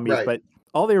other zombies, Right. but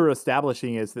all they were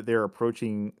establishing is that they're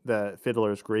approaching the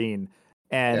Fiddler's Green.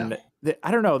 Yeah. And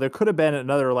I don't know, there could have been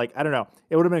another, like, I don't know,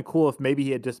 it would have been cool if maybe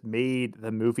he had just made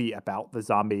the movie about the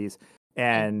zombies.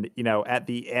 And at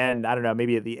the end, I don't know,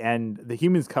 maybe at the end the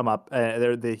humans come up,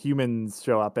 the humans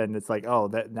show up, and it's like, oh,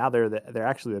 that now they're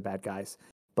actually the bad guys.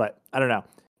 But I don't know,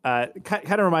 kind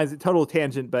of reminds, total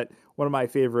tangent, but one of my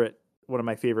favorite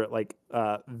like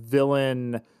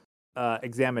villain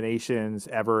examinations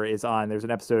ever is on, there's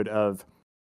an episode of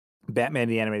Batman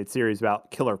the Animated Series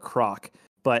about Killer Croc,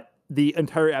 but the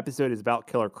entire episode is about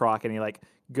Killer Croc, and he like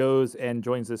goes and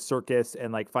joins this circus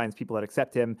and like finds people that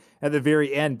accept him. At the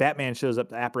very end, Batman shows up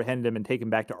to apprehend him and take him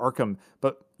back to Arkham.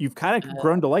 But you've kind of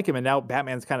grown to like him, and now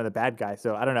Batman's kind of the bad guy.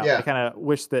 So I don't know. I Yeah. kind of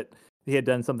wish that he had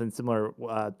done something similar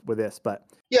with this, but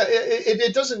Yeah,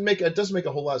 it doesn't make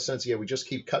a whole lot of sense. Yeah, we just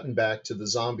keep cutting back to the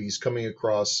zombies coming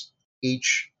across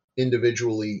each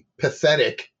individually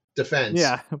pathetic defense.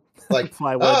 yeah, Like,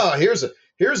 plywood.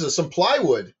 here's some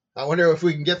plywood. I wonder if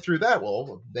we can get through that.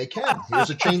 Well, they can. Here's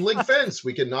a chain link fence.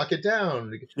 We can knock it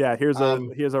down. Yeah, here's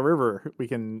a river. We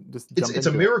can just jump It's a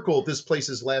into miracle this place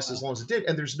has lasted as long as it did,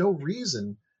 and there's no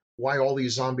reason why all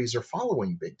these zombies are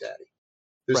following Big Daddy.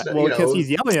 There's Right. no, Well, because he's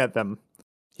yelling at them.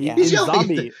 Yeah. He's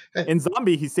yelling at In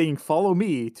Zombie, he's saying, "Follow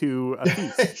me to a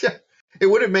feast." yeah. It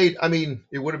would have made. I mean,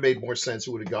 it would have made more sense.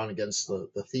 It would have gone against the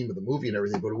theme of the movie and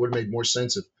everything, but it would have made more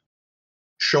sense if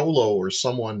Cholo or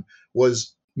someone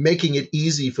was making it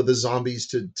easy for the zombies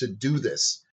to do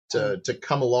this, to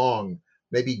come along,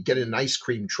 maybe get an ice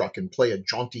cream truck and play a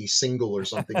jaunty single or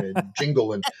something, and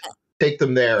jingle and take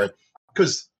them there.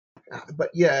 Because, but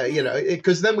yeah,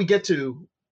 because then we get to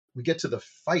the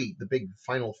fight, the big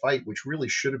final fight, which really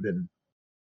should have been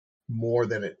more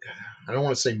than it. I don't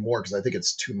want to say more because I think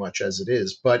it's too much as it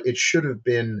is, but it should have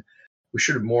been. We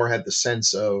should have more had the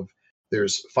sense of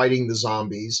there's fighting the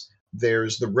zombies.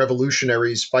 There's the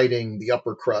revolutionaries fighting the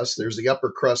upper crust. There's the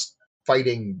upper crust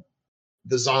fighting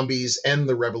the zombies and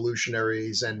the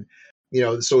revolutionaries, and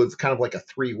so it's kind of like a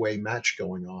three-way match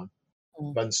going on.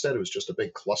 But instead, it was just a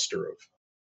big cluster of.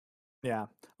 Yeah.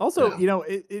 Also, Yeah.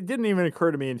 it didn't even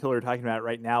occur to me until we were talking about it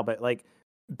right now, but like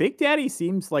Big Daddy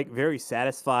seems like very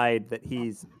satisfied that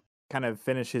he's kind of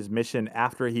finished his mission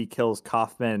after he kills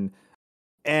Kaufman.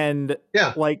 And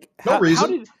Yeah, like no how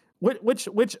reason. did which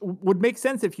would make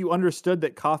sense if you understood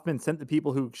that Kaufman sent the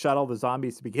people who shot all the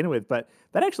zombies to begin with, but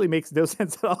that actually makes no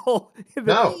sense at all.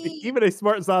 No. Even a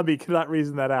smart zombie cannot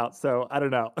reason that out. So I don't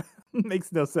know.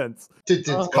 Makes no sense. Did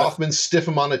Kaufman stiff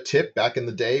him on a tip back in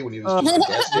the day when he was just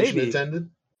a gas station maybe. attendant?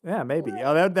 Yeah, maybe.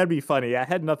 Oh, that'd be funny. It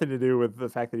had nothing to do with the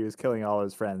fact that he was killing all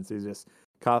his friends. He was just,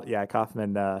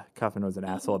 Kaufman was an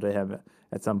asshole to him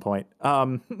at some point.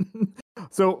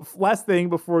 So last thing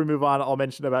before we move on, I'll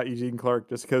mention about Eugene Clark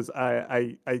just because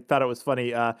I thought it was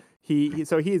funny.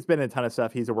 He's been in a ton of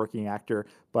stuff. He's a working actor,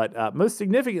 but most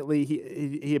significantly,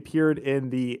 he appeared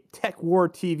in the Tech War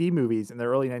TV movies in the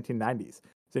early 1990s.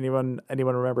 Does anyone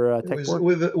remember Tech War?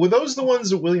 Were those the ones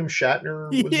that William Shatner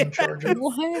was in charge of?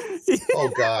 What? Oh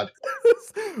God!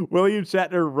 William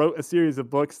Shatner wrote a series of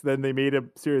books. Then they made a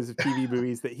series of TV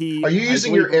movies that he. Are you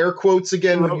using your air quotes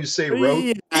again when you say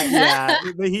wrote? Yeah.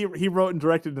 He wrote and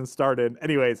directed and starred in.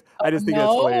 Anyways, I just think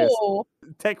that's hilarious.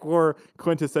 Tech War,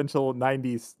 quintessential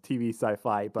 90s TV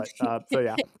sci-fi. But so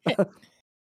yeah.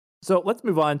 So let's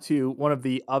move on to one of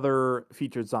the other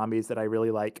featured zombies that I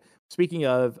really like. Speaking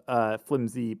of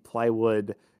flimsy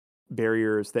plywood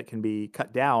barriers that can be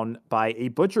cut down by a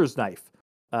butcher's knife,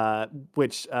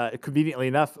 which conveniently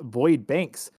enough, Boyd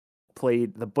Banks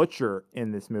played the Butcher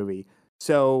in this movie.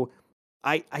 So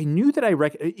I knew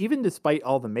that even despite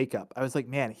all the makeup, I was like,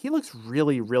 man, he looks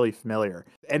really, really familiar.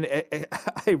 And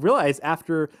I realized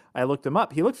after I looked him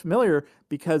up, he looked familiar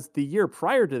because the year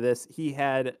prior to this, he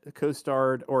had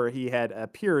co-starred, or he had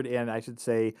appeared in, I should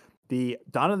say, the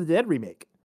Dawn of the Dead remake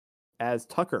as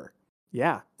Tucker.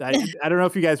 Yeah. I don't know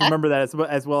if you guys remember that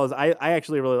as well as I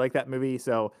actually really like that movie.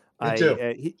 So Me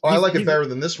too. I like it better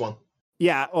than this one.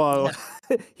 Yeah. Well,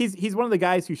 he's one of the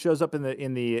guys who shows up in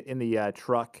the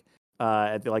truck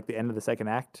at the end of the second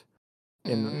act.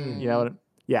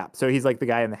 Yeah. So he's like the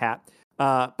guy in the hat.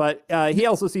 But he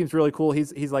also seems really cool.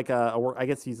 He's like I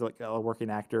guess he's like a working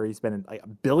actor. He's been in like a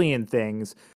billion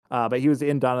things. But he was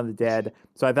in Dawn of the Dead.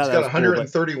 So I thought he's got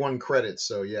 131 credits.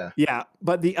 So yeah. Yeah.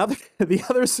 But the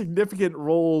other significant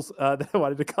roles that I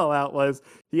wanted to call out was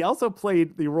he also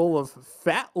played the role of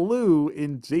Fat Lou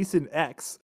in Jason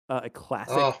X, a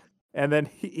classic. Oh. And then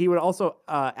he would also,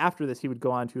 after this, he would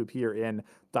go on to appear in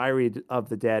Diary of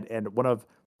the Dead, and one of,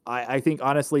 I think,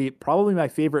 honestly, probably my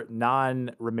favorite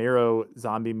non-Romero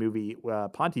zombie movie,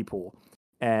 Pontypool.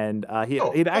 And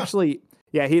he'd actually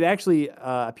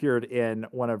appeared in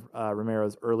one of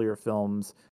Romero's earlier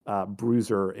films,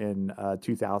 Bruiser, in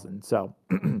 2000. So,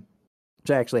 which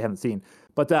I actually haven't seen.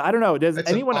 But I don't know. Does it's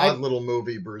anyone? An odd little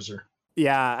movie, Bruiser.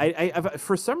 Yeah, I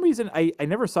for some reason I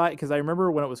never saw it because I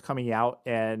remember when it was coming out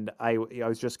and I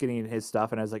was just getting his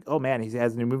stuff and I was like, oh man, he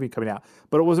has a new movie coming out,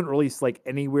 but it wasn't released like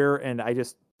anywhere, and I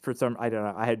just I don't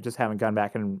know, I haven't gone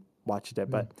back and watched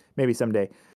it, but maybe someday.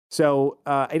 So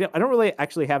I don't really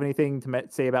actually have anything to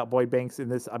say about Boyd Banks in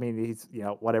this. I mean, he's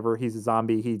whatever, he's a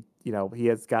zombie. He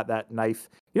has got that knife.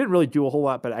 He didn't really do a whole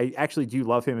lot, but I actually do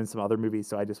love him in some other movies,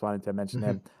 so I just wanted to mention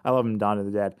him. I love him in Dawn of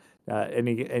the Dead.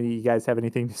 Any you guys have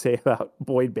anything to say about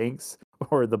Boyd Banks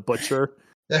or the Butcher?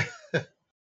 It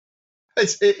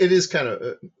is kind of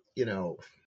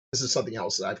this is something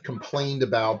else that I've complained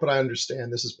about, but I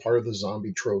understand this is part of the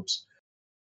zombie tropes.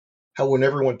 How when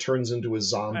everyone turns into a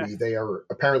zombie, they are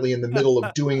apparently in the middle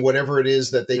of doing whatever it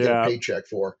is that they get a paycheck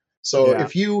for. So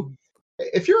if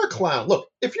you're a clown, look,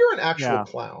 if you're an actual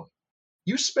clown,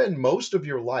 you spend most of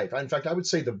your life, in fact, I would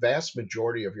say the vast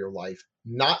majority of your life,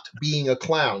 not being a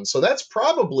clown. So that's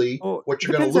probably what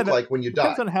you're going to look like when you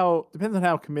die. Depends on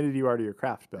how committed you are to your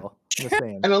craft, Bill. I'm just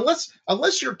saying. And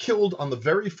unless you're killed on the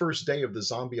very first day of the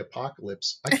zombie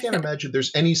apocalypse, I can't imagine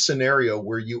there's any scenario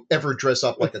where you ever dress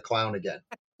up like a clown again.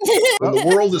 When the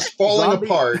world is falling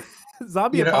apart.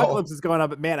 Zombie apocalypse is going on,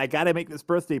 but man, I got to make this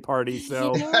birthday party.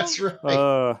 So that's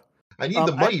right. I need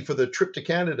the money for the trip to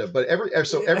Canada, but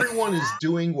everyone is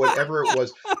doing whatever it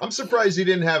was. I'm surprised he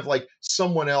didn't have like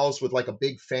someone else with like a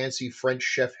big fancy French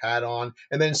chef hat on,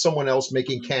 and then someone else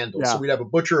making candles. So we'd have a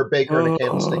butcher, a baker, and a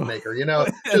candlestick maker.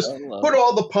 Just put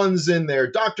all the puns in there.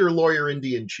 Doctor, lawyer,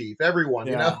 Indian chief, everyone.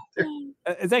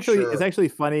 It's actually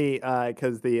funny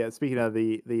because speaking of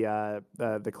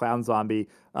the clown zombie,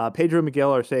 Pedro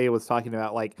Miguel Arce was talking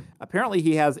about like apparently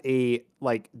he has a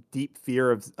like deep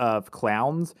fear of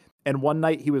clowns. And one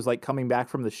night he was like coming back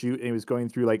from the shoot and he was going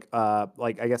through like I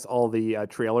guess all the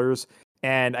trailers,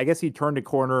 and I guess he turned a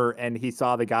corner and he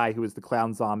saw the guy who was the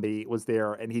clown zombie was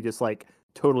there, and he just like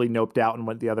totally noped out and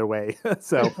went the other way.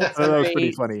 So that was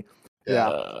pretty funny.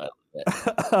 Yeah.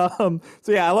 So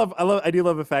yeah, I do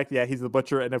love the fact he's the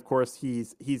Butcher, and of course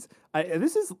this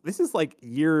is like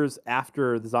years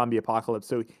after the zombie apocalypse,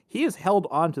 so he has held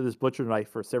on to this butcher knife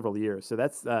for several years. So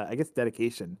that's I guess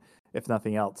dedication, if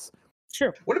nothing else.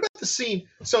 Sure. What about the scene?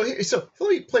 So let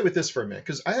me play with this for a minute,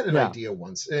 because I had an idea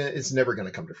once. It's never going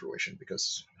to come to fruition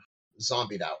because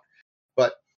zombied out.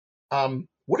 But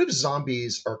what if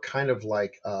zombies are kind of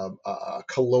like a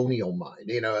colonial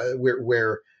mind?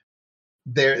 Where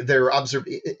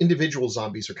individual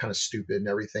zombies are kind of stupid and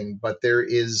everything, but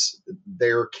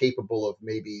they're capable of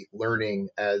maybe learning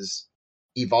as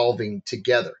evolving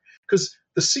together. Because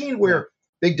the scene where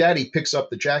Big Daddy picks up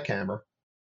the jackhammer,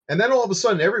 and then all of a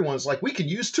sudden everyone's like, we can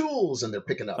use tools, and they're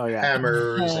picking up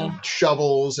hammers and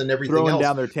shovels and everything throwing else.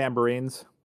 Down their tambourines.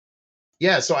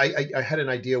 Yeah, so I had an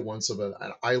idea once of an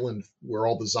island where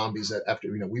all the zombies,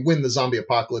 after we win the zombie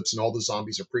apocalypse, and all the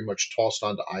zombies are pretty much tossed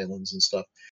onto islands and stuff.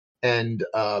 And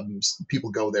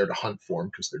people go there to hunt for them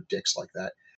because they're dicks like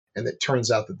that. And it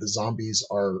turns out that the zombies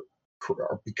are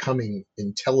becoming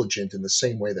intelligent in the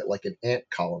same way that like an ant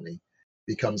colony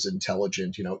becomes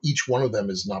intelligent. Each one of them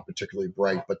is not particularly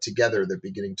bright, but together they're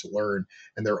beginning to learn,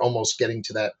 and they're almost getting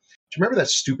to that. Do you remember that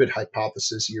stupid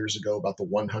hypothesis years ago about the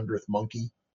 100th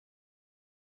monkey?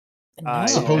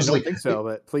 Supposedly, I don't think so,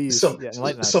 but please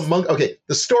enlighten us. Okay,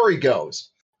 the story goes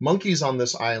monkeys on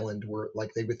this island were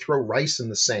like they would throw rice in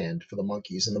the sand for the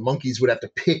monkeys, and the monkeys would have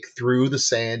to pick through the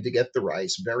sand to get the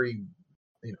rice. Very,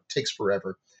 takes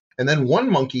forever. And then one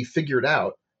monkey figured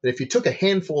out that if you took a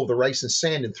handful of the rice and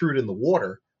sand and threw it in the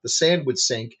water, the sand would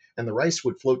sink and the rice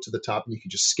would float to the top, and you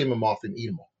could just skim them off and eat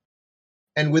them all.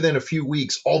 And within a few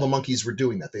weeks, all the monkeys were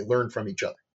doing that. They learned from each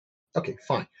other. Okay,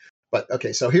 fine. But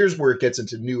okay, so here's where it gets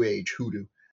into New Age hoodoo.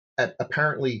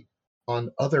 Apparently,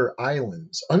 on other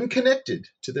islands, unconnected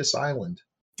to this island,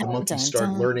 the monkeys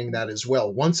start learning that as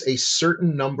well. Once a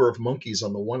certain number of monkeys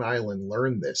on the one island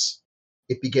learned this,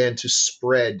 it began to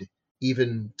spread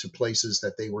even to places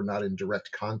that they were not in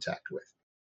direct contact with.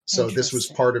 So this was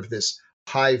part of this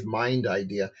hive mind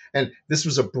idea. And this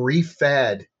was a brief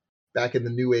fad back in the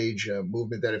New Age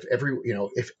movement that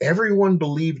if everyone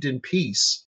believed in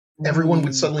peace, everyone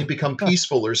would suddenly become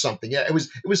peaceful or something. Yeah, it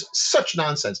was such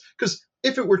nonsense. Because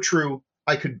if it were true,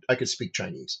 I could speak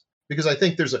Chinese, because I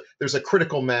think there's a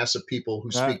critical mass of people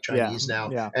who speak Chinese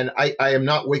now, and I am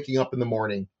not waking up in the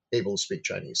morning able to speak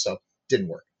Chinese, so it didn't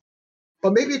work.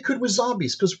 But maybe it could with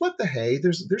zombies, because what the hey,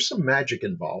 there's some magic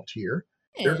involved here.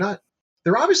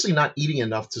 They're obviously not eating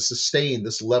enough to sustain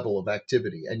this level of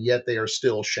activity, and yet they are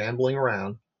still shambling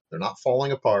around. They're not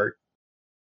falling apart.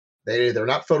 They're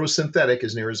not photosynthetic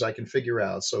as near as I can figure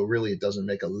out. So really, it doesn't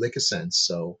make a lick of sense.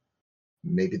 So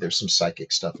maybe there's some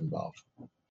psychic stuff involved.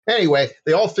 Anyway,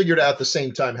 they all figured out at the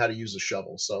same time how to use a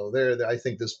shovel. So I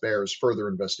think this bears further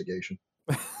investigation.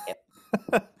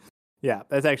 Yeah,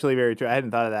 that's actually very true. I hadn't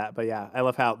thought of that, but yeah, I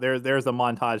love how there's a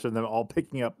montage of them all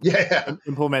picking up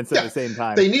implements at the same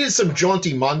time. They needed some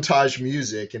jaunty montage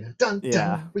music, and dun,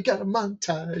 we got a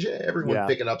montage. Yeah, everyone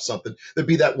picking up something. There'd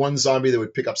be that one zombie that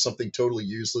would pick up something totally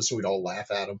useless, and we'd all laugh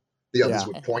at him. The others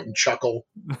would point and chuckle.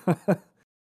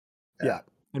 Yeah,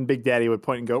 and Big Daddy would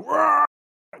point and go,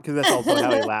 because that's also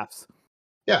how he laughs.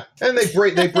 Yeah, and they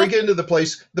break into the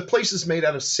place. The place is made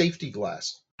out of safety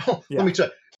glass. Oh, let me tell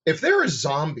you. If there are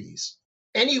zombies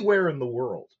anywhere in the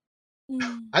world,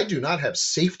 I do not have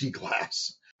safety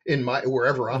glass in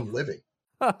wherever I'm living.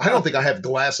 I don't think I have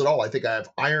glass at all. I think I have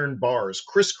iron bars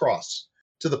crisscross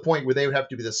to the point where they would have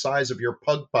to be the size of your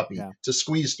pug puppy to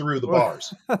squeeze through the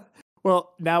bars.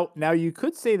 Well, now you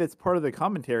could say that's part of the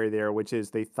commentary there, which is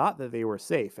they thought that they were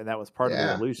safe, and that was part of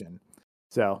the illusion.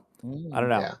 So I don't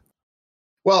know. Yeah.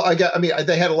 Well,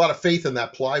 they had a lot of faith in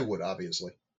that plywood,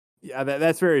 obviously. Yeah,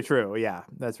 that's very true. Yeah,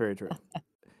 that's very true.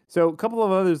 So a couple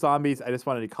of other zombies I just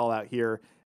wanted to call out here.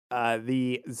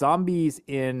 The zombies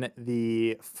in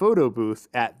the photo booth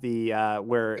at the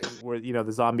where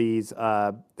the zombies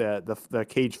the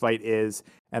cage fight is,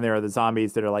 and there are the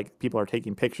zombies that are like people are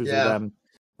taking pictures of them.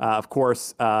 Of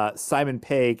course, Simon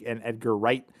Pegg and Edgar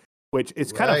Wright, which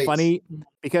is kind of funny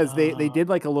because they did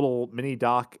like a little mini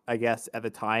doc, I guess, at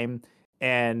the time,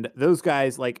 and those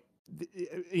guys like.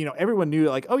 Everyone knew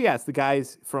like, oh yeah, it's the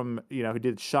guys from, who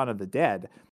did Shaun of the Dead.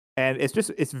 And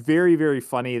it's very, very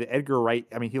funny that Edgar Wright,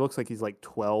 I mean, he looks like he's like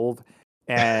 12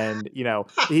 and,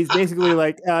 he's basically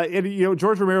like,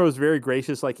 George Romero was very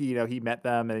gracious. Like, he met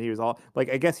them and he was all like,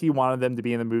 I guess he wanted them to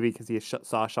be in the movie because he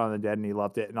saw Shaun of the Dead and he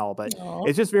loved it and all, but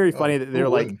it's just very funny that they're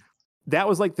like, that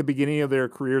was like the beginning of their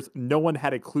careers. No one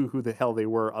had a clue who the hell they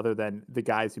were other than the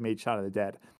guys who made Shaun of the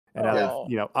Dead. And,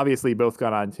 obviously both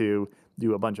got on to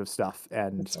do a bunch of stuff.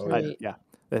 And I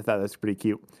thought that's pretty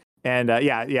cute. And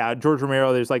George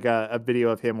Romero, there's like a video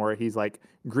of him where he's like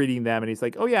greeting them and he's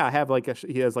like, oh yeah, I have like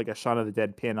he has like a Shaun of the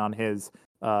Dead pin on his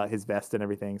vest and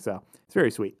everything. So it's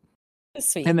very sweet.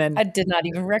 Sweet. And then I did not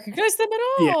even recognize them at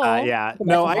all. Yeah.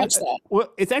 No,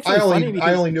 it's actually funny.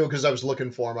 I only knew it because I was looking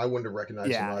for him. I wouldn't have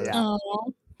recognized him either. Yeah.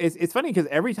 It's funny because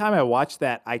every time I watch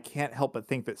that, I can't help but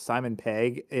think that Simon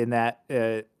Pegg in that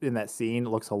scene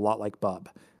looks a lot like Bub.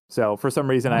 So for some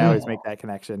reason, I always make that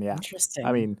connection. Yeah, interesting.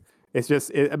 I mean, it's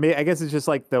just I guess it's just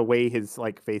like the way his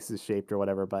like face is shaped or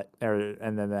whatever.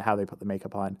 And then how they put the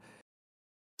makeup on.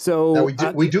 So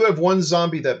now we do have one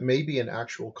zombie that may be an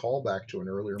actual callback to an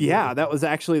earlier movie. Yeah, that was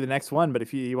actually the next one. But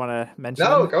if you want to mention,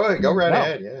 go ahead, go right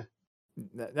ahead.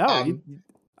 Yeah. No.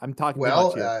 I'm talking.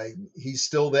 Well, he's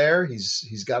still there.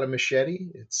 He's got a machete.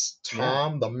 It's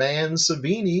Tom the Man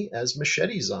Savini as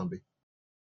Machete Zombie.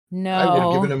 No, I would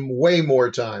have given him way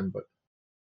more time, but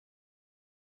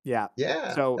yeah.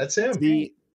 So that's him.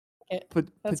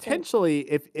 Potentially,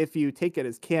 if you take it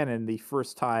as canon, the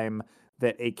first time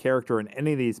that a character in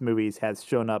any of these movies has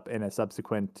shown up in a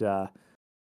subsequent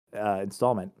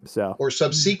installment. So or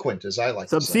subsequent, as I like.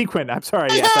 Subsequent. To say. I'm sorry.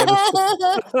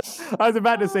 Yes, I was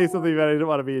about to say something, but I didn't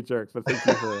want to be a jerk. But thank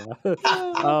you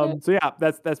for. So yeah,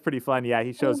 that's pretty fun. Yeah,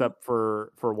 he shows up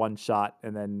for one shot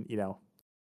and then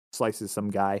slices some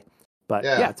guy. But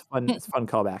yeah, it's fun. It's a fun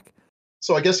callback.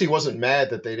 So I guess he wasn't mad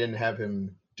that they didn't have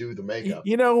him do the makeup.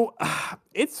 You know,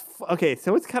 okay.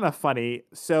 So it's kind of funny.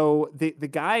 So the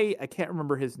guy, I can't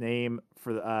remember his name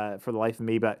for the life of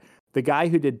me, but the guy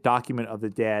who did Document of the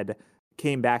Dead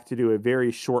came back to do a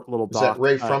very short little Is doc. that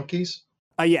Ray Frumkes?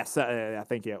 Yes,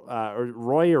 thank you. Or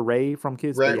Roy or Ray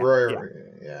Frumkes.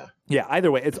 Yeah. Yeah,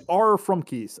 either way, it's R.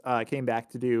 Frumkes came back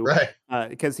to do Right.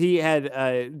 because he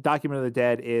had Document of the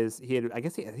Dead I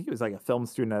think he was like a film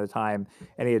student at the time,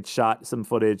 and he had shot some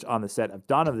footage on the set of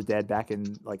Dawn of the Dead back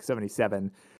in like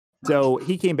 '77. So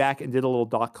he came back and did a little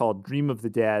doc called Dream of the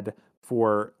Dead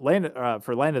for Land of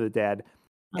the Dead,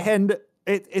 and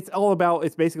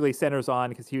it's basically centers on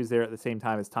because he was there at the same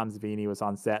time as Tom Savini was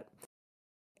on set,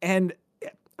 and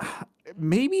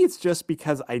maybe it's just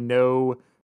because I know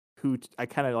I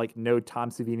kind of like know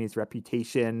Tom Savini's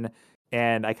reputation,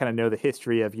 and I kind of know the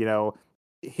history of,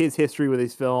 his history with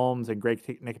these films and Greg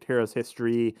Nicotero's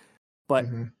history. But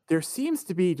there seems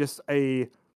to be just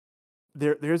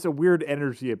there's a weird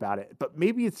energy about it, but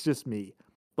maybe it's just me.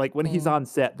 Like when he's on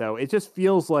set though, it just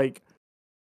feels like,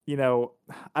 I don't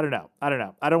know. I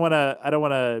don't want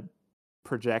to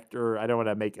project, or I don't want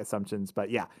to make assumptions, but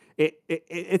yeah,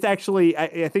 it's actually,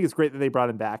 I think it's great that they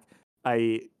brought him back.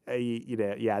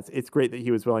 It's great that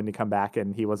he was willing to come back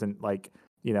and he wasn't like,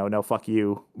 no, fuck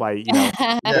you. Why,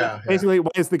 basically,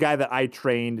 why is the guy that I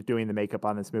trained doing the makeup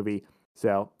on this movie?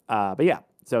 So, but yeah,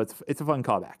 so it's a fun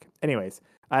callback. Anyways,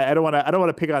 I don't want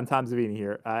to pick on Tom Savini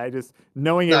here. I just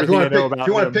knowing everything I know about. If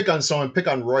you want to pick on someone, pick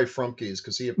on Roy Frumkes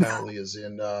because he apparently is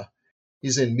in.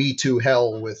 He's in Me Too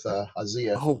Hell with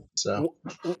Azia. Oh, so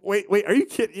wait, are you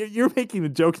kidding? You're making the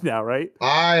jokes now, right?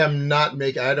 I am not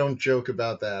making. I don't joke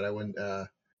about that. I wouldn't.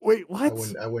 Wait, what?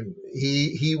 I wouldn't.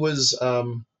 He was a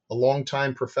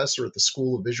longtime professor at the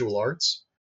School of Visual Arts.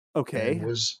 Okay.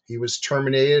 And he was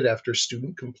terminated after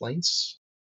student complaints.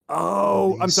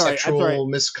 Oh, I'm sorry. Sexual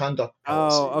misconduct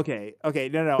policy. Oh, okay.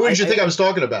 No. Who did you think I was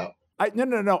talking about?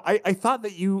 No. I thought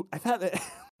that I thought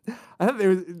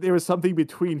there was something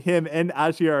between him and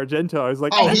Asia Argento. I was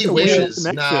like, oh, he wishes.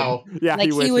 No. Yeah,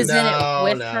 like he was in it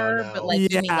with no, her, no. but like, you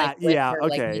mean like with her,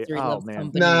 okay. like Oh man.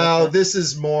 No, this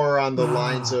is more on the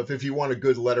lines of if you want a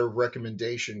good letter of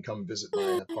recommendation, come visit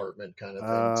my apartment, kind of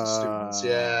thing to students.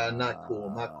 Yeah, not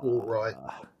cool, Roy.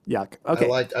 Yuck. Okay.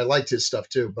 I liked his stuff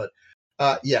too, but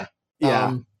yeah.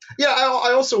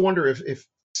 I also wonder if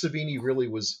Savini really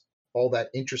was all that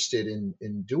interested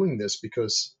in doing this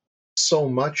because so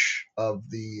much of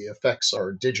the effects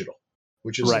are digital,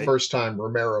 which is the first time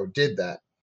Romero did that.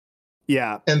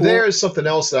 Yeah. And there's something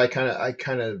else that I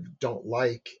kind of don't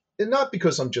like, and not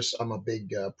because I'm a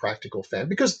big practical fan,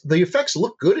 because the effects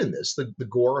look good in this. The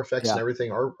gore effects and everything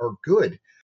are good.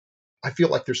 I feel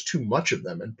like there's too much of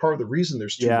them, and part of the reason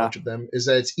there's too much of them is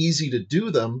that it's easy to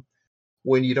do them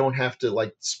when you don't have to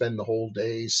like spend the whole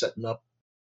day setting up,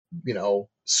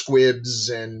 squibs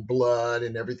and blood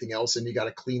and everything else, and you got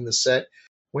to clean the set.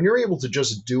 When you're able to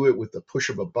just do it with the push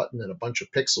of a button and a bunch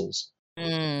of pixels,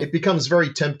 it becomes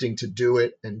very tempting to do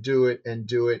it and do it and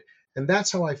do it. And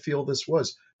that's how I feel this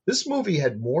was. This movie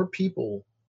had more people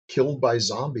killed by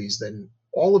zombies than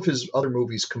all of his other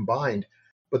movies combined.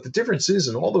 But the difference is,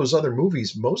 in all those other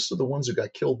movies, most of the ones who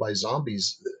got killed by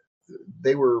zombies,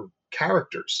 they were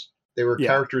characters. They were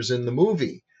characters in the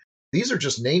movie. These are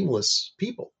just nameless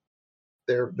people.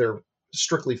 They're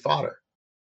strictly fodder.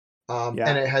 And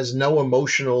it has no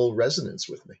emotional resonance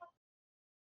with me.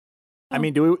 I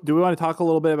mean, do we want to talk a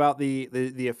little bit about the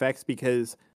effects?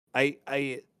 Because I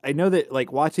know that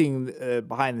like watching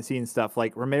behind the scenes stuff,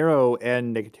 like Romero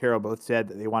and Nicotero both said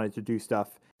that they wanted to do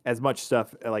as much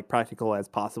stuff like practical as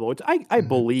possible, which I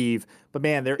believe. But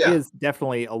man, there is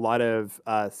definitely a lot of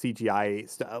CGI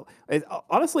stuff.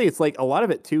 Honestly, it's like a lot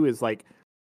of it too is like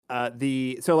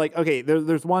there's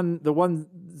the one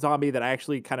zombie that I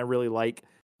actually kind of really like,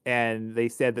 and they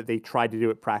said that they tried to do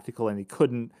it practical and they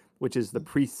couldn't, which is the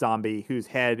priest zombie whose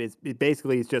head is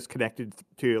just connected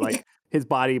to like his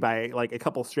body by like a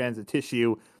couple strands of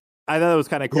tissue. I thought that was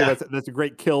kind of cool. That's a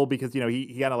great kill because he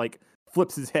kind of like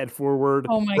flips his head forward.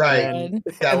 Oh my god! And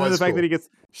then the fact that he gets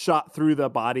shot through the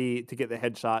body to get the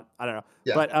headshot. I don't know.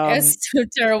 Yeah. But it's so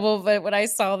terrible. But when I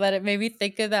saw that, it made me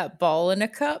think of that ball in a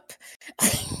cup.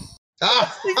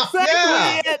 That's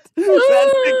exactly it.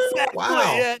 That's exactly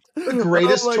wow. it. The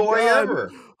greatest toy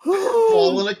ever.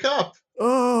 Ball in a cup.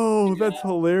 Oh, that's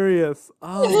hilarious.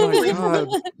 Oh my god.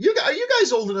 Are you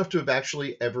guys old enough to have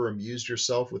actually ever amused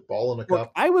yourself with ball in a Look,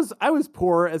 cup? I was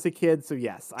poor as a kid, so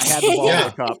yes, I had the ball in Yeah.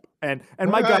 the cup. And All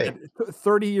my right. god,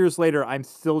 30 years later, I'm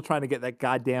still trying to get that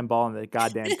goddamn ball in the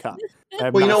goddamn cup. I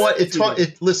have Well, you not know what?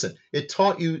 succeeded. It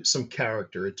taught you some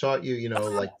character. It taught you,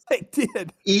 like I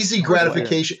did. easy Of course I did.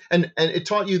 gratification. And it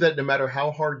taught you that no matter how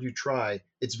hard you try,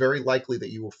 it's very likely that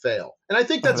you will fail. And I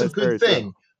think Oh, that's a that's good very true.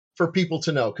 thing for people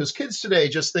to know, because kids today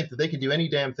just think that they can do any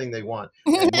damn thing they want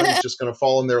and money's just going to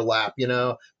fall in their lap,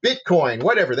 Bitcoin,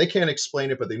 whatever. They can't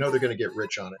explain it, but they know they're going to get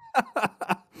rich on it.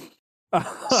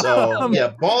 So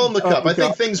yeah, ball in the cup. I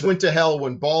think things went to hell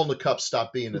when ball in the cup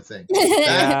stopped being a thing.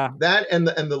 That and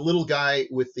the little guy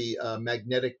with the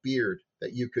magnetic beard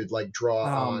that you could like draw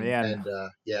on, man.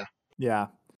 and yeah,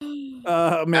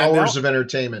 man, hours of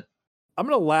entertainment. I'm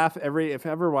gonna laugh if I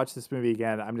ever watch this movie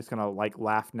again. I'm just gonna like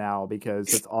laugh now because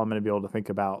that's all I'm gonna be able to think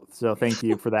about. So thank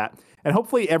you for that, and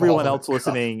hopefully everyone else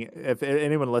listening, if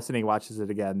anyone listening watches it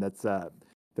again, that's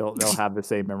they'll have the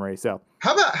same memory. So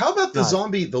how about the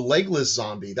zombie, the legless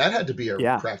zombie? That had to be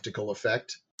a practical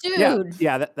effect. Dude.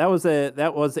 Yeah, that was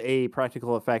a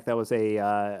practical effect. That was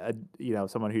a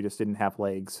someone who just didn't have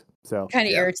legs. So kind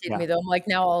of irritated me though. I'm like,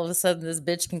 now all of a sudden this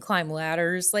bitch can climb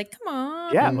ladders. Like, come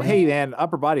on. Yeah, well, hey man,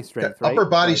 upper body strength, right? Upper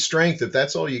body strength. If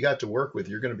that's all you got to work with,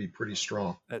 you're going to be pretty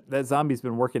strong. That zombie's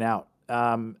been working out.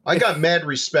 I got mad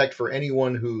respect for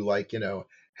anyone who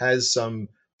has some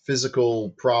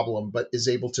physical problem but is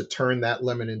able to turn that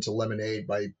lemon into lemonade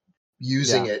by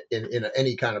using it in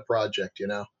any kind of project.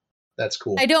 That's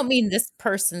cool. I don't mean this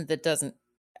person that doesn't.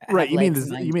 Right, you mean the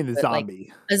zombie.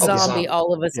 Like, a zombie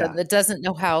all of a sudden that doesn't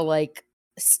know how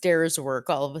stairs work.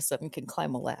 All of a sudden can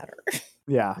climb a ladder.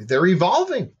 Yeah, they're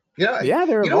evolving. Yeah,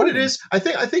 they're. You know what it is? I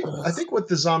think what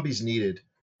the zombies needed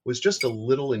was just a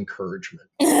little encouragement.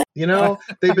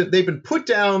 They've been put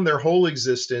down their whole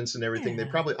existence and everything.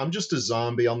 I'm just a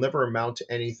zombie. I'll never amount to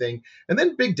anything. And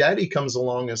then Big Daddy comes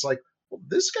along and is like, well,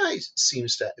 this guy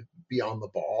seems to be on the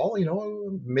ball.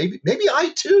 Maybe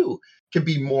I too can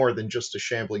be more than just a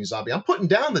shambling zombie. I'm putting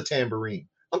down the tambourine.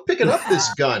 I'm picking up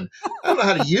this gun. I don't know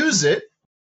how to use it,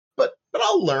 but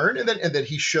I'll learn. And then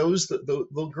he shows the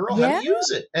little girl how to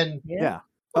use it. And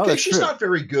okay, she's not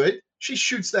very good. She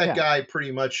shoots that guy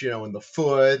pretty much, in the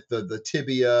foot, the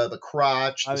tibia, the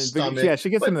crotch, the stomach. Yeah, she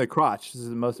gets him in the crotch. This is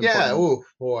the most important. Yeah, oh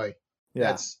boy.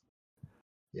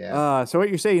 Yeah. So what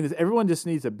you're saying is everyone just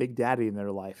needs a big daddy in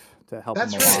their life to help them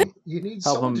along. That's right. You need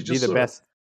help someone them to just be the best.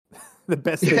 The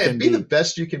best. Yeah, be the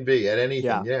best you can be at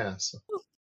anything. Yeah.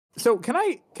 So can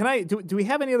I do we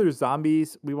have any other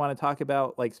zombies we want to talk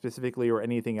about, like specifically, or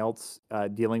anything else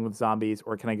dealing with zombies,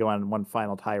 or can I go on one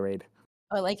final tirade?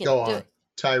 I like it. Go on.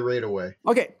 Tirade away.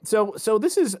 Okay, so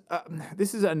this is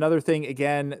another thing.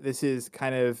 Again, this is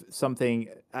kind of something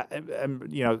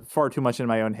I'm far too much in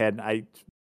my own head. I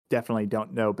definitely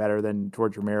don't know better than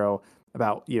George Romero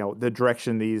about the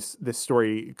direction this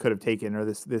story could have taken, or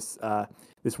this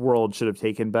world should have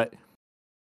taken. But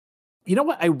you know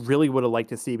what I really would have liked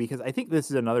to see, because I think this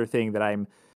is another thing that I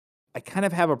kind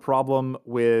of have a problem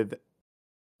with.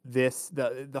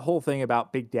 The whole thing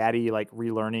about Big Daddy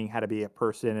relearning how to be a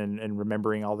person and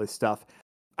remembering all this stuff.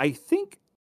 I think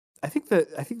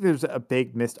there's a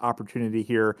big missed opportunity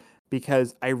here,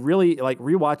 because I really like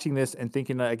rewatching this and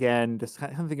thinking again, just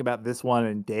kind of thinking about this one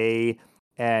and Day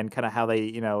and kind of how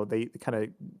they kind of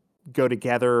go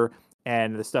together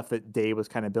and the stuff that Day was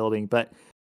kind of building. But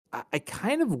I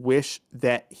kind of wish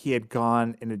that he had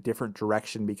gone in a different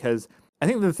direction, because I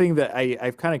think the thing that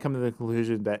I've kind of come to the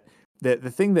conclusion that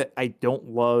the thing that I don't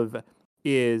love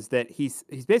is that he's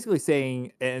basically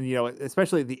saying, and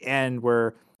especially at the end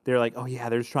where they're like, oh yeah,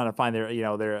 they're just trying to find their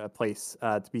a place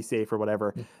to be safe or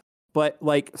whatever. But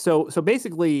so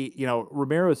basically,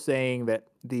 Romero's saying that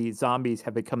the zombies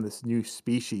have become this new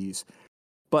species,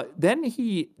 but then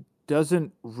he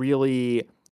doesn't really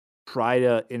try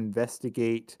to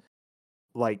investigate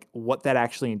what that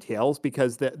actually entails,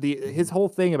 because his whole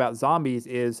thing about zombies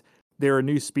is they're a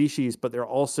new species, but they're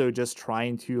also just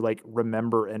trying to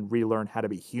remember and relearn how to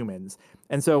be humans.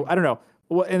 And so I don't know.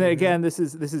 Well, and again, this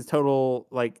is totally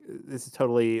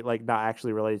not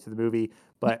actually related to the movie,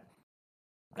 but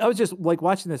I was just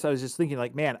watching this. I was just thinking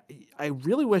man, I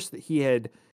really wish that he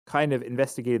had kind of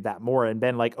investigated that more and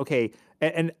been okay.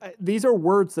 And these are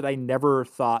words that I never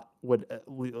thought would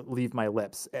leave my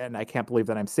lips. And I can't believe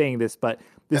that I'm saying this, but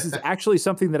this is actually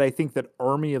something that I think that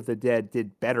Army of the Dead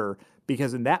did better,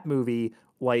 because in that movie,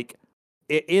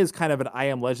 it is kind of an I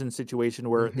Am Legend situation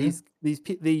where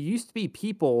they used to be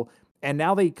people, and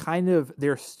now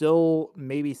they're still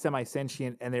maybe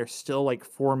semi-sentient, and they're still like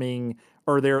forming,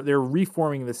 or they're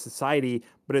reforming the society,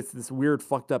 but it's this weird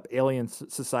fucked up alien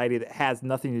society that has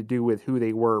nothing to do with who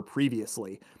they were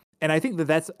previously. And I think that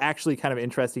that's actually kind of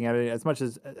interesting. I mean, as much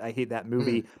as I hate that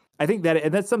movie, I think that,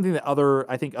 and that's something that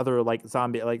other like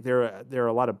zombie, like there are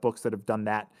a lot of books that have done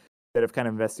that have kind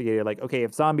of investigated, like, okay,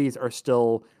 if zombies are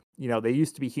still, they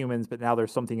used to be humans, but now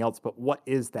there's something else, but what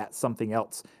is that something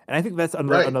else? And I think that's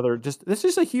another that's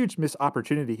just a huge missed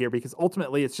opportunity here, because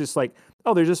ultimately it's just like,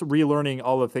 oh, they're just relearning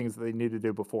all the things that they needed to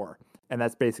do before. And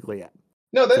that's basically it.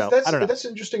 No, I don't know. that's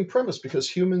an interesting premise, because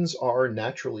humans are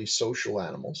naturally social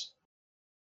animals.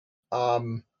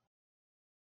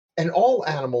 And all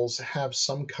animals have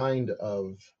some kind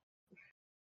of,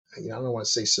 I don't want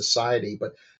to say society,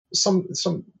 but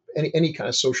any kind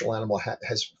of social animal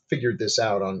has figured this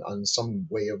out on some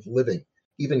way of living.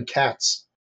 Even cats,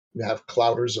 you have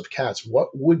clouders of cats. What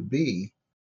would the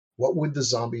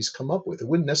zombies come up with? It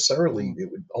wouldn't necessarily,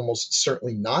 it would almost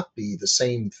certainly not be the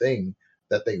same thing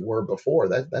that they were before.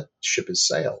 That ship has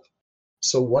sailed.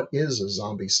 So what is a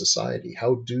zombie society?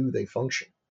 How do they function?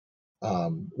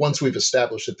 Once we've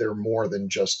established that they're more than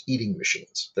just eating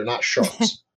machines, they're not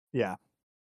sharks. Yeah.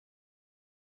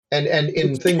 And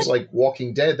in things like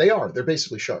Walking Dead, they're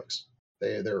basically sharks.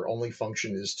 Their only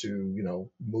function is to,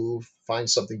 move, find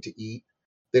something to eat.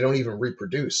 They don't even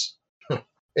reproduce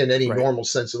in any normal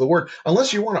sense of the word,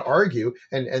 unless you want to argue,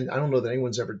 and I don't know that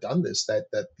anyone's ever done this, that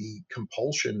the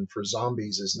compulsion for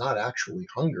zombies is not actually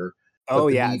hunger, but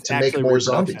the need to make more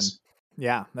zombies.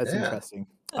 Yeah, that's interesting.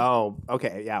 Oh,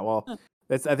 okay. Yeah, well,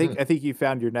 that's I think you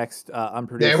found your next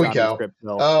unproduced there we zombie go. script,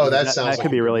 Bill. Oh, that sounds that like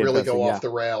could be really go off the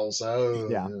rails. Oh,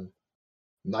 yeah.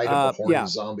 Night of the Horny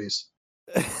Zombies.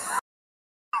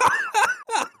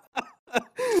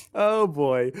 Oh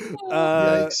boy.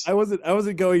 I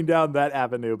wasn't going down that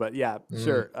avenue, but yeah,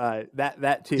 sure.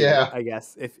 That too, I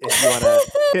guess, if you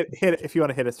want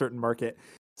to hit a certain market.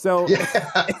 So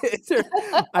is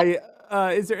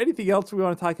there anything else we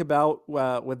want to talk about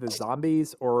with the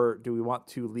zombies, or do we want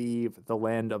to leave the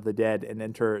land of the dead and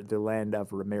enter the land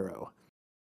of Romero?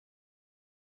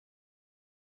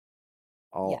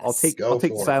 I'll take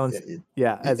silence.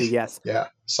 As a yes. Yeah,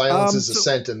 silence is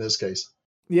assent in this case.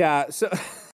 Yeah. So,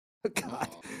 God.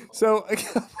 So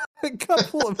a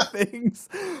couple of things,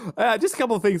 just a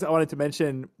couple of things I wanted to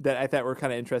mention that I thought were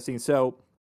kind of interesting. So,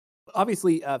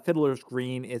 obviously, Fiddler's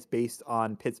Green is based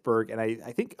on Pittsburgh, and I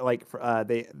think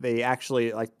they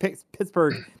actually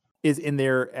Pittsburgh is in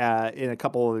there in a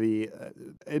couple of the.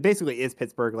 It basically is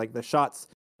Pittsburgh, like the shots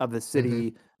of the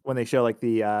city when they show like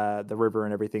the river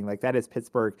and everything, like that is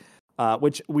Pittsburgh,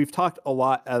 which we've talked a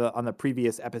lot on the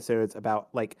previous episodes about,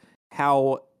 like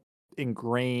how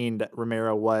ingrained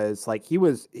Romero was. Like he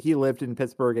lived in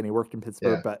Pittsburgh and he worked in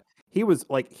Pittsburgh, but he was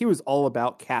all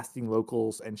about casting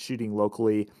locals and shooting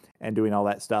locally and doing all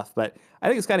that stuff. But I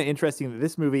think it's kind of interesting that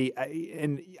this movie,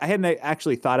 and I hadn't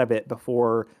actually thought of it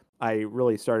before I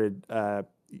really started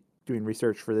doing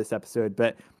research for this episode,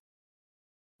 but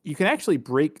you can actually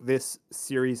break this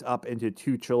series up into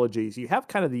two trilogies. You have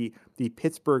kind of the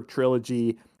Pittsburgh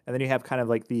trilogy, and then you have kind of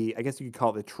like I guess you could call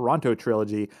it the Toronto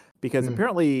trilogy, because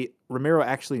apparently Romero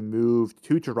actually moved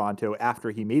to Toronto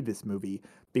after he made this movie,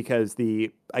 because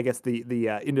the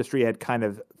industry had kind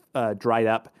of dried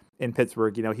up in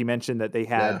Pittsburgh. He mentioned that they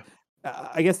had,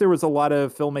 I guess there was a lot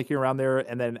of filmmaking around there.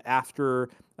 And then after,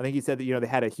 I think he said that, they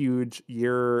had a huge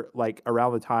year, like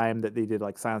around the time that they did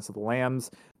like Silence of the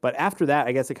Lambs. But after that,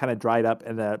 I guess it kind of dried up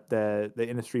and the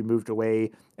industry moved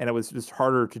away, and it was just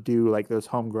harder to do like those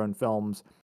homegrown films.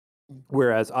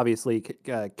 Whereas obviously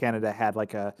Canada had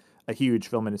like a huge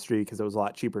film industry, because it was a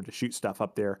lot cheaper to shoot stuff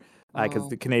up there, because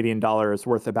the Canadian dollar is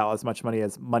worth about as much money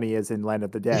is in Land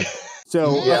of the Dead.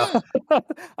 So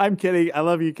I'm kidding. I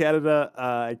love you,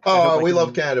 Canada. We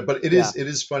love Canada, but it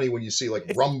is funny when you see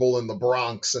like Rumble in the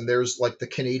Bronx and there's like the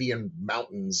Canadian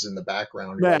mountains in the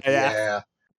background. You're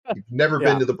you've never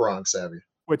been to the Bronx, have you?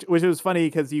 Which was funny,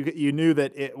 because you knew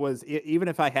that it was, even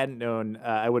if I hadn't known,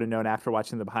 I would have known after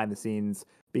watching the behind the scenes,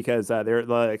 because they're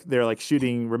like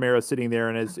shooting, Romero sitting there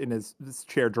in his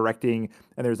chair directing,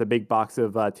 and there's a big box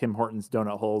of Tim Hortons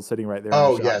donut holes sitting right there.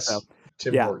 Oh yes,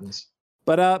 Tim Hortons.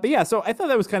 But yeah, so I thought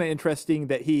that was kind of interesting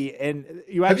that you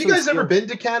actually. Have you guys ever been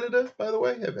to Canada, by the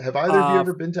way? Have either of you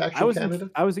ever been to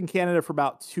Canada? I was in Canada for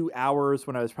about 2 hours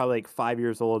when I was probably like 5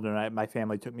 years old, and my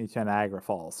family took me to Niagara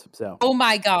Falls. So. Oh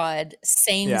my God,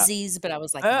 samesies, but I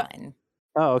was like 9.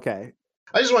 Oh, okay.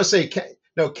 I just want to say,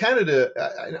 Canada.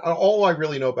 All I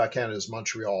really know about Canada is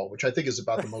Montreal, which I think is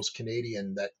about the most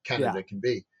Canadian that Canada can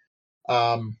be.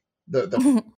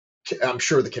 The I'm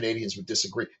sure the Canadians would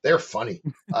disagree. They're funny.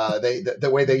 The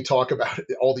way they talk about it,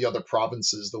 all the other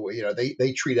provinces, the way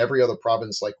they treat every other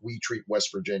province like we treat West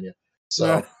Virginia.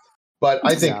 So, but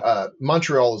I think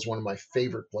Montreal is one of my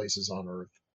favorite places on earth.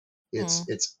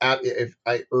 If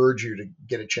I urge you to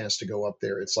get a chance to go up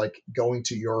there, it's like going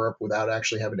to Europe without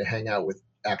actually having to hang out with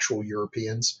actual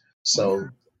Europeans. So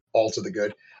all to the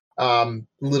good.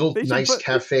 Little nice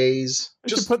cafes.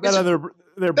 Just put that on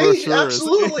their brochures.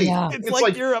 Absolutely. It's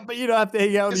like Europe, but you don't have to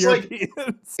hang out with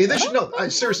Europeans. They should know.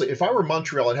 Seriously, if I were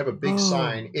Montreal, I'd have a big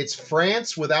sign. It's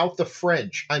France without the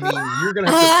French. I mean, you're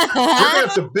gonna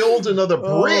have to build another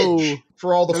bridge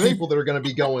for all the people that are going to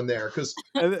be going there, because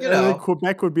then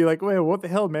Quebec would be like, "Wait, what the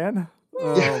hell, man?"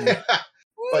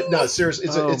 But no, seriously,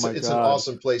 it's an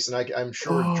awesome place, and I'm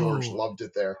sure George loved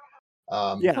it there.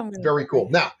 Very cool.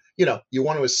 Now, you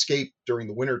want to escape during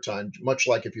the wintertime, much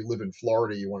like if you live in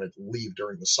Florida, you want to leave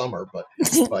during the summer. But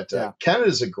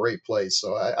Canada's a great place,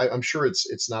 so I'm sure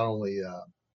it's not only.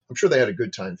 I'm sure they had a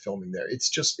good time filming there. It's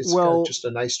got just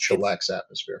a nice chillax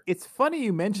atmosphere. It's funny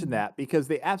you mentioned that, because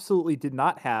they absolutely did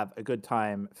not have a good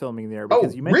time filming there.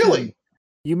 Because you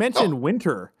mentioned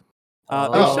winter.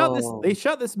 They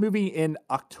shot this movie in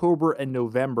October and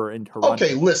November in Toronto.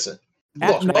 Okay, listen.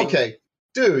 Look, okay,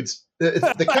 dudes,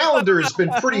 the calendar has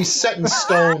been pretty set in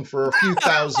stone for a few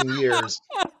thousand years.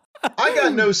 I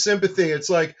got no sympathy. It's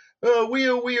like,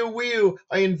 wee-oo,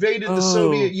 I invaded the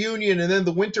Soviet Union, and then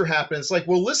the winter happened. It's like,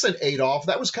 well, listen, Adolf,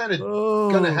 that was kind of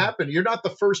going to happen. You're not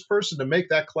the first person to make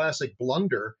that classic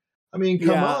blunder. I mean,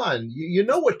 come on. You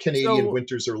know what Canadian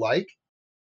winters are like.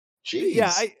 Jeez.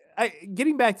 Yeah, I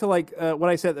getting back to like what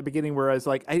I said at the beginning, where I was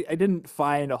like, I didn't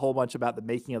find a whole bunch about the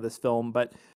making of this film,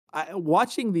 but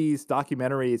watching these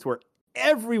documentaries where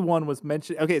everyone was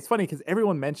mentioned. Okay, it's funny because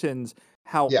everyone mentions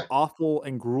how awful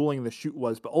and grueling the shoot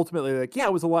was, but ultimately they're like,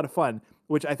 it was a lot of fun,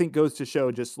 which I think goes to show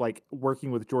just like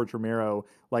working with George Romero,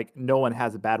 like no one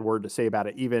has a bad word to say about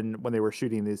it, even when they were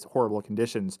shooting these horrible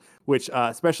conditions, which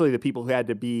especially the people who had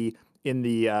to be in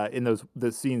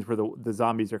the scenes where the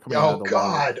zombies are coming out of the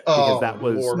water, because that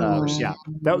was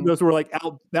those were like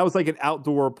that was like an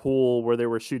outdoor pool where they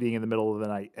were shooting in the middle of the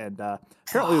night, and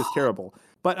apparently it was terrible.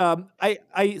 But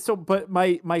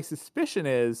my suspicion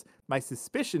is,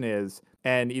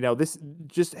 and this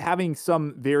just having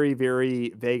some very, very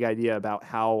vague idea about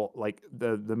how like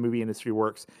the movie industry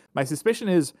works. My suspicion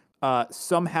is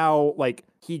somehow like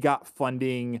he got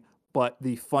funding, but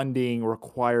the funding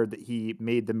required that he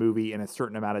made the movie in a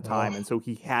certain amount of time, and so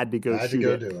he had to go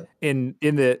shoot it in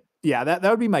the. Yeah, that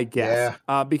would be my guess.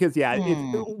 Because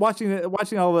it's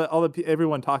watching all the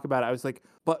everyone talk about it, I was like,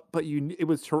 but you knew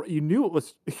it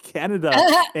was Canada,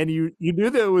 and you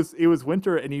knew that it was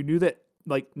winter, and you knew that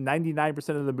like 99%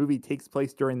 of the movie takes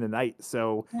place during the night.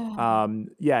 So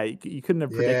you couldn't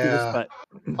have predicted this, but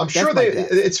I'm sure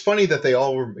it's funny that they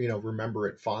all remember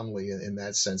it fondly in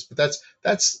that sense. But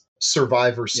that's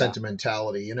survivor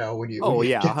sentimentality, when you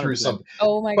get 100%. Through something.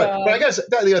 Oh my god! But I guess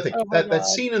the other thing, that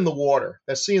scene in the water,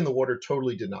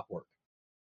 totally did not work,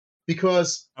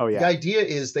 because the idea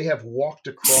is they have walked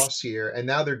across here, and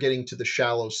now they're getting to the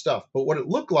shallow stuff. But what it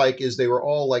looked like is they were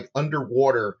all like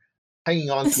underwater,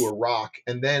 hanging onto a rock,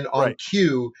 and then on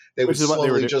cue they would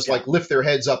slowly just like lift their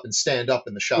heads up and stand up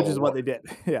in the shallow. Which is what they did.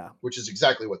 Yeah. Which is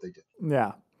exactly what they did.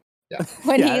 Yeah. Yeah.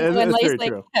 When Lace's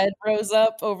like head rose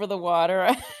up over the water,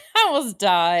 I almost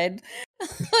died.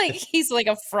 Like he's like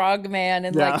a frog man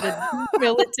in like the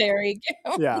military.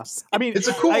 Yeah, I mean it's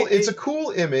a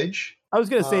cool image. I was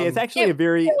gonna say it's actually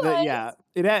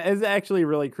it is actually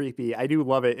really creepy. I do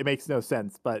love it. It makes no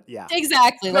sense, but yeah,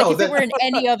 exactly. Like if it were in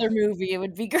any other movie, it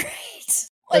would be great.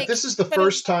 Like this is the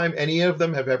first time any of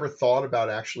them have ever thought about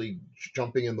actually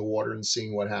jumping in the water and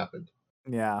seeing what happened.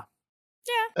 Yeah.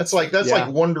 Yeah. That's like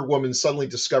Wonder Woman suddenly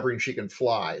discovering she can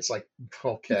fly. It's like,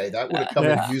 okay, that would have come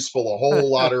in useful a whole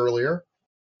lot earlier.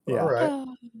 Yeah. All right.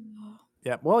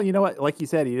 Yeah. Well, you know what? Like you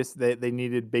said, they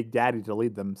needed Big Daddy to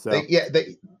lead them. So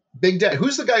Big Daddy.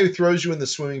 Who's the guy who throws you in the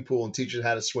swimming pool and teaches you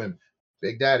how to swim?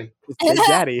 Big Daddy. It's Big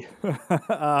Daddy.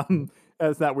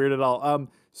 That's not weird at all.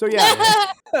 So yeah.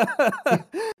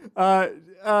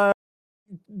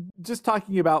 Just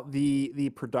talking about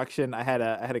the production, I had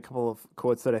a couple of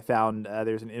quotes that I found.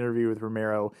 There's an interview with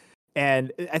Romero,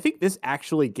 and I think this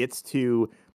actually gets to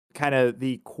kind of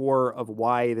the core of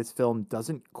why this film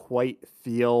doesn't quite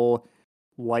feel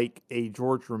like a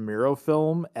George Romero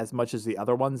film as much as the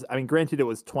other ones. I mean, granted, it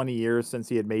was 20 years since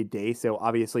he had made Day, so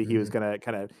obviously he was going to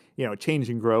kind of change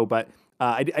and grow, but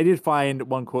I did find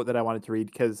one quote that I wanted to read,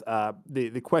 because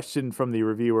the question from the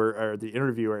reviewer or the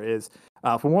interviewer is,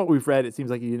 from what we've read, it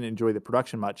seems like you didn't enjoy the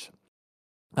production much.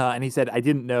 And he said, I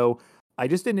didn't know. I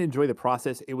just didn't enjoy the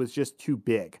process. It was just too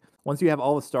big. Once you have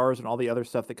all the stars and all the other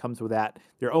stuff that comes with that,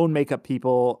 their own makeup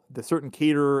people, the certain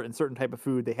caterer and certain type of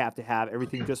food they have to have,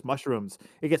 everything just mushrooms.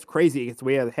 It gets crazy. It gets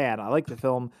way out of hand. I like the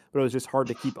film, but it was just hard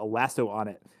to keep a lasso on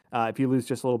it. If you lose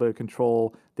just a little bit of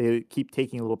control, they keep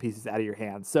taking little pieces out of your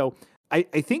hands. So I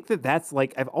think that's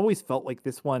like, I've always felt like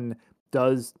this one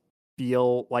does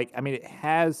feel like, I mean, it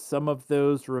has some of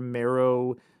those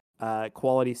Romero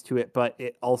qualities to it, but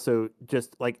it also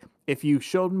just like, if you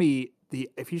showed me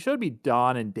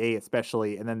Dawn and Day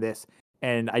especially, and then this,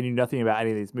 and I knew nothing about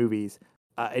any of these movies,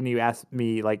 and you asked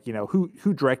me like,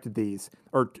 who directed these,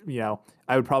 or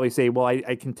I would probably say, well,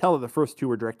 I can tell that the first two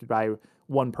were directed by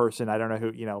one person. I don't know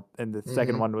who, and the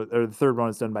second one was, or the third one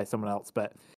was done by someone else.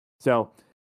 But so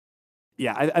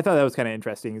yeah, I thought that was kind of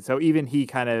interesting. So even he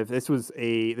kind of, this was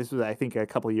I think a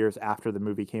couple of years after the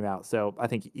movie came out. So I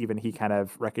think even he kind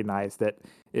of recognized that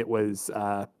it was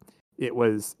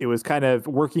kind of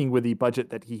working with the budget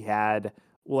that he had.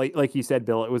 Like you said,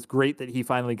 Bill, it was great that he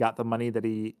finally got the money that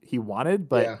he wanted,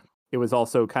 but it was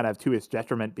also kind of to his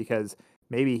detriment, because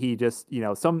maybe he just,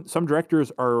 some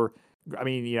directors are, I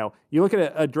mean, you look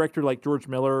at a director like George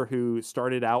Miller, who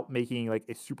started out making like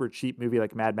a super cheap movie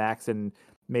like Mad Max and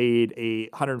made a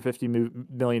 $150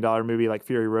 million movie like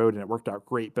Fury Road, and it worked out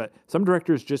great. But some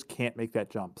directors just can't make that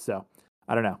jump. So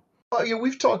I don't know. Well,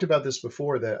 we've talked about this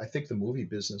before, that I think the movie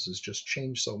business has just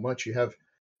changed so much. You have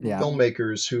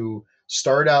filmmakers who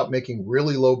start out making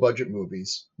really low budget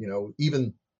movies,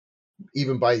 even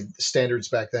by standards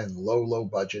back then, low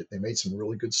budget. They made some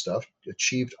really good stuff,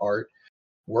 achieved art,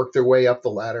 worked their way up the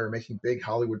ladder, making big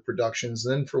Hollywood productions.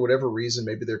 Then for whatever reason,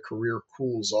 maybe their career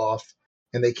cools off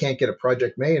and they can't get a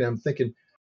project made. And I'm thinking,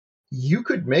 you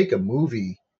could make a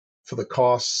movie for the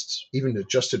cost, even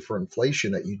adjusted for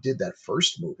inflation, that you did that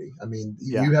first movie. I mean,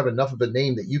 you have enough of a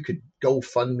name that you could go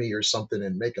fund me or something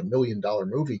and make $1 million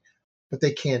movie, but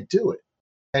they can't do it.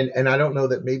 And I don't know,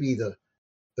 that maybe the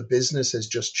business has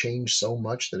just changed so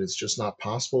much that it's just not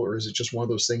possible, or is it just one of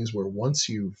those things where once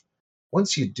you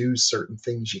do certain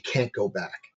things, you can't go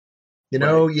back. You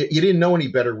didn't know any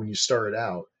better when you started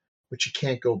out, but you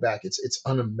can't go back. It's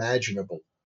unimaginable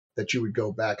that you would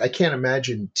go back. I can't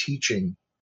imagine teaching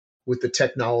with the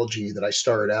technology that I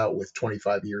started out with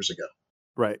 25 years ago.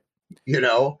 Right.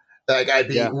 Like I'd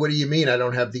be, what do you mean I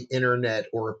don't have the internet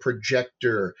or a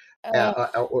projector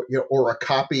or a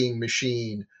copying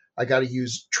machine? I got to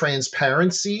use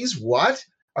transparencies. What?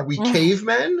 Are we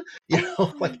cavemen?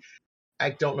 Like,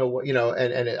 I don't know what,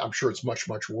 and I'm sure it's much,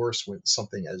 much worse with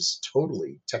something as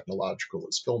totally technological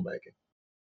as filmmaking.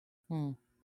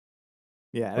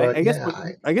 Yeah, But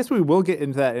I guess we will get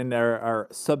into that in our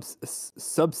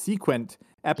subsequent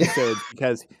episodes,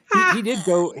 because he did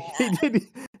go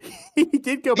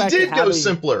back to having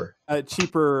simpler, a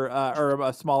cheaper or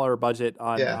a smaller budget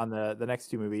on the next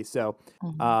two movies. So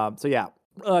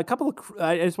a couple of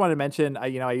I just wanted to mention, I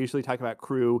usually talk about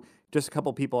crew. Just a couple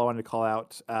of people I wanted to call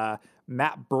out.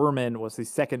 Matt Berman was the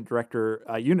second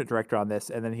unit director on this,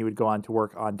 and then he would go on to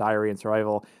work on Diary and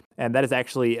Survival. And that is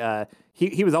actually,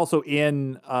 he was also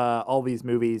in all these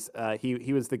movies.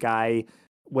 He was the guy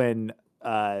when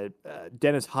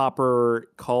Dennis Hopper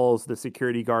calls the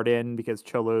security guard in because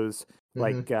Cholo's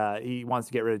he wants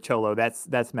to get rid of Cholo.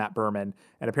 That's Matt Berman,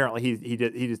 and apparently he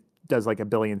just does like a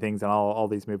billion things in all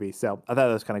these movies. So I thought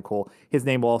that was kind of cool. His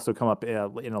name will also come up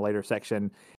in a later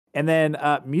section. And then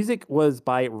music was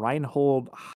by Reinhold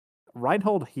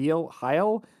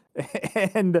Heil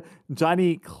and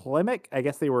Johnny Klimek. I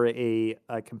guess they were a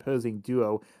composing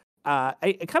duo.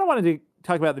 I kind of wanted to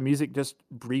talk about the music just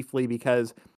briefly,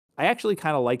 because I actually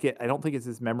kind of like it. I don't think it's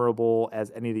as memorable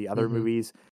as any of the other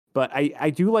movies, but I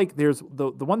do like, there's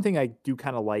the one thing I do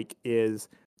kind of like is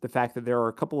the fact that there are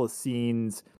a couple of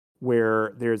scenes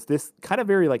where there's this kind of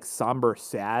very like somber,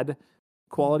 sad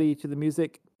quality to the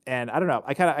music. And I don't know,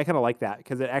 I kind of like that,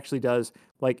 because it actually does,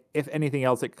 like, if anything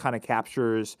else, it kind of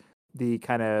captures the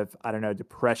kind of, I don't know,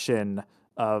 depression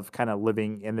of kind of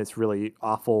living in this really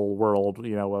awful world,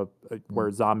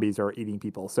 where zombies are eating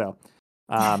people. So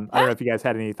I don't know if you guys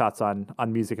had any thoughts on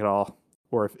music at all,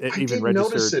 or if it I even didn't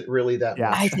registered. notice it really that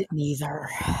much. I didn't either.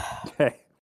 Okay.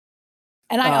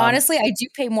 And I honestly do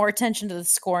pay more attention to the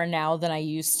score now than I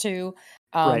used to.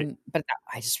 Right. But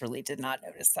I just really did not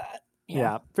notice that.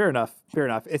 Yeah, fair enough.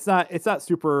 It's not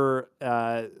super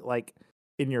like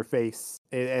in your face.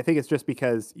 I think it's just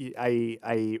because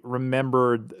I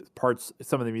remembered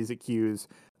some of the music cues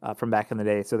from back in the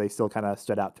day, so they still kind of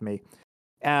stood out to me.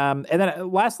 And then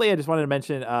lastly, I just wanted to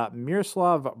mention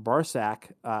Miroslav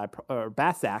Barsak, or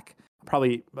Basak,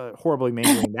 probably horribly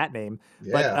mangling that name,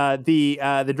 but the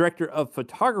director of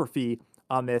photography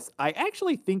on this. I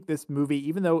actually think this movie,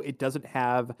 even though it doesn't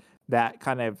have that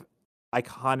kind of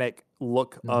iconic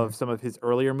look of some of his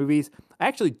earlier movies, I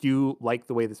actually do like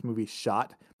the way this movie's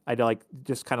shot. I do like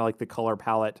just kind of like the color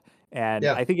palette, and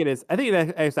Yeah. I think it is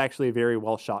actually a very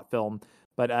well shot film.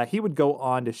 But he would go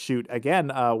on to shoot again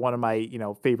one of my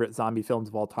favorite zombie films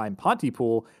of all time,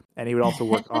 Pontypool, and he would also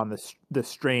work on the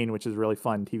Strain, which is a really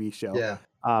fun TV show. Yeah.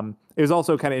 It was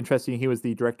also kind of interesting. He was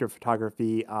the director of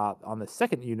photography on the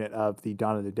second unit of the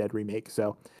Dawn of the Dead remake.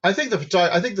 So I think the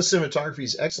cinematography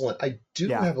is excellent. I do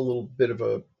have a little bit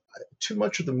of too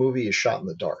much of the movie is shot in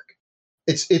the dark.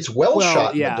 It's well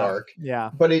shot in the dark,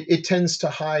 but it tends to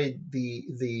hide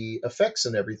the effects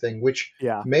and everything, which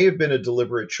may have been a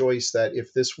deliberate choice. That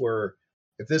if this were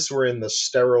in the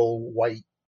sterile white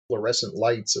fluorescent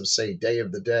lights of, say, Day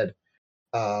of the Dead,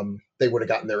 they would have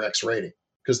gotten their X rating,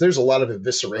 because there's a lot of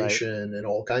evisceration and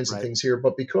all kinds of things here.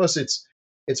 But because it's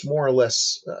more or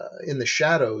less in the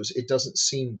shadows, it doesn't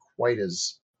seem quite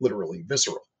as literally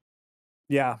visceral.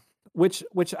 Yeah. Which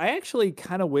I actually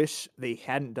kind of wish they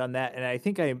hadn't done that. And I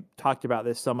think I talked about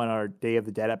this some on our Day of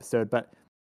the Dead episode, but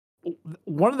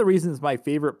one of the reasons my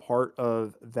favorite part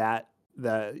of that,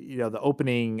 the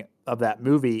opening of that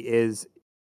movie is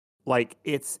like,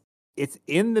 it's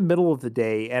in the middle of the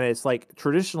day, and it's like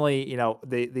traditionally,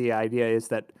 the idea is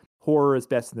that horror is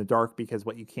best in the dark because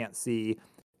what you can't see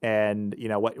and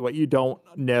what you don't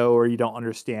know or you don't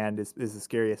understand is the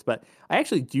scariest. But I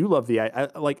actually do love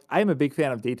I'm a big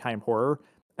fan of daytime horror.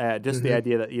 Just the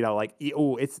idea that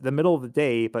it's the middle of the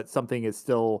day, but something is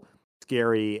still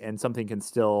scary and something can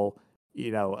still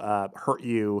hurt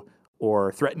you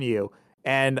or threaten you.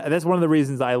 And that's one of the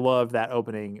reasons I love that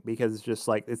opening, because it's just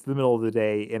like it's the middle of the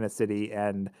day in a city,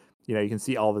 and you can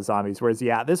see all the zombies. Whereas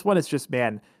this one is just,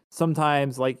 man,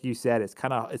 sometimes, like you said, it's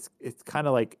kind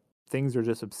of like things are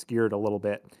just obscured a little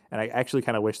bit, and I actually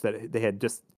kind of wish that they had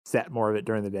just set more of it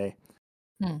during the day.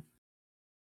 I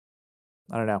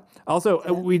don't know.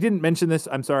 Also, we didn't mention this.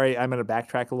 I'm sorry. I'm going to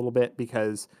backtrack a little bit,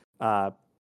 because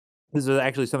this is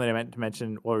actually something I meant to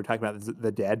mention while we were talking about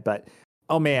the Dead. But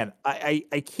oh man,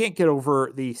 I can't get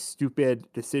over the stupid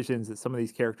decisions that some of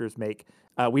these characters make.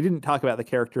 We didn't talk about the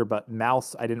character, but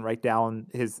Mouse, I didn't write down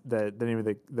the name of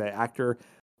the actor.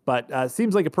 But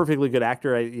seems like a perfectly good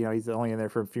actor. He's only in there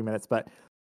for a few minutes, but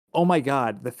oh my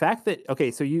God, the fact that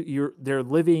so they're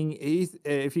living.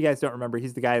 If you guys don't remember,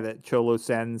 he's the guy that Cholo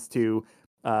sends to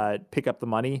pick up the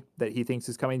money that he thinks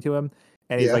is coming to him,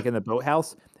 and he's like in the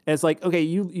boathouse. And it's like, okay,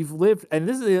 you've lived, and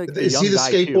this is like is he the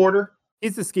skateboarder? Too.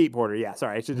 He's the skateboarder. Yeah,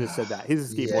 sorry, I should have just said that.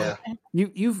 He's a skateboarder.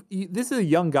 This is a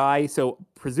young guy, so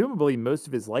presumably most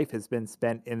of his life has been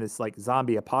spent in this like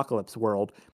zombie apocalypse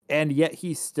world. And yet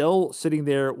he's still sitting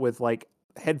there with like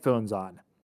headphones on.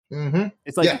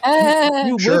 It's like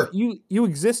you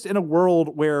exist in a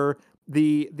world where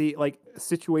the like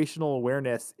situational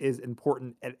awareness is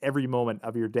important at every moment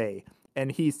of your day,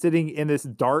 and he's sitting in this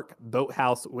dark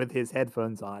boathouse with his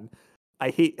headphones on. I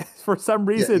hate, for some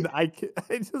reason, I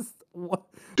just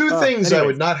two things I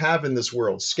would not have in this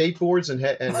world: skateboards and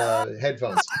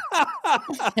headphones.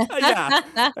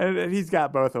 and he's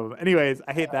got both of them. Anyways,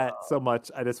 I hate that so much.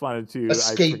 I just wanted to a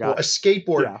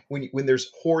skateboard when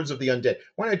there's hordes of the undead.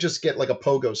 Why not just get like a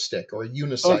pogo stick or a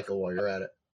unicycle while you're at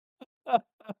it?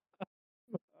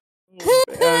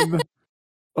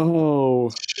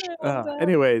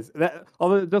 Anyways,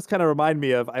 although it does kind of remind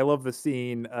me of, I love the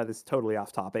scene. This is totally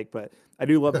off topic, but I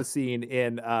do love the scene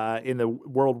in the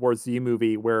World War Z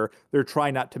movie where they're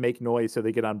trying not to make noise so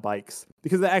they get on bikes,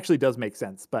 because that actually does make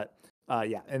sense. But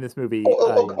in this movie,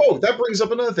 that brings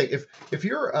up another thing. If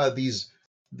you're these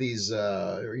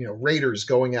raiders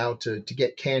going out to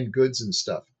get canned goods and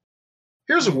stuff,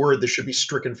 here's a word that should be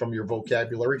stricken from your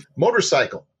vocabulary: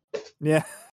 motorcycle. Yeah.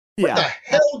 What the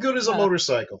hell good is a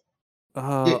motorcycle?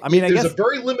 There's a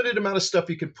very limited amount of stuff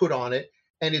you can put on it,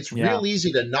 and it's real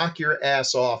easy to knock your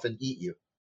ass off and eat you.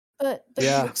 But you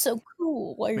look so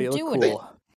cool while you're doing it.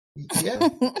 Yeah.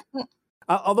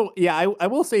 Although, I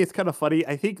will say it's kind of funny.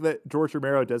 I think that George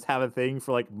Romero does have a thing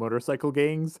for like motorcycle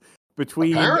gangs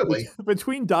between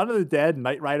Dawn of the Dead,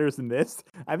 Night Riders, and this.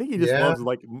 I think he just loves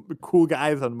like cool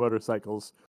guys on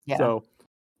motorcycles. Yeah. So,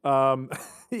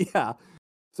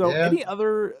 So any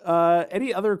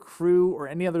other crew or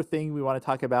any other thing we want to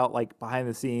talk about, like behind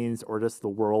the scenes or just the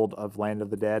world of Land of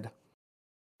the Dead,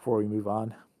 before we move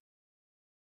on?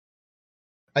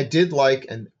 I did like,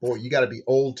 and boy, you got to be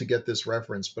old to get this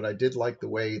reference, but I did like the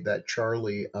way that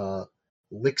Charlie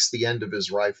licks the end of his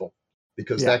rifle,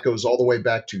 because that goes all the way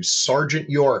back to Sergeant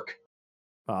York.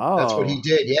 Oh, that's what he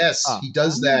did. Yes, he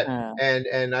does that,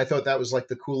 and I thought that was like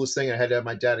the coolest thing. I had to have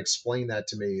my dad explain that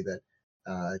to me. That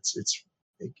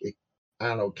I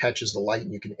don't know, catches the light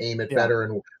and you can aim it Yeah. better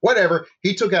and whatever.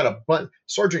 He took out a bunch.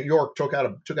 Sergeant York took out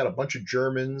a bunch of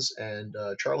Germans, and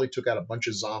Charlie took out a bunch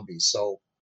of zombies. So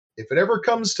if it ever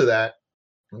comes to that,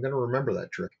 I'm going to remember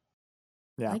that trick.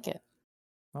 Yeah. Like it.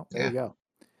 Well, there you go.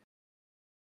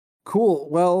 Cool.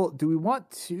 Well, do we want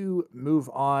to move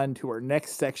on to our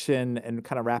next section and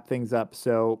kind of wrap things up?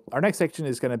 So our next section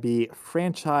is going to be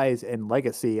franchise and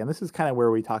legacy. And this is kind of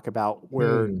where we talk about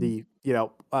where the,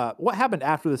 what happened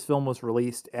after this film was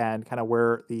released and kind of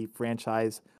where the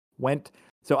franchise went.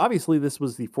 So obviously this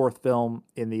was the fourth film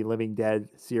in the Living Dead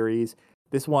series.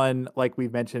 This one, like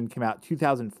we've mentioned, came out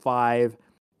 2005.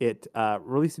 It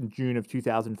released in June of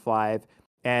 2005.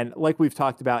 And like we've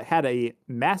talked about, had a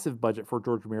massive budget for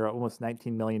George Romero, almost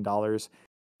 $19 million.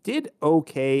 Did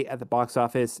okay at the box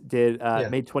office, made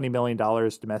 $20 million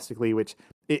domestically, which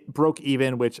it broke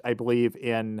even, which I believe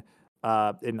in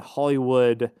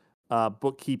Hollywood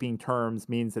bookkeeping terms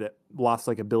means that it lost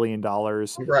like $1 billion.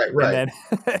 Right. And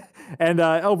then, and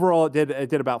overall it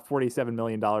did about $47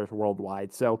 million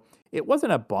worldwide. So it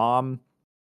wasn't a bomb.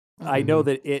 I know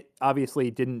that it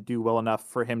obviously didn't do well enough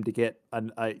for him to get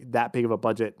that big of a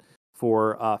budget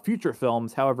for future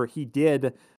films. However, he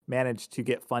did manage to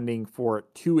get funding for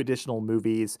 2 additional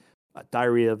movies,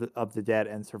 Diary of the Dead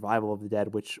and Survival of the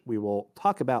Dead, which we will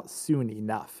talk about soon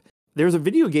enough. There's a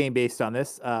video game based on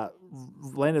this,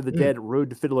 Land of the Dead,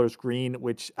 Road to Fiddler's Green,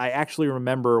 which I actually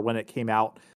remember when it came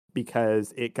out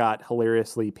because it got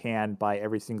hilariously panned by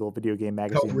every single video game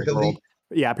magazine in the world.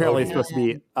 Yeah, apparently it's supposed to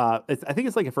be, I think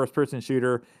it's like a first-person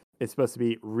shooter. It's supposed to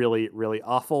be really, really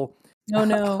awful. Oh,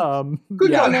 no.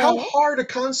 Good God, how hard a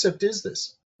concept is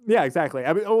this? Yeah, exactly.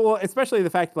 I mean, well, especially the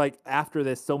fact, like, after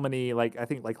this, so many, like, I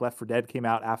think, like, Left 4 Dead came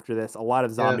out after this. A lot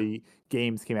of zombie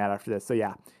games came out after this. So,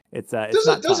 yeah, it's not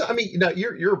tough. I mean,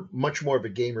 you're much more of a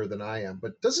gamer than I am,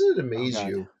 but doesn't it amaze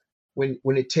you when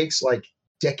it takes, like,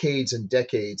 decades and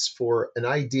decades for an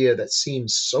idea that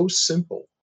seems so simple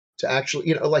to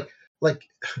actually, like,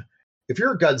 if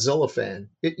you're a Godzilla fan,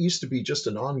 it used to be just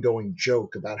an ongoing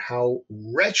joke about how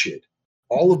wretched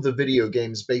all of the video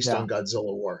games based on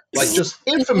Godzilla were. Like, just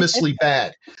infamously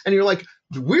bad. And you're like,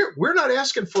 we're not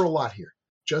asking for a lot here.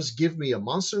 Just give me a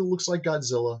monster that looks like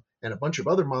Godzilla and a bunch of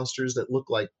other monsters that look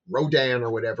like Rodan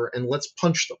or whatever, and let's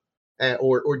punch them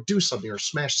or do something or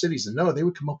smash cities. And no, they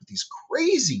would come up with these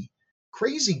crazy,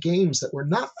 crazy games that were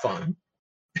not fun.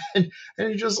 And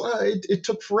it just it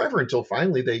took forever until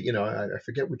finally they, I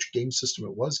forget which game system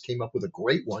it was, came up with a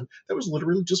great one that was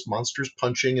literally just monsters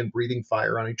punching and breathing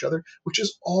fire on each other, which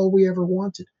is all we ever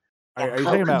wanted. How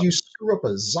could you screw up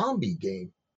a zombie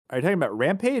game? Are you talking about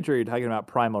Rampage or are you talking about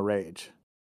Primal Rage?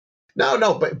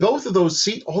 No, but both of those,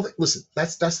 listen,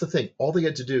 that's the thing. All they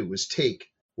had to do was take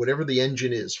whatever the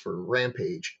engine is for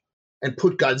Rampage and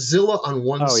put Godzilla on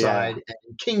one side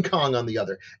and King Kong on the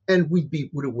other, and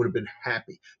would have been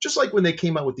happy. Just like when they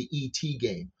came out with the E.T.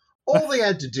 game. All they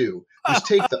had to do was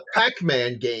take the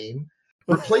Pac-Man game,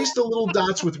 replace the little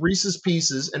dots with Reese's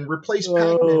Pieces, and replace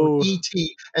Pac-Man with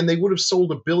E.T., and they would have sold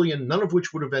 1 billion, none of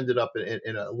which would have ended up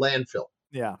in a landfill.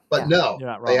 Yeah. But no,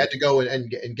 they had to go and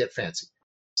get fancy.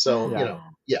 So,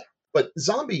 But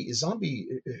zombie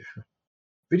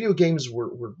video games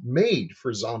were made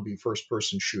for zombie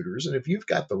first-person shooters, and if you've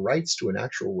got the rights to an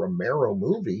actual Romero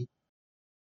movie,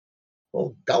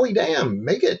 well, golly damn,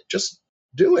 make it. Just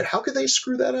do it. How could they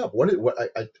screw that up?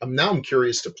 I'm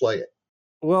curious to play it.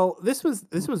 Well, this was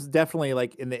definitely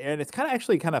like in the end. It's kind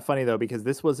of funny though, because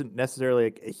this wasn't necessarily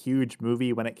like a huge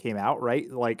movie when it came out,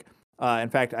 right? Like, in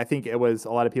fact, I think it was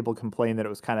a lot of people complained that it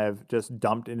was kind of just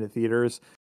dumped into theaters.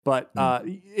 But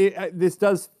I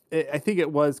think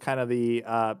it was kind of the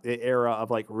era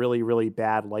of like really, really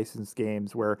bad licensed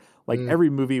games where like every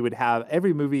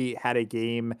movie had a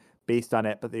game based on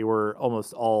it, but they were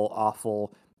almost all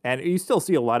awful. And you still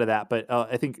see a lot of that. But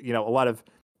I think, a lot of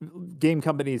game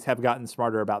companies have gotten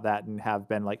smarter about that and have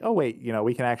been like, oh, wait,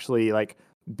 we can actually like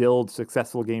build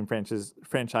successful game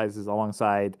franchises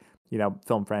alongside,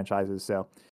 film franchises. So,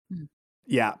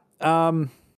 yeah,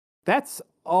 that's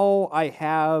all I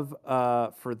have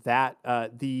for that.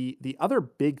 The other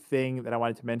big thing that I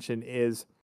wanted to mention is,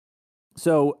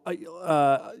 so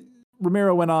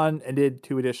Romero went on and did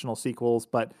 2 additional sequels,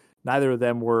 but neither of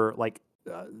them were like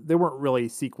they weren't really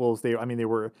sequels. They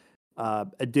were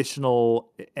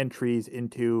additional entries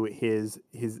into his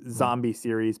zombie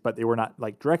series, but they were not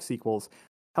like direct sequels.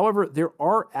 However, there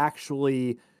are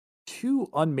actually 2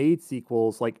 unmade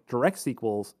sequels, like direct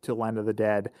sequels to Land of the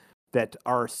Dead, that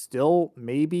are still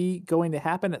maybe going to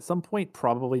happen at some point.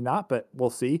 Probably not, but we'll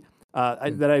see.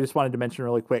 That I just wanted to mention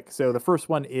really quick. So the first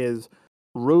one is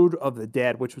Road of the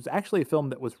Dead, which was actually a film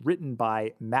that was written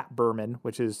by Matt Berman,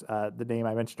 which is the name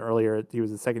I mentioned earlier. He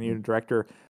was the second unit director.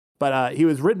 But he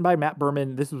was written by Matt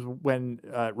Berman. This was when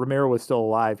Romero was still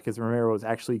alive, because Romero was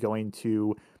actually going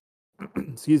to,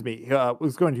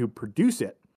 was going to produce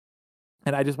it.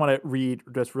 And I just want to read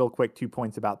just real quick 2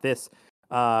 points about this.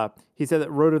 He said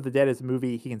that Road of the Dead is a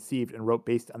movie he conceived and wrote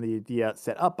based on the idea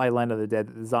set up by Land of the Dead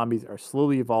that the zombies are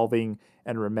slowly evolving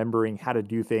and remembering how to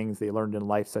do things they learned in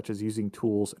life, such as using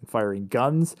tools and firing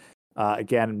guns.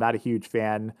 Again, I'm not a huge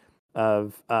fan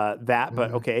of that,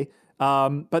 but okay.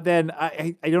 But then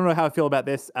I don't know how I feel about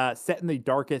this. Set in the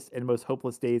darkest and most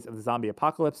hopeless days of the zombie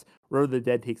apocalypse, Road of the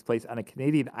Dead takes place on a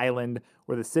Canadian island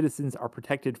where the citizens are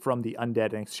protected from the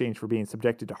undead in exchange for being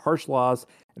subjected to harsh laws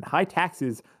and high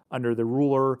taxes under the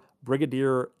ruler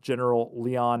Brigadier General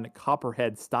Leon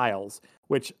Copperhead Stiles,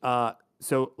 which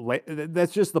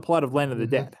that's just the plot of Land of the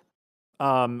Dead. Yeah,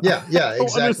 I don't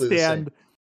exactly. understand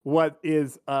what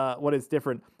is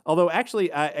different. Although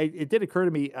actually, it did occur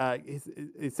to me.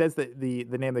 It says that the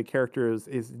name of the character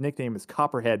his nickname is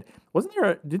Copperhead. Wasn't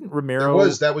there? Didn't Romero?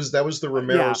 That was the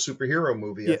Romero superhero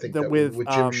movie. I think that with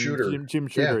Jim Shooter. Jim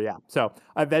Shooter. Yeah. So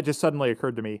that just suddenly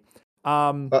occurred to me.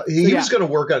 He was going to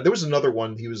work on. There was another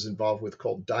one he was involved with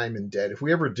called Diamond Dead. If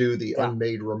we ever do the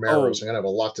unmade Romeros, I'm going to have a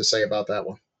lot to say about that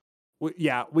one.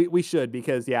 We should,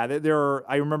 because there are,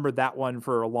 I remember that one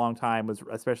for a long time, was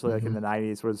especially like in the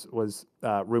 90s was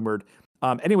rumored.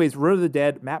 Anyways, Road of the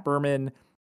Dead, Matt Berman,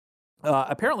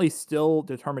 apparently still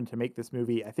determined to make this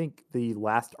movie. I think the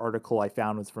last article I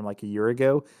found was from like a year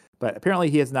ago, but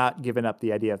apparently he has not given up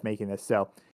the idea of making this. So,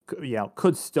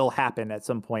 could still happen at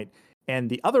some point.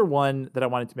 And the other one that I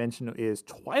wanted to mention is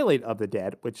Twilight of the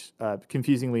Dead, which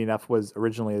confusingly enough was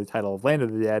originally the title of Land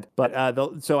of the Dead. But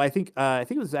so I think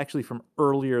it was actually from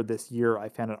earlier this year. I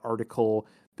found an article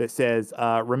that says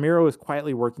Romero is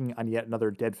quietly working on yet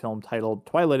another Dead film titled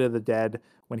Twilight of the Dead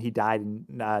when he died in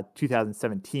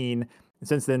 2017. And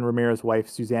since then, Romero's wife,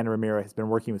 Susanna Romero, has been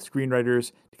working with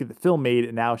screenwriters to get the film made,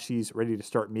 and now she's ready to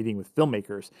start meeting with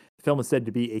filmmakers. The film is said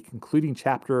to be a concluding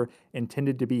chapter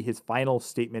intended to be his final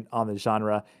statement on the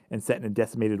genre and set in a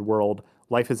decimated world.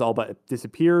 Life has all but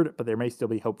disappeared, but there may still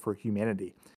be hope for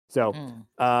humanity. So,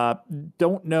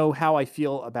 don't know how I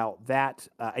feel about that.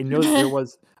 I know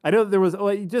that there was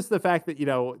just the fact that,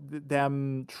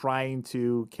 them trying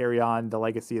to carry on the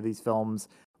legacy of these films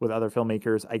with other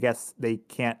filmmakers. I guess they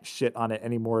can't shit on it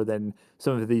any more than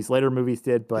some of these later movies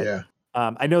did. But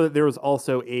I know that there was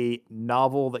also a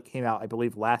novel that came out, I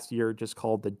believe, last year, just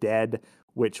called The Dead,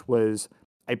 which was,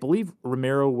 I believe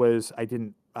Romero was, I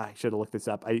should have looked this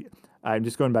up. I'm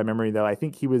just going by memory though.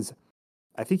 He was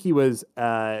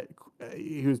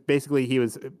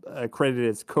credited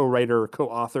as co-writer,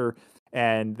 co-author,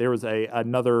 and there was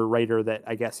another writer that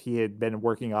I guess he had been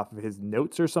working off of his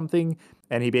notes or something,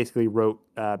 and he basically wrote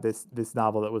this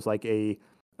novel that was like a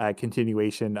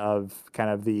continuation of kind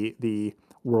of the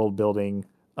world building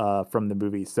from the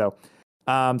movies. So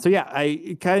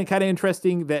I kind of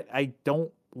interesting that I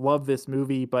don't love this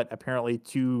movie, but apparently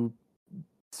two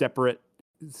separate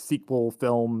sequel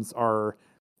films are.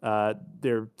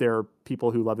 There are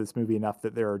people who love this movie enough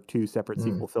that there are two separate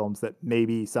sequel films that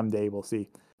maybe someday we'll see,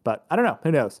 but I don't know.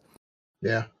 Who knows?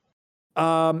 Yeah.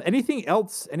 Anything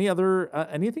else?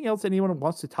 Anything else anyone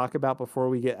wants to talk about before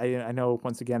we get? I know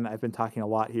once again I've been talking a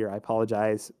lot here. I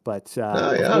apologize, but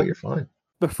you're fine.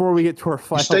 Before we get to our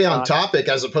final, you stay on topic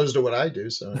as opposed to what I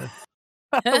do. So,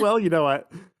 well, you know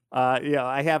what?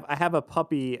 I have a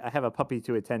puppy. I have a puppy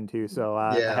to attend to, so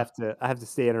I have to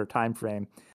stay in our time frame.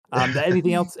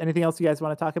 Anything else you guys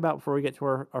want to talk about before we get to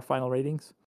our final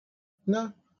ratings?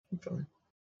 No, I'm fine.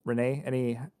 Renee,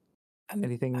 anything? I'm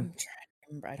trying to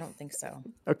remember. I don't think so.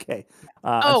 Okay.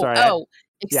 I'm sorry.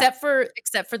 Except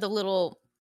for the little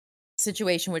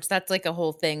situation, which that's like a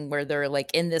whole thing where they're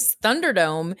like in this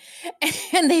Thunderdome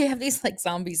and they have these like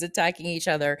zombies attacking each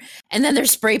other, and then they're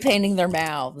spray painting their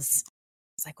mouths.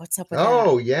 It's like, what's up with that?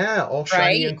 Oh yeah, all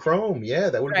shiny and chrome. Yeah,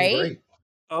 that would be great.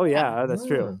 Oh yeah, that's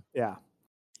true. Yeah.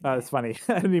 That's funny.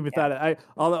 I didn't even thought it.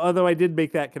 Although I did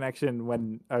make that connection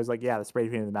when I was like, the spray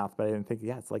paint in the mouth, but I didn't think,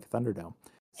 it's like a Thunderdome.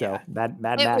 So Mad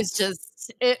Max. It was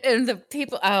just, and the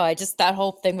people. That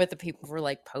whole thing with the people were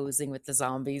like posing with the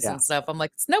zombies and stuff. I'm like,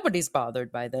 nobody's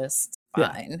bothered by this. It's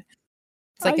fine.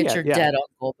 It's like it's your dead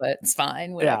uncle, but it's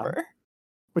fine. Whatever. Yeah.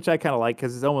 Which I kind of like,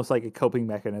 because it's almost like a coping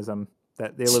mechanism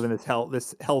that they live in this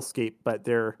hellscape, but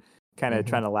they're kind of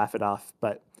trying to laugh it off.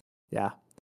 But yeah.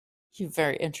 You have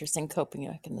very interesting coping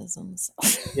mechanisms.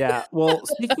 Yeah. Well,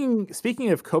 speaking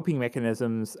of coping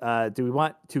mechanisms, do we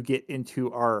want to get into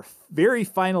our very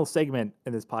final segment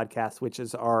in this podcast, which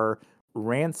is our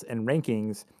rants and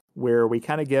rankings? where we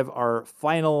kind of give our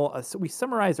final, so we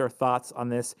summarize our thoughts on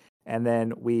this, and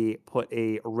then we put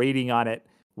a rating on it.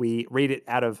 We rate it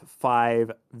out of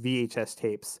 5 VHS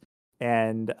tapes.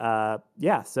 And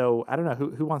so I don't know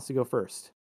who wants to go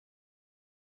first.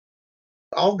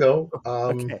 I'll go.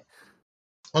 Okay.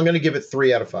 I'm going to give it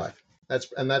 3 out of 5.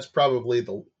 That's probably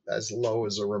as low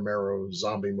as a Romero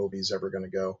zombie movie is ever going to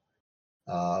go.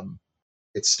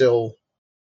 It's still,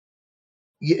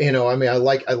 I mean, I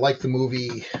like the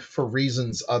movie for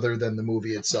reasons other than the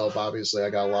movie itself. Obviously, I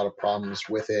got a lot of problems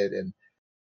with it, and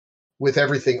with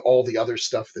everything, all the other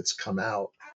stuff that's come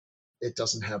out, it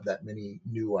doesn't have that many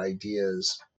new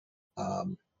ideas.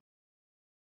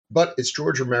 But it's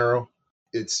George Romero.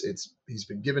 He's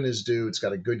been given his due. It's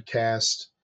got a good cast.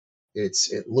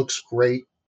 It looks great.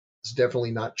 It's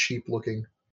definitely not cheap looking.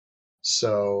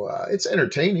 So it's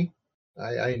entertaining.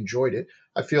 I enjoyed it.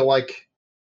 I feel like,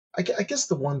 I guess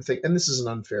the one thing, and this is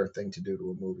an unfair thing to do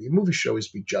to a movie should always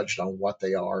be judged on what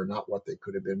they are, not what they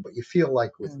could have been. But you feel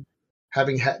like with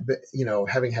having had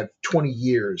 20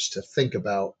 years to think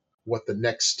about what the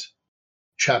next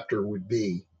chapter would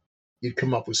be, you'd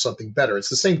come up with something better. It's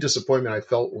the same disappointment I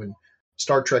felt when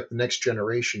Star Trek The Next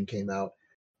Generation came out.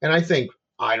 And I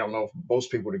don't know if most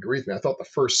people would agree with me. I thought the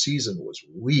first season was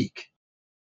weak.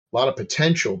 A lot of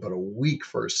potential, but a weak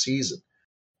first season.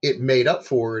 It made up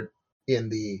for it in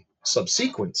the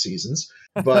subsequent seasons,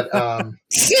 but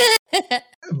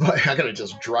but I gotta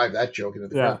just drive that joke into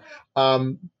the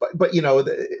ground. But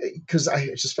because I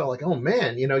just felt like, oh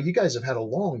man, you guys have had a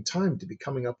long time to be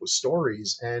coming up with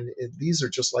stories, and these are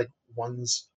just like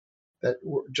ones that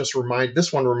just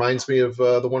this one reminds me of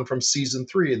the one from season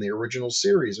 3 in the original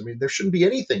series. I mean, there shouldn't be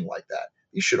anything like that.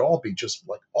 These should all be just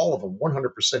like all of them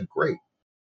 100% great.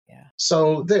 Yeah.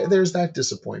 So there's that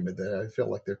disappointment that I feel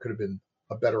like there could have been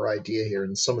a better idea here.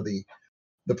 And some of the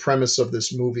premise of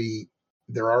this movie,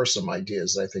 there are some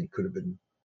ideas that I think could have been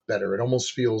better. It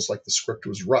almost feels like the script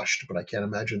was rushed, but I can't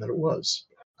imagine that it was.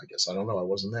 I guess I don't know. I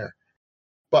wasn't there.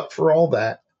 But for all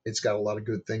that, it's got a lot of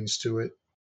good things to it.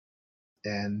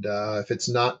 And if it's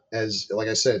not as, like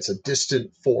I said, it's a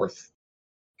distant fourth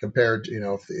compared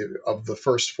to, of the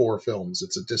first 4 films,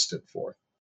 it's a distant fourth.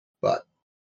 But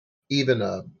even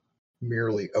a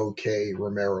merely okay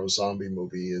Romero zombie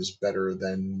movie is better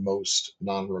than most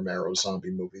non-Romero zombie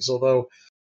movies. Although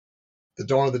the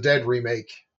Dawn of the Dead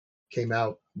remake came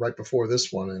out right before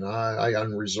this one, and I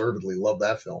unreservedly love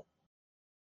that film.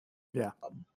 Yeah.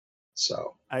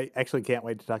 So I actually can't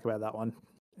wait to talk about that one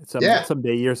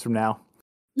someday, years from now.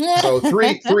 So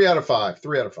 3 out of 5.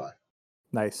 3 out of 5.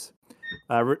 Nice.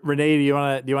 Renee, do you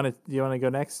want to go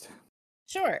next?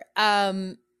 Sure.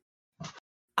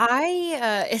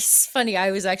 It's funny.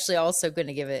 I was actually also going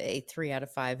to give it a 3 out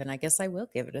of 5, and I guess I will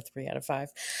give it a 3 out of 5.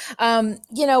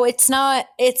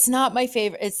 It's not my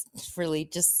favorite. It's really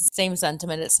just the same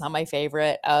sentiment. It's not my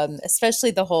favorite.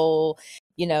 Especially the whole,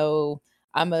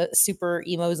 I'm a super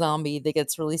emo zombie that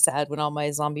gets really sad when all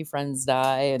my zombie friends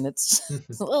die, and it's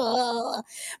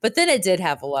but then it did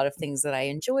have a lot of things that I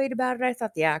enjoyed about it. I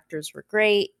thought the actors were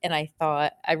great, and I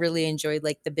thought I really enjoyed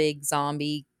like the big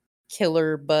zombie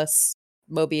killer bus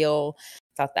mobile.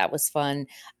 Thought that was fun.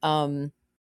 And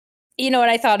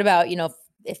I thought about,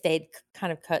 if they'd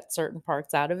kind of cut certain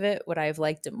parts out of it, would I have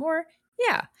liked it more?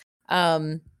 Yeah.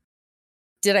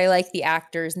 Did I like the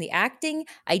actors and the acting?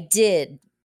 I did.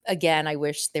 Again, I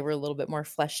wish they were a little bit more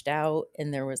fleshed out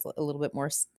and there was a little bit more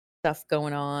stuff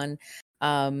going on.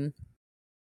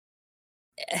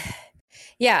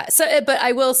 Yeah. So, but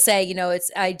I will say,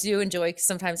 I do enjoy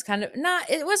sometimes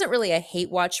it wasn't really a hate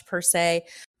watch per se,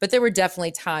 but there were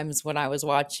definitely times when I was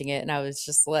watching it and I was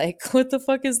just like, what the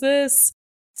fuck is this?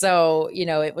 So,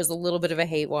 it was a little bit of a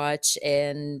hate watch,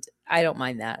 and I don't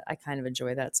mind that. I kind of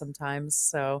enjoy that sometimes.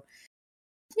 So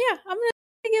yeah, I'm going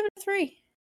to give it a 3.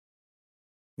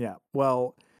 Yeah.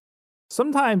 Well,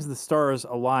 sometimes the stars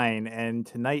align, and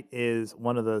tonight is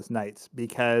one of those nights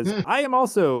because I am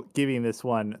also giving this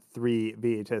one 3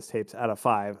 VHS tapes out of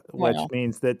 5, which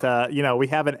means that, we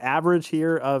have an average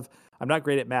here of, I'm not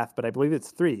great at math, but I believe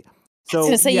it's 3. So I was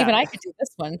going to say, even I could do this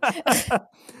one.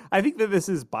 I think that this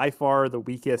is by far the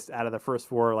weakest out of the first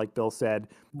 4, like Bill said.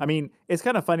 I mean, it's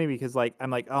kind of funny because I'm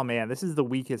like, oh man, this is the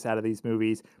weakest out of these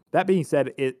movies. That being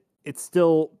said, it's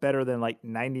still better than like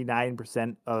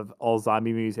 99% of all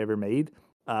zombie movies ever made.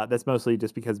 That's mostly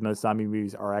just because most zombie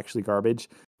movies are actually garbage.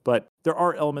 But there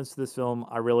are elements to this film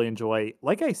I really enjoy.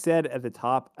 Like I said at the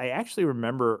top, I actually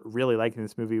remember really liking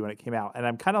this movie when it came out. And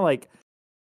I'm kind of like,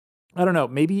 I don't know,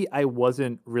 maybe I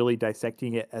wasn't really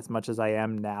dissecting it as much as I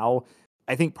am now.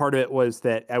 I think part of it was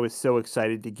that I was so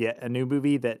excited to get a new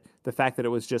movie that the fact that it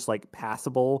was just like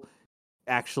passable,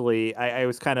 actually, I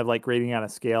was kind of like rating on a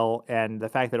scale, and the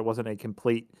fact that it wasn't a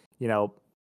complete,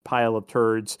 pile of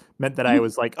turds meant that I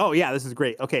was like, oh yeah, this is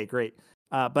great. Okay, great.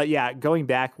 But yeah, going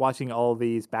back, watching all of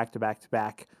these back to back to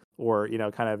back, or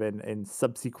kind of in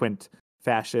subsequent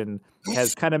fashion,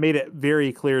 has kind of made it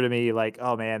very clear to me, like,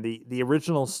 oh man, the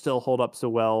originals still hold up so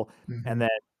well, and then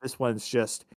this one's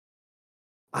just,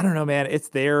 I don't know, man. It's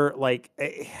there. Like,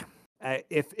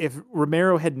 if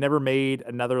Romero had never made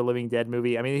another Living Dead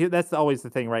movie, I mean, that's always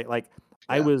the thing, right? Like,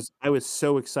 I was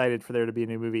so excited for there to be a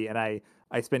new movie, and I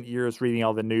spent years reading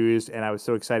all the news, and I was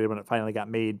so excited when it finally got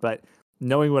made. But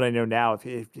knowing what I know now,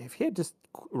 if he had just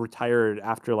retired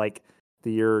after like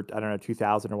the year, I don't know,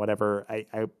 2000 or whatever,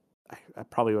 I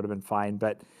probably would have been fine.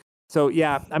 But so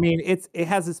yeah, I mean, it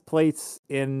has its place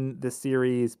in the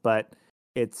series, but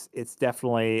it's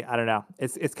definitely, I don't know,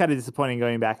 it's kind of disappointing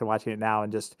going back and watching it now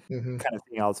and just kind of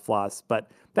seeing all its flaws.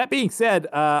 But that being said,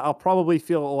 I'll probably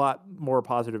feel a lot more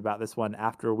positive about this one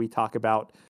after we talk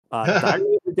about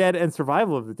Diary of the Dead and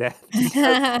Survival of the Dead.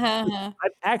 I've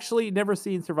actually never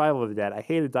seen Survival of the Dead. I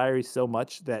hated Diary so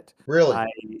much that Really? I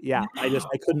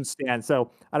couldn't stand.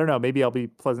 So I don't know, maybe I'll be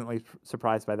pleasantly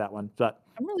surprised by that one. But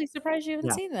I'm really surprised you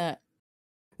haven't seen that.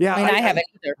 yeah, I mean, I haven't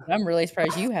either, but I'm really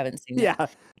surprised you haven't seen it. Yeah,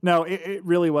 no, it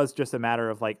really was just a matter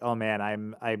of like, oh man,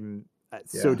 I'm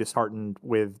so disheartened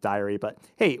with Diary. But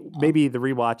hey, maybe the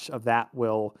rewatch of that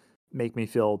will make me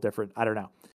feel different. I don't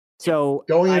know. So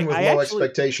going in with I low actually,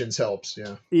 expectations helps.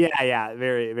 Yeah. Yeah,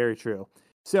 very, very true.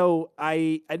 So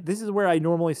I this is where I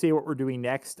normally say what we're doing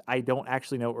next. I don't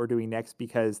actually know what we're doing next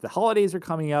because the holidays are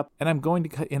coming up, and I'm going to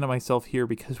cut in on myself here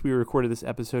because we recorded this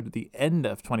episode at the end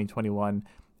of 2021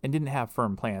 and didn't have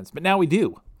firm plans, but now we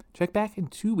do. Check back in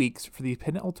 2 weeks for the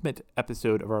penultimate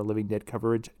episode of our Living Dead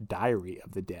coverage, Diary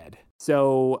of the Dead.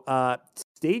 So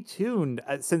stay tuned.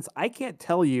 Since I can't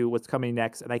tell you what's coming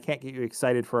next and I can't get you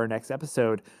excited for our next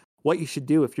episode, what you should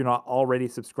do if you're not already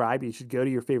subscribed, you should go to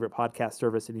your favorite podcast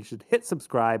service and you should hit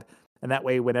subscribe. And that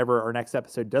way, whenever our next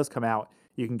episode does come out,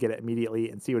 you can get it immediately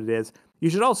and see what it is. You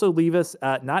should also leave us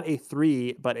not a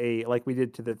 3, but like we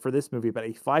did for this movie, but a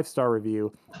 5-star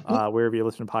review wherever you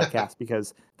listen to podcasts,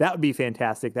 because that would be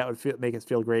fantastic. That would make us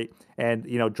feel great. And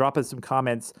drop us some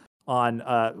comments on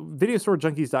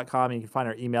videostoredjunkies.com. You can find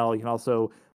our email. You can also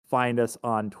find us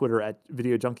on Twitter at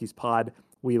videojunkiespod.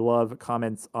 We love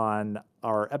comments on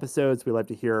our episodes. We love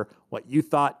to hear what you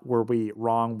thought. Were we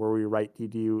wrong? Were we right?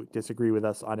 Did you disagree with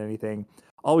us on anything?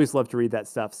 Always love to read that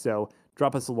stuff. So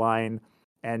drop us a line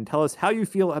and tell us how you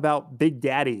feel about Big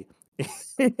Daddy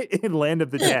in Land of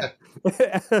the Dead.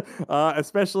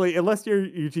 Especially unless you're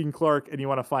Eugene Clark and you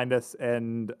want to find us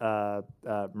and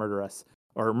murder us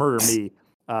or murder me.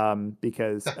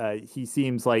 Because he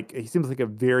seems like a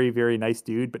very, very nice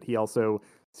dude, but he also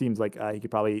seems like he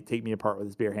could probably take me apart with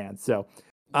his bare hands. So,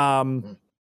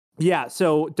 yeah.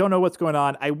 So don't know what's going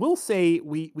on. I will say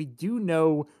we do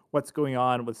know what's going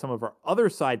on with some of our other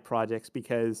side projects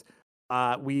because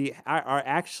we are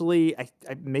actually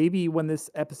maybe when this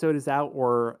episode is out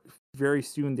or very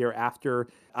soon thereafter,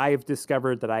 I have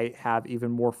discovered that I have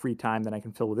even more free time than I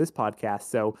can fill with this podcast.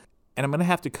 So. And I'm going to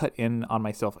have to cut in on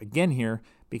myself again here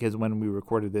because when we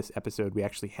recorded this episode, we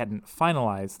actually hadn't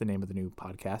finalized the name of the new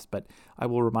podcast. But I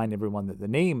will remind everyone that the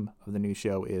name of the new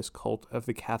show is Cult of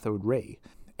the Cathode Ray.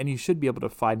 And you should be able to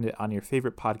find it on your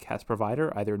favorite podcast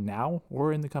provider either now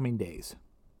or in the coming days.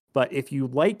 But if you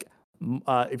like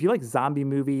zombie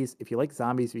movies, if you like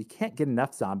zombies, if you can't get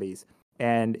enough zombies,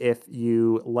 and if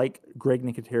you like Greg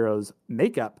Nicotero's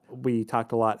makeup, we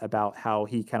talked a lot about how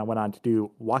he kind of went on to do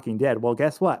Walking Dead. Well,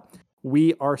 guess what?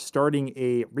 We are starting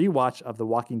a rewatch of The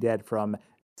Walking Dead from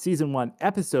season 1,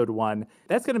 episode 1.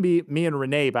 That's going to be me and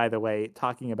Renee, by the way,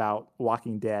 talking about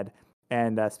Walking Dead.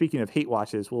 And speaking of hate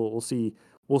watches, we'll see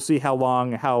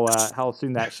how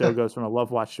soon that show goes from a love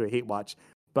watch to a hate watch.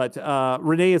 But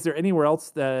Renee, is there anywhere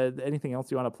else anything else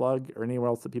you want to plug or anywhere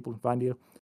else that people can find you?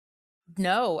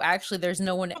 No, actually, there's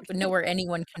nowhere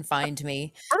anyone can find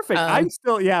me. Perfect. I'm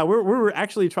still, we're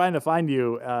actually trying to find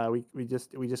you. We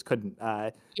just couldn't.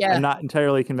 I'm not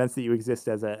entirely convinced that you exist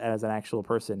as an actual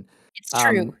person. It's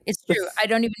true. It's true. I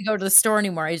don't even go to the store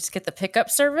anymore. I just get the pickup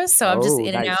service, so I'm just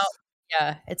in and out.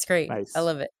 Yeah, it's great. Nice. I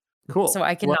love it. Cool. So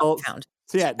I cannot be found.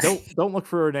 So yeah, don't look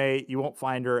for Renee. You won't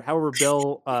find her. However,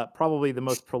 Bill, probably the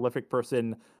most prolific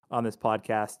person on this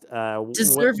podcast.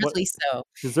 Deservedly so.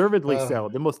 Deservedly so.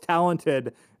 The most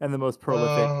talented and the most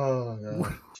prolific.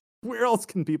 Where else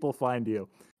can people find you?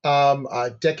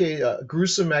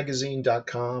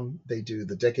 Gruesomemagazine.com. They do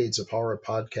the Decades of Horror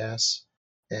podcasts.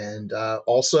 And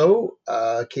also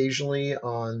occasionally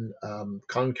on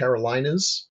Con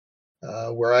Carolinas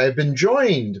where I've been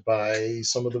joined by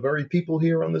some of the very people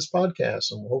here on this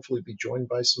podcast, and will hopefully be joined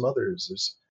by some others.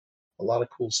 There's a lot of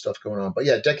cool stuff going on. But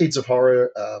yeah, Decades of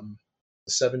Horror, the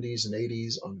 70s and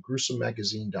 80s on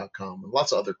gruesomemagazine.com, and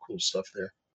lots of other cool stuff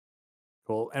there.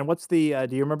 Cool. And what's the,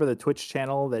 do you remember the Twitch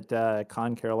channel that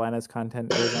Con Carolina's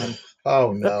content is on?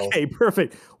 Oh, no. Okay,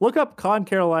 perfect. Look up Con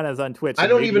Carolina's on Twitch. I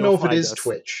don't even know if it is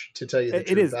Twitch, to tell you the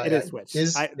truth. It is Twitch.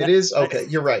 It is? Okay,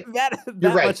 you're right.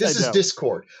 You're right. This is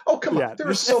Discord. Oh, come on. There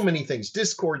are so many things.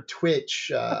 Discord,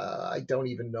 Twitch. I don't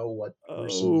even know what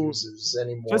Gruesome uses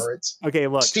anymore. Okay,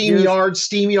 look.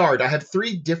 SteamYard. I have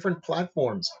 3 different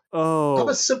platforms. Oh. I'm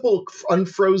a simple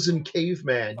unfrozen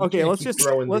caveman. Okay, let's just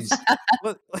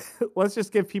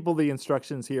give people the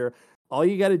instructions here. All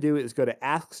you got to do is go to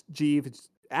askjeeves.com.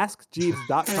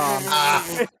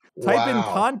 Type in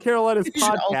Con Carolina's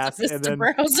podcast and then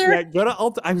browser. Go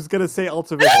to I was gonna say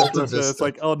Alta Vista. It's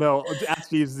like, oh no, Ask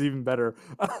Jeeves is even better.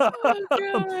 Oh,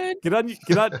 get on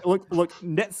look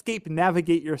Netscape,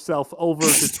 navigate yourself over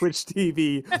to Twitch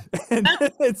TV and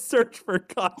search for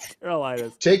Con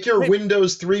Carolina's. Take your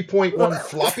Windows 3.1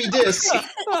 floppy disk.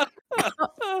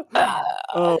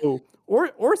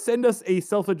 Or send us a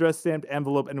self-addressed stamped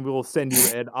envelope and we will send you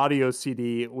an audio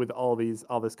CD with all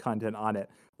this content on it.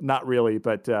 Not really,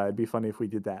 but it'd be funny if we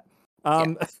did that.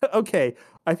 Okay,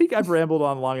 I think I've rambled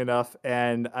on long enough,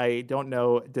 and I don't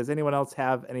know, does anyone else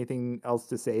have anything else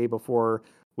to say before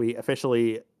we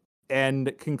officially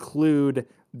conclude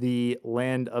the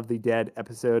Land of the Dead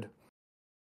episode?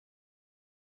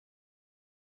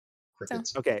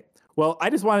 Crickets. Okay. Well, I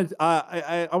just wanted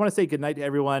I want to say goodnight to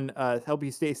everyone. Hope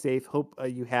you stay safe. Hope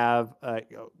you have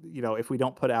if we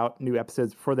don't put out new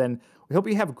episodes before then, we hope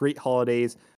you have great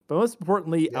holidays. But most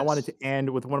importantly, yes, I wanted to end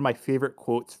with one of my favorite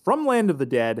quotes from Land of the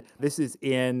Dead. This is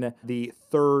in the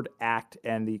 3rd act,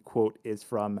 and the quote is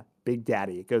from Big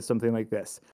Daddy. It goes something like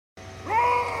this.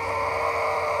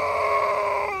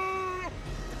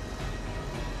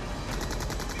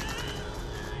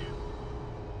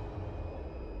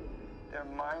 They're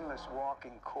mindless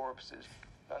walking corpses.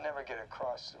 They'll never get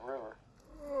across the river.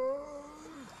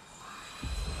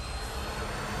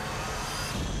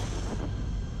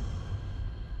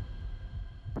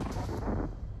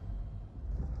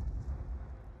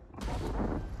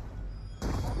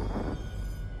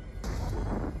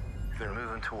 They're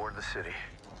moving toward the city.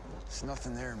 There's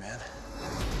nothing there, man.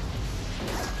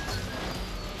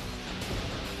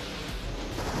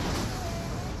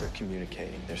 They're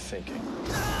communicating. They're thinking.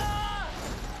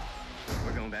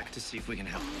 We're going back to see if we can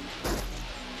help.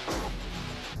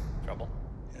 Trouble?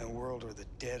 In a world where the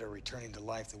dead are returning to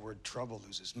life, the word trouble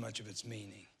loses much of its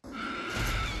meaning. We're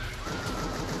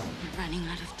running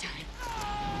out of time.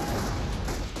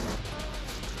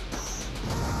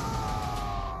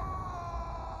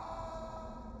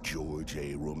 George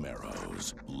A.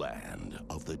 Romero's Land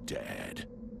of the Dead.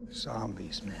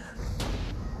 Zombies, man.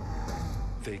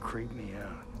 They creep me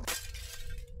out.